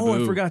 Taboo.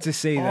 Oh, I forgot to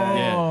say that.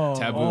 Yeah.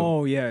 Taboo.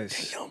 Oh,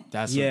 yes.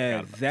 That's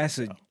that's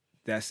a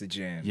That's the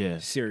jam. Yeah.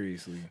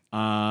 Seriously.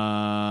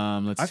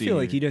 Let's see. I feel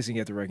like he doesn't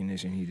get the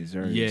recognition he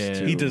deserves. Yeah.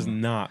 too. He does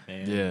not,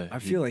 man. Yeah. I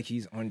feel like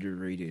he's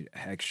underrated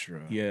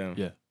extra. Yeah.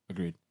 Yeah.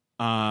 Agreed.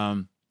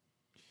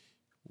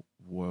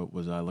 What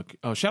was I looking?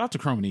 Oh, shout out to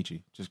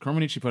Chromanichi. Just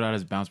Chromanichi put out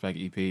his bounce back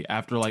EP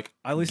after like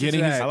I listened getting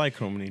to his that. I like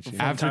Chromanichi.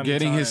 From after time to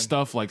getting his time.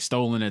 stuff like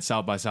stolen at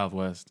South by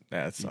Southwest.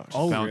 That sucks.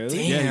 Oh, Bounced-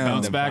 really? Yeah, he Damn.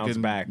 bounced back Bounced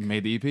and back.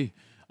 made the EP.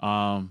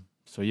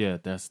 So yeah,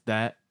 that's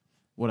that.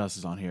 What else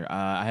is on here?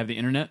 I have the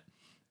internet.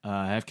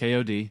 I have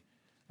KOD.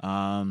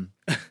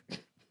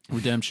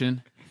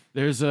 Redemption.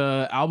 There's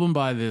a album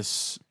by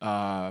this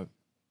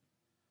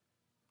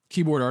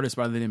keyboard artist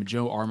by the name of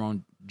Joe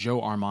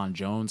Armand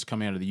Jones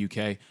coming out of the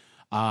UK.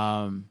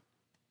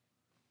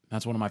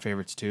 That's one of my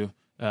favorites too.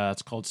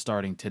 It's called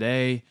Starting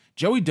Today.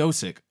 Joey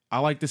Dosick. I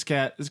like this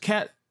cat. This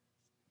cat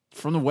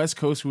from the West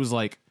Coast who was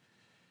like,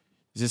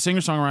 he's a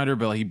singer-songwriter,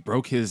 but like, he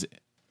broke his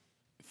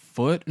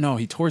foot. No,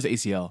 he tore his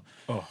ACL.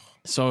 Oh.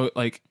 So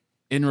like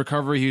in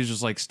recovery, he was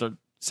just like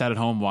sat at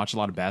home, watched a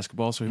lot of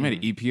basketball. So he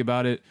made an EP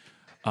about it.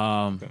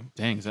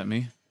 Dang, is that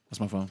me? That's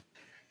my phone.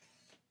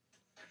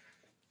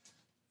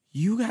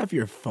 You have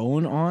your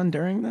phone on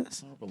during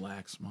this? Oh,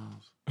 relax,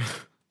 Miles.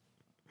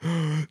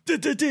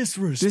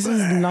 This is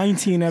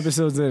 19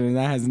 episodes in, and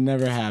that has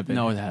never happened.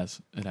 No, it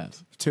has. It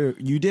has.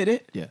 You did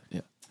it? Yeah,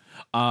 yeah.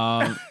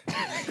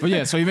 But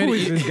yeah, so he made Who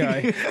is this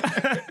guy?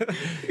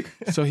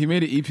 so he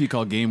made an EP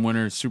called Game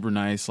Winner. Super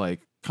nice, like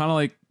kind of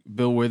like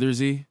Bill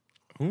Withersy.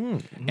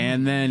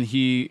 And then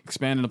he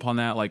expanded upon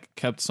that, like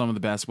kept some of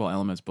the basketball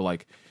elements, but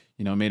like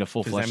made a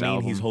full Does fledged that mean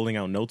album. he's holding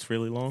out notes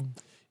really long?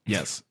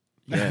 Yes.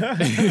 Yeah.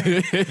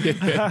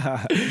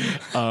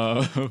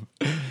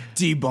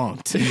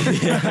 Debunked.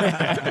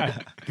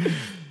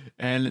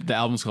 And the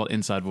album's called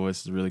Inside Voice.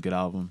 It's a really good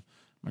album.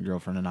 My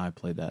girlfriend and I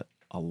played that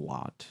a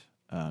lot.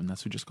 That's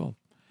what it's just called.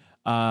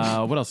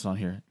 What else is on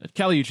here?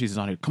 Kali Uchis is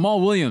on here.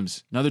 Kamal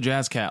Williams, another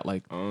jazz cat.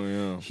 Like, Oh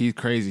yeah. he's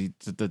crazy.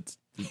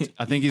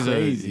 I think he's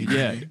crazy.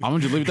 Yeah, I'm gonna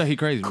just leave it that he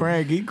crazy.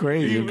 Craig, he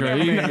crazy. He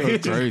crazy.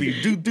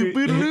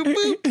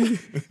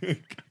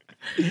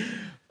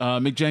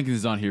 Mick Jenkins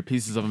is on here.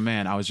 Pieces of a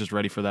Man. I was just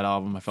ready for that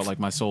album. I felt like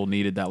my soul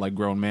needed that like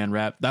grown man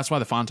rap. That's why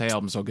the Fonte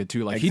album's so good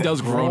too. Like he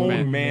does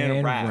grown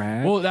man.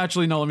 rap. Well,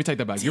 actually, no. Let me take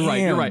that back. You're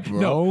right. You're right. Damn,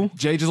 No, bro.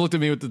 Jay just looked at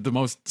me with the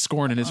most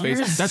scorn in his face.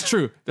 yes. That's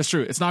true. That's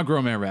true. It's not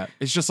grown man rap.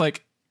 It's just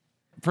like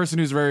a person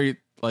who's very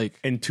like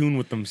In tune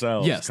with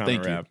themselves. yes. kinda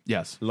Thank rap. you.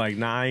 Yes. Like,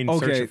 I ain't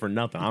Okay, searching for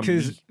nothing. I'm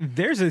Because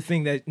there's a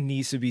thing that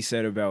needs to be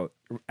said about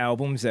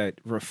albums that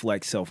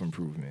reflect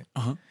self-improvement.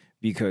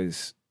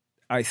 Because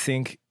I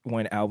think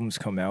when albums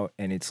come out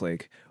and it's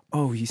like,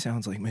 oh, he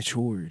sounds like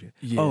matured.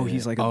 Yeah. Oh,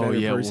 he's like a Oh, better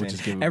yeah, we'll person.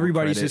 just give him more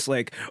Everybody's credit. just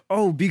like,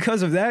 oh,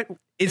 because of that,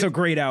 it's a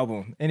great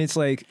album. And it's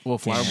like, Well,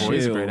 Flower Boy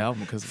is a chill. great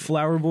album because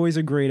Flower Boy's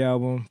a great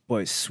album,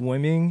 but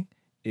Swimming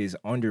is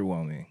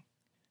underwhelming.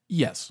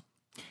 yes.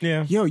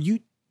 yeah. Yo, you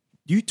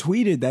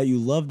tweeted that you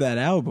loved that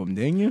album,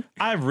 didn't you?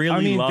 I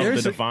really love the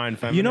there's Divine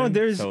Feminine.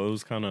 there's- so it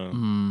was kind of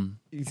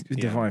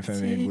Divine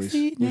Feminine was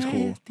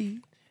cool.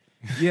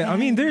 Yeah, I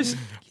mean, there's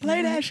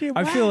Play that shit.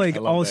 I feel like I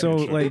love that also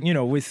intro.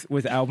 like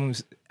with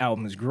albums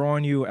grow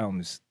on you,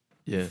 albums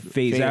Yeah.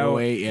 phase Fade out.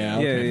 away, yeah,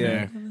 okay,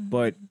 fair.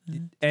 But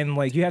and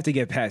like you have to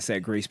get past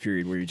that grace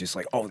period where you're just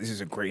like, oh, this is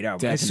a great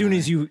album. As soon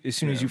as you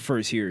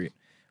first hear it,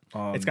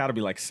 it's got to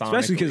be like Sonic.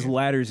 especially because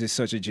Ladders is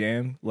such a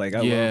jam. Like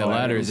I Yeah. love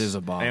Ladders is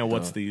a bop. And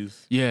What's though.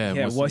 These? Yeah.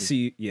 yeah. What's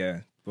the-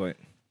 But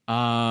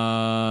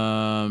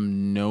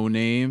No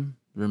Name.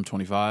 Room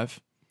 25.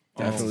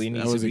 definitely that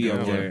needs was to a be good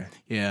up one. there.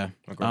 Yeah.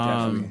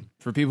 Definitely.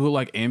 For people who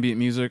like ambient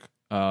music,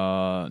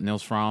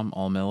 Nils Fromm,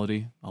 All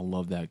Melody. I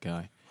love that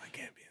guy. Like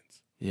ambience.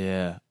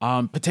 Yeah.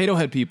 Potato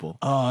Head People.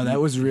 Oh,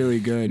 that was really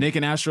good. Nick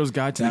and Astro's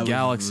Guide to that the was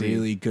Galaxy.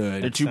 really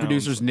good. They're two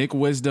producers, Nick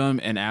Wisdom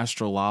and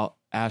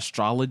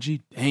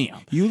Astrology. Damn.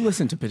 You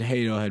listened to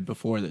Potato Head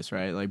before this,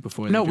 right? Like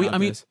before. No, they dropped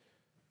this?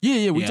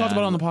 Yeah, we Yeah, talked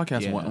about it on the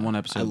podcast yeah. one I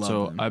episode. love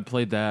So them. I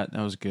played that.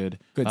 That was good.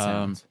 Good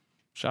sounds.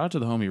 Shout out to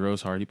the homie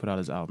Rosehard. He put out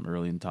his album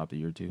early in the top of the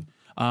year too.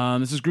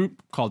 This is a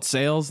group called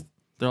Sales.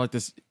 They're like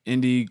this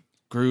indie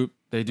group.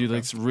 They do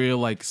like real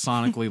like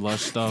sonically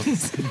lush stuff.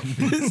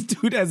 This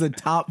dude has a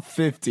top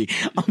 50.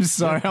 I'm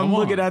sorry. I'm Come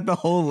looking on. at the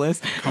whole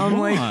list. Come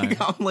on.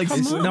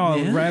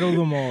 No, rattle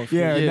them off.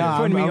 Yeah, Yeah. nah,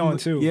 Putting me I'm- on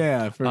too.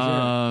 Yeah, for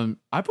sure.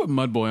 I put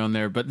Mudboy on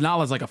there, but not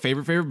as like a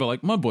favorite, but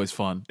like Mudboy's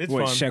fun. It's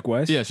What, fun. Sheck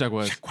West? Yeah, Sheck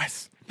West.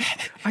 West.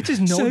 I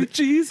just know.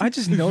 I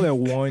just know that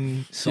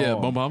one song. Yeah,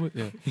 Bum Bum.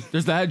 Yeah.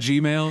 There's that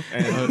Gmail.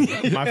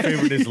 And my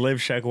favorite is Live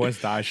Sheck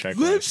West, Die Sheck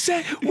West.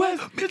 Sheck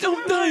West,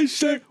 don't die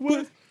Sheck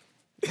West.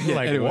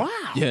 Like, Anyway, wow.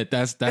 Yeah,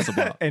 that's a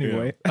bop.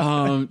 Anyway,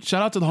 Shout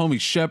out to the homie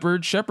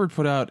Shepard. Shepard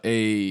put out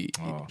he's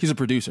a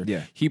producer.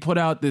 Yeah. He put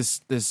out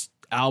this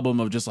album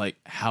of just like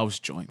house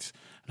joints.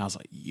 And I was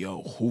like,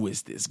 yo, who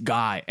is this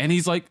guy? And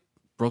he's like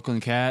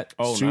Brooklyn Cat,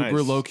 Oh, super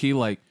nice. low key.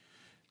 Like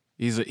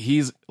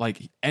he's like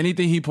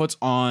anything he puts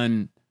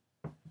on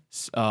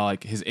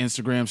like his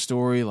Instagram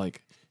story,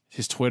 like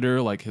his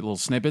Twitter, like his little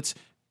snippets,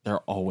 they're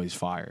always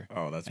fire.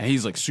 Oh, that's and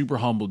he's like super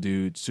humble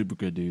dude, super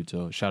good dude.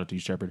 So shout out to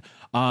you, Shepard.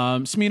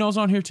 Smino's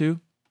on here too.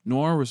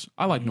 Noir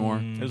I like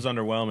Noir. It was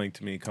underwhelming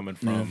to me coming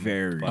from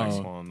very Black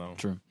Swan, though.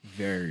 True.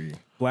 Very.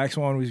 Black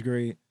Swan was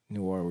great.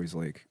 Noir was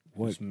like,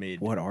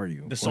 what are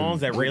you? The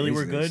songs that really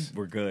were good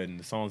were good, and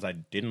the songs I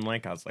didn't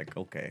like, I was like,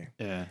 okay.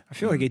 Yeah. I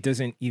feel like it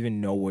doesn't even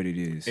know what it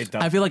is. It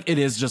I feel like it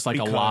is just like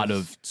a Because lot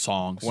of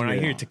songs. When I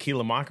hear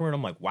Tequila Mockingbird,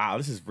 I'm like, wow,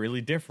 this is really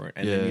different.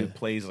 And then Yeah. he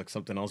plays like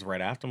something else right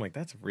after. I'm like,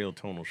 that's a real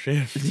tonal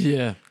shift.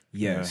 Yeah.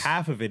 Yes.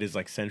 Half of it is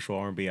like sensual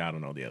R&B. I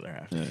don't know the other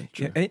half. Yeah,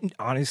 Yeah, and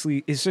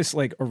honestly, it's just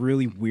like a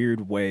really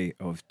weird way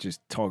of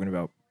just talking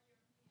about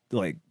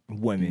like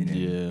women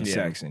and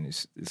sex, and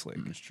it's like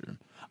That's true.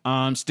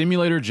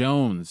 Stimulator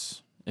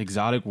Jones,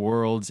 Exotic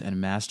Worlds and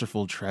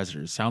Masterful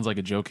Treasures. Sounds like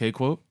a Joe K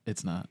quote.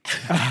 It's not.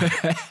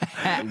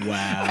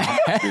 Wow.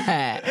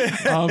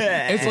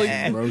 It's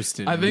like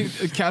Roasted. I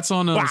think Cat's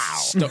on a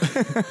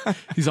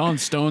he's on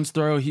Stone's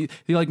Throw. He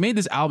like made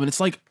this album. It's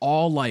like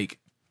all like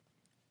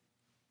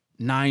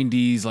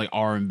 90s like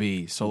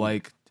R&B. So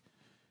like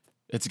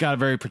it's got a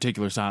very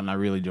particular sound, and I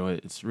really enjoy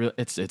it. It's real.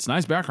 It's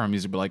nice background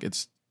music, but like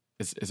it's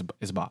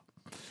a bop.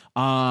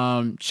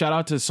 Shout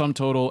out to Sum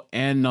Total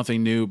and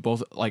Nothing New,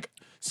 both like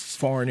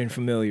foreign and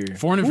familiar.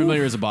 Foreign and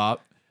Familiar is a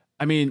bop.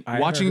 I mean,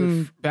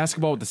 watching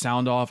basketball with the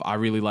sound off, I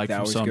really liked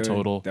from Sum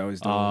Total. That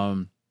was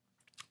dope.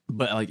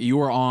 But like you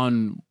were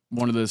on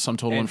one of the Sum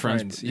Total and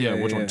Friends.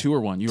 Yeah, which one? 2 or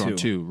 1? You were on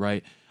 2,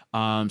 right?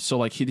 So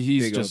like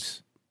he's Big just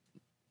ups.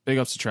 big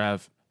ups to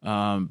Trav.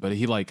 But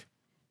he like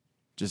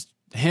just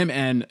him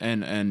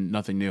and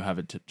Nothing New have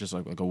it just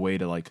like a way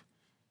to like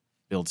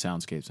build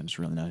soundscapes, and it's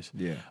really nice.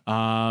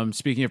 Yeah.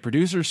 Speaking of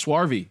producers,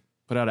 Swarvy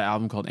put out an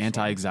album called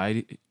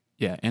Anti-Anxiety.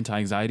 Yeah,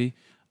 Anti-Anxiety.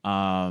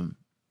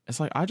 It's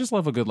like I just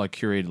love a good like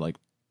curated like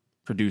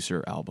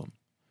producer album.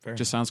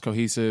 Just sounds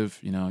cohesive.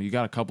 You know, you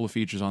got a couple of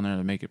features on there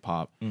to make it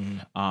pop.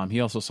 He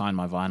also signed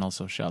my vinyl,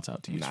 so shouts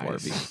out to you,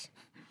 Swarvy.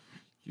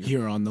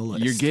 You're on the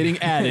list. You're getting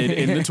added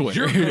in the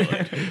Twitter.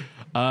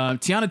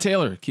 Tiana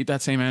Taylor, keep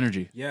that same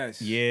energy.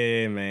 Yes.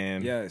 Yeah,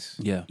 man. Yes.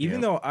 Yeah.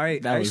 Even though I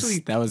That was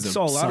a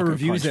saw a lot sucker of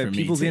reviews punch for that me,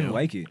 people didn't too.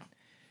 like it.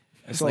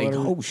 It's like,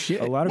 oh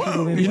shit. A lot of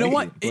people didn't You know like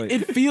what? it. but-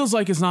 It feels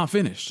like it's not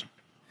finished.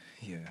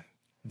 yeah.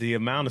 The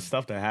amount of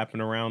stuff that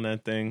happened around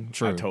that thing, I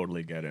True.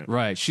 totally get it.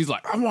 Right. She's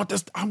like, I want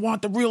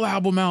the real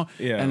album out.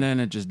 Yeah. And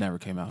then it just never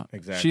came out.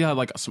 Exactly. She had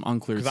like some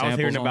unclear Because samples. I was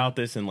hearing on about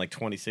this in like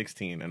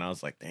 2016, and I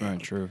was like, it. damn. Right,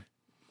 true.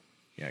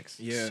 Yikes.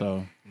 Yeah.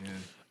 So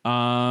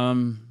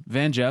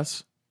Van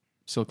Jess,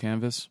 Silk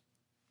Canvas,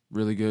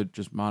 really good,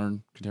 just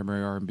modern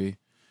contemporary R&B.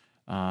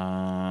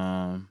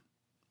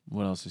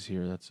 What else is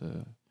here? That's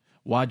a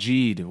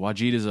Wajid.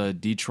 Wajid is a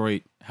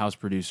Detroit house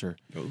producer.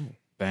 Ooh.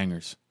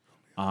 Bangers.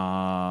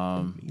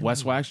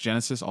 West Wax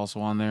Genesis also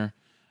on there.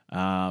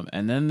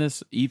 And then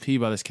this EP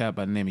by this cat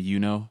by the name of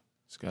Uno.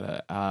 It's got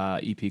a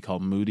EP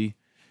called Moody.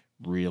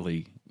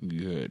 Really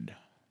good.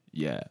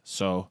 Yeah.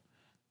 So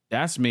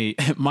that's me.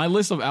 My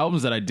list of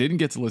albums that I didn't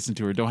get to listen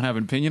to or don't have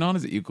an opinion on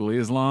is equally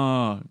as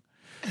long.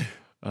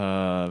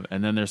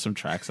 And then there's some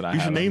tracks that I have.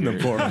 You should name them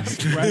for us.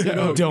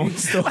 Don't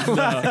start.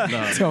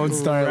 Don't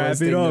start. Wrap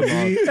listing it up,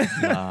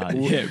 them off.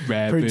 Yeah,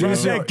 wrap it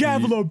Producer- up.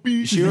 gavel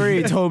beat. She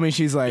already told me.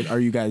 She's like, "Are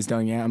you guys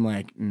done yet?" I'm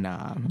like,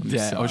 "Nah." I'm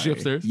Yeah. sorry. Oh, she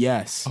upstairs?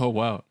 Yes. Oh,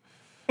 wow.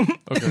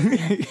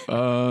 Okay.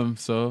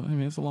 So, I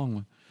mean, it's a long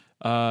one.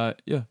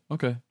 Yeah,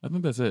 okay. I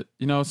think that's it.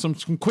 You know, some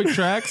quick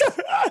tracks.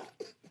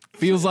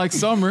 Feels Like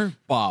Summer,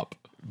 bop.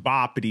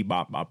 Boppity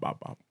bop bop bop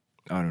bop.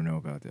 I don't know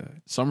about that.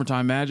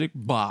 Summertime Magic,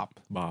 bop.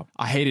 Bop.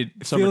 I hated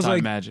Feels Summertime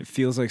like Magic.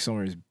 Feels like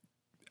summer is.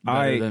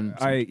 Better than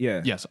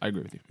Yeah. Yes, I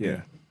agree with you.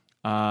 Yeah.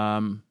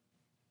 But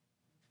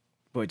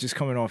But just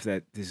coming off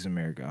that, This Is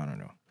America. I don't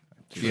know.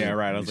 Yeah,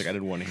 right. I was like, I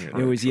didn't want to hear that.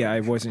 It was. Yeah, I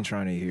wasn't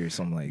trying to hear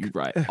some like.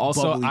 right.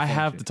 Also, bubbly I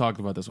have function. to talk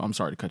about this. I'm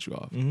sorry to cut you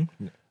off.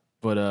 Mm-hmm.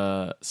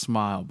 But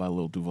Smile by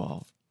Lil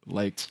Duval.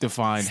 Like,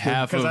 define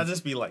half Because of... I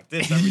just be like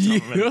this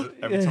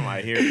every time I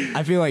hear it.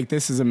 I feel like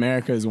This Is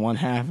America is one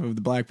half of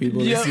the black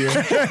people this year,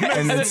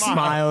 and then Smile.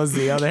 Smile is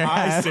the other I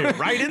half. sit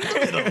right in the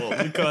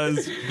middle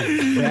because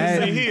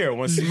sit here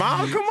when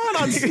Smile come on,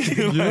 I see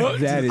you.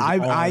 That is.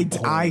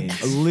 I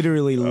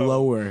literally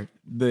lower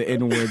the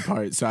N-word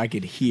part so I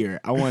could hear.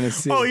 I want to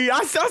see. Oh yeah,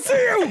 I see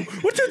you.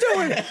 What you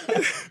doing?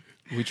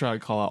 We try to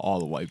call out all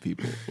the white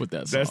people with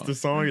that song. That's the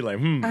song. You're like,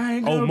 I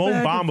ain't Oh, go Mo back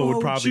and Bamba would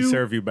forth probably with you.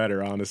 serve you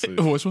better, honestly.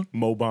 Which one?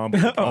 Mo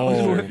Bamba would probably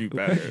serve you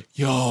better.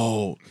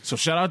 Yo, so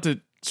shout out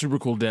to Super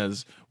Cool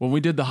Dez when we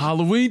did the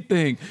Halloween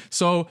thing.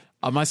 So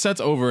my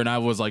set's over and I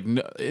was like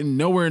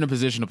nowhere in a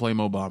position to play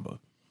Mo Bamba.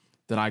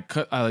 Then I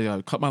cut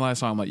my last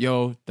song. I'm like,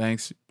 yo,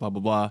 thanks, blah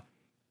blah blah.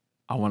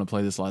 I want to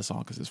play this last song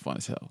because it's fun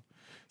as hell.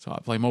 So I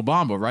play Mo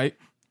Bamba, right?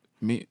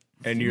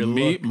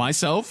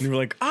 Myself. And you were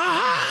like, all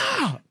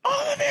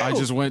of you. I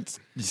just went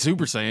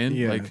Super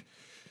Saiyan.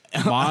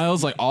 Like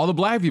Miles, like all the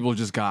black people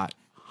just got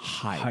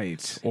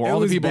hyped. Or It all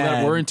the was people that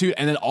bad. were into,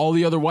 and then all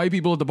the other white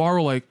people at the bar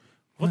were like,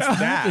 what's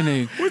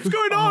happening? What's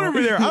going on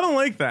over there? I don't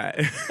like that.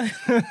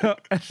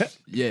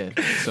 Yeah.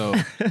 So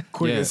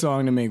Quickest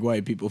song to make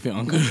white people feel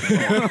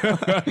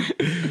uncomfortable.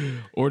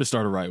 or to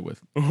start a riot with.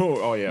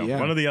 Oh yeah, Yeah.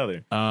 one or the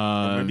other.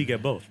 Or maybe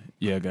get both.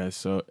 Yeah, guys.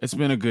 So it's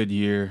been a good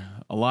year.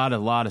 A lot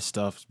of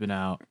stuff's been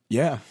out.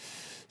 Yeah.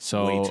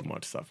 So way too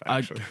much stuff,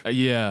 actually.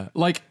 Yeah.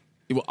 Like,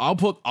 I'll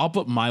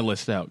put my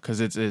list out because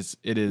it is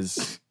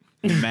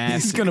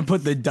massive. He's gonna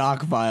put the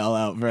doc file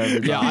out for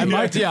everybody. I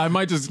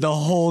might just the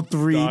whole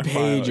 3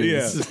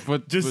 pages.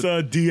 Just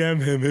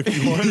DM him if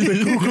you want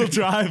the Google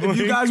Drive link. If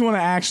you guys want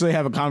to actually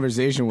have a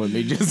conversation with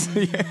me, just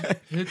hit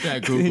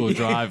that Google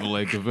Drive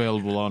link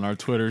available on our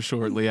Twitter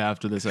shortly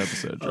after this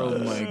episode drops. Oh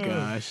my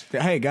gosh!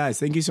 Hey guys,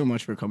 thank you so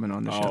much for coming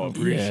on the show.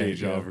 Appreciate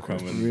y'all for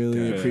coming.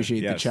 Really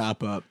appreciate the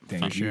chop up.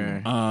 Thank you.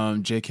 Sure.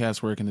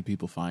 JCass, where can the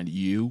people find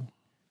you?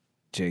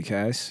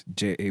 JCass,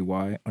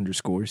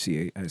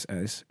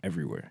 JAY_CASS,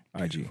 everywhere.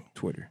 IG,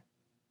 Twitter,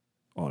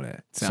 all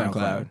that.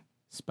 SoundCloud,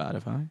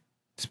 Spotify.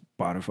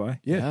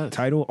 Yeah. Yes.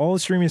 Tidal, all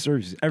streaming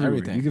services, everywhere.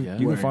 Everything.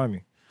 You can find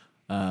me.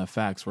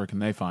 Fax, where can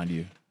they find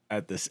you?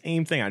 At the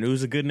same thing, I knew it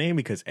was a good name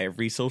because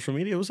every social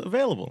media was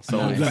available.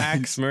 So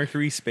Fax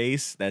Mercury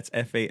space, that's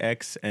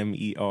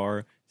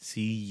FAXMERCURY.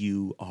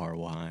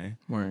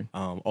 Word.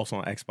 Also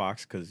on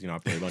Xbox because I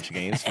play a bunch of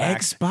games.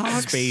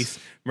 Xbox space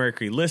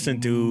Mercury.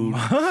 Listen, dude.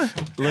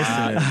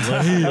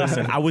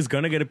 Listen. I was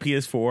gonna get a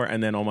PS4,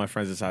 and then all my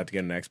friends decided to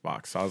get an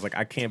Xbox. So I was like,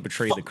 I can't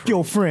betray the crew.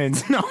 Your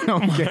friends. No.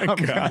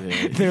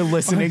 They're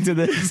listening to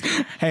this.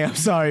 Hey, I'm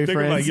sorry, They're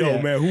friends. like,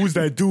 yo, man, who's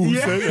that dude?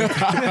 Shout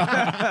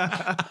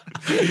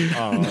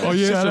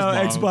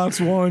out Xbox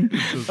One.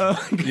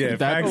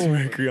 Fax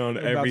Mercury on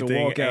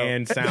everything walk out.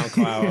 and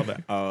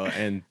SoundCloud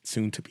and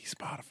soon to be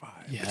Spotify.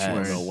 Yes. I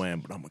don't know when,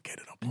 but I'm gonna get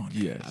it up on.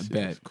 Yes, I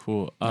bet.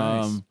 Cool.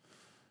 Nice.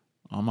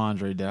 I'm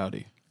Andre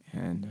Dowdy.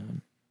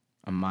 And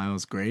I'm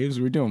Miles Graves.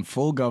 We're doing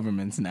full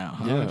governments now.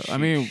 Huh? Yeah, I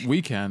mean,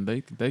 we can. They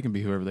can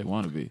be whoever they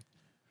want to be.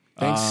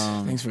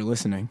 Thanks for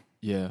listening.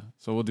 Yeah.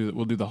 So we'll do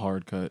the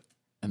hard cut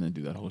and then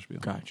do that whole spiel.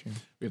 Gotcha.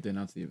 We have to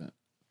announce the event.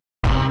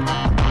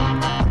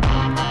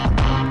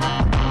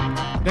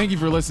 Thank you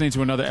for listening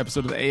to another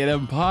episode of the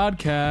A&M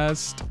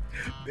Podcast.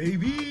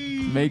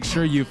 Baby. Make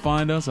sure you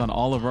find us on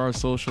all of our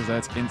socials.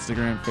 That's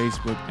Instagram,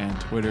 Facebook, and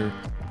Twitter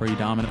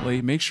predominantly.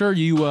 Make sure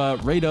you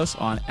rate us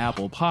on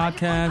Apple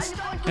Podcasts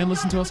and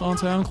listen to us on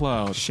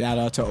SoundCloud. Shout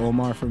out to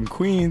Omar from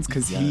Queens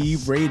because he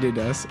rated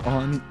us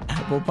on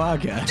Apple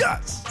Podcasts.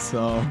 Yes.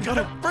 So Got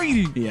it,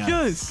 Brady. Yeah.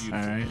 Yes. All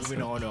right.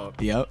 Moving on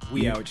up. Yep.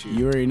 We out here.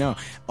 You already know.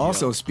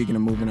 Also, speaking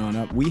of moving on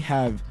up, we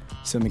have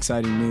some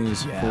exciting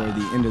news for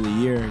the end of the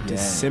year.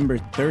 December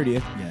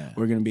 30th,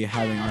 we're going to be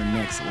having our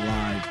next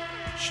live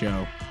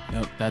show.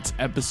 Yep, that's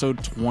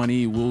episode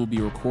 20. We'll be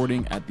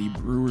recording at the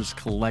Brewers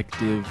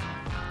Collective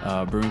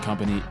Brewing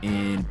Company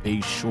in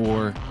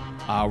Bayshore.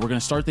 We're going to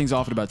start things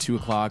off at about 2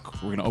 o'clock.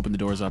 We're going to open the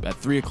doors up. At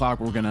 3 o'clock,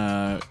 we're going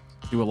to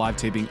do a live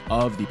taping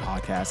of the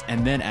podcast.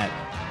 And then at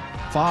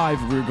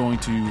 5, we're going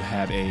to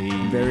have a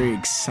very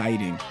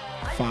exciting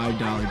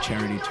 $5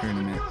 charity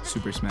tournament,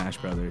 Super Smash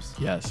Brothers.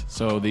 Yes.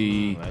 So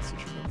the That's what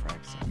you've been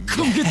practicing.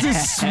 Come get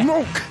this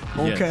smoke,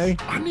 okay?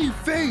 I need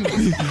fame.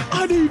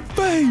 I need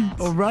fame.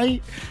 All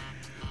right.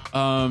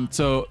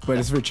 But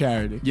it's for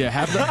charity. Yeah,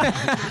 half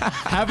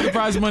of the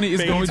prize money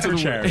is going to the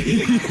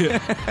charity.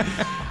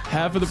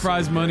 Half of the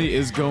prize money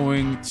is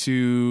going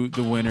to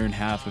the winner, and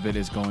half of it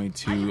is going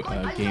to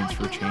Games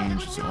for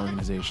Change. It's an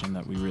organization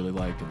that we really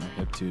like and are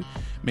hip to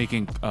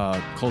making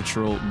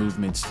cultural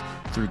movements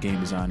through game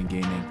design and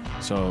gaming.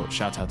 So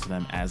shouts out to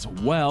them as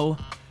well.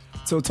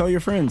 So tell your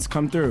friends,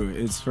 come through.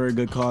 It's for a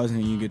good cause,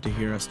 and you get to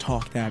hear us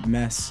talk that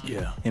mess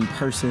in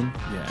person.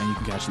 Yeah, and you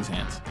can catch these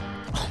hands.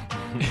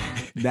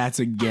 That's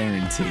a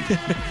guarantee.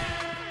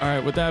 All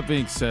right, with that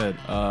being said,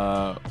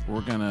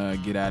 we're gonna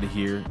get out of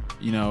here.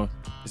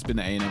 It's been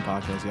the A&M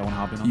Podcast. Y'all want to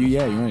hop in on this? You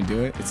want to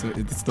do it?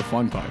 It's the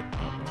fun part.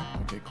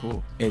 Okay,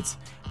 cool. You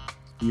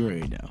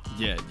already know.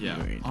 Yeah.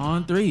 Already know.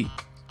 On 3.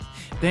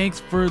 Thanks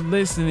for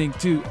listening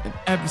to an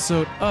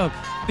episode of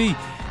the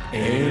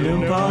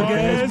A&M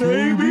Podcast,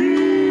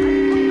 baby.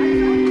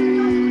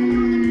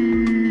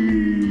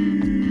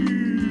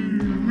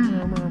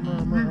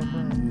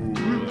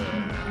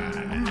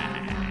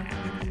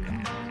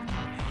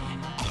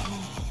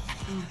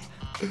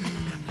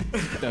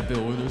 That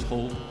Bill Withers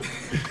hold.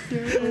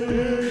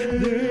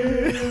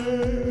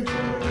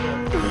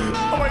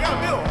 Oh my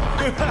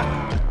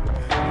God, Bill!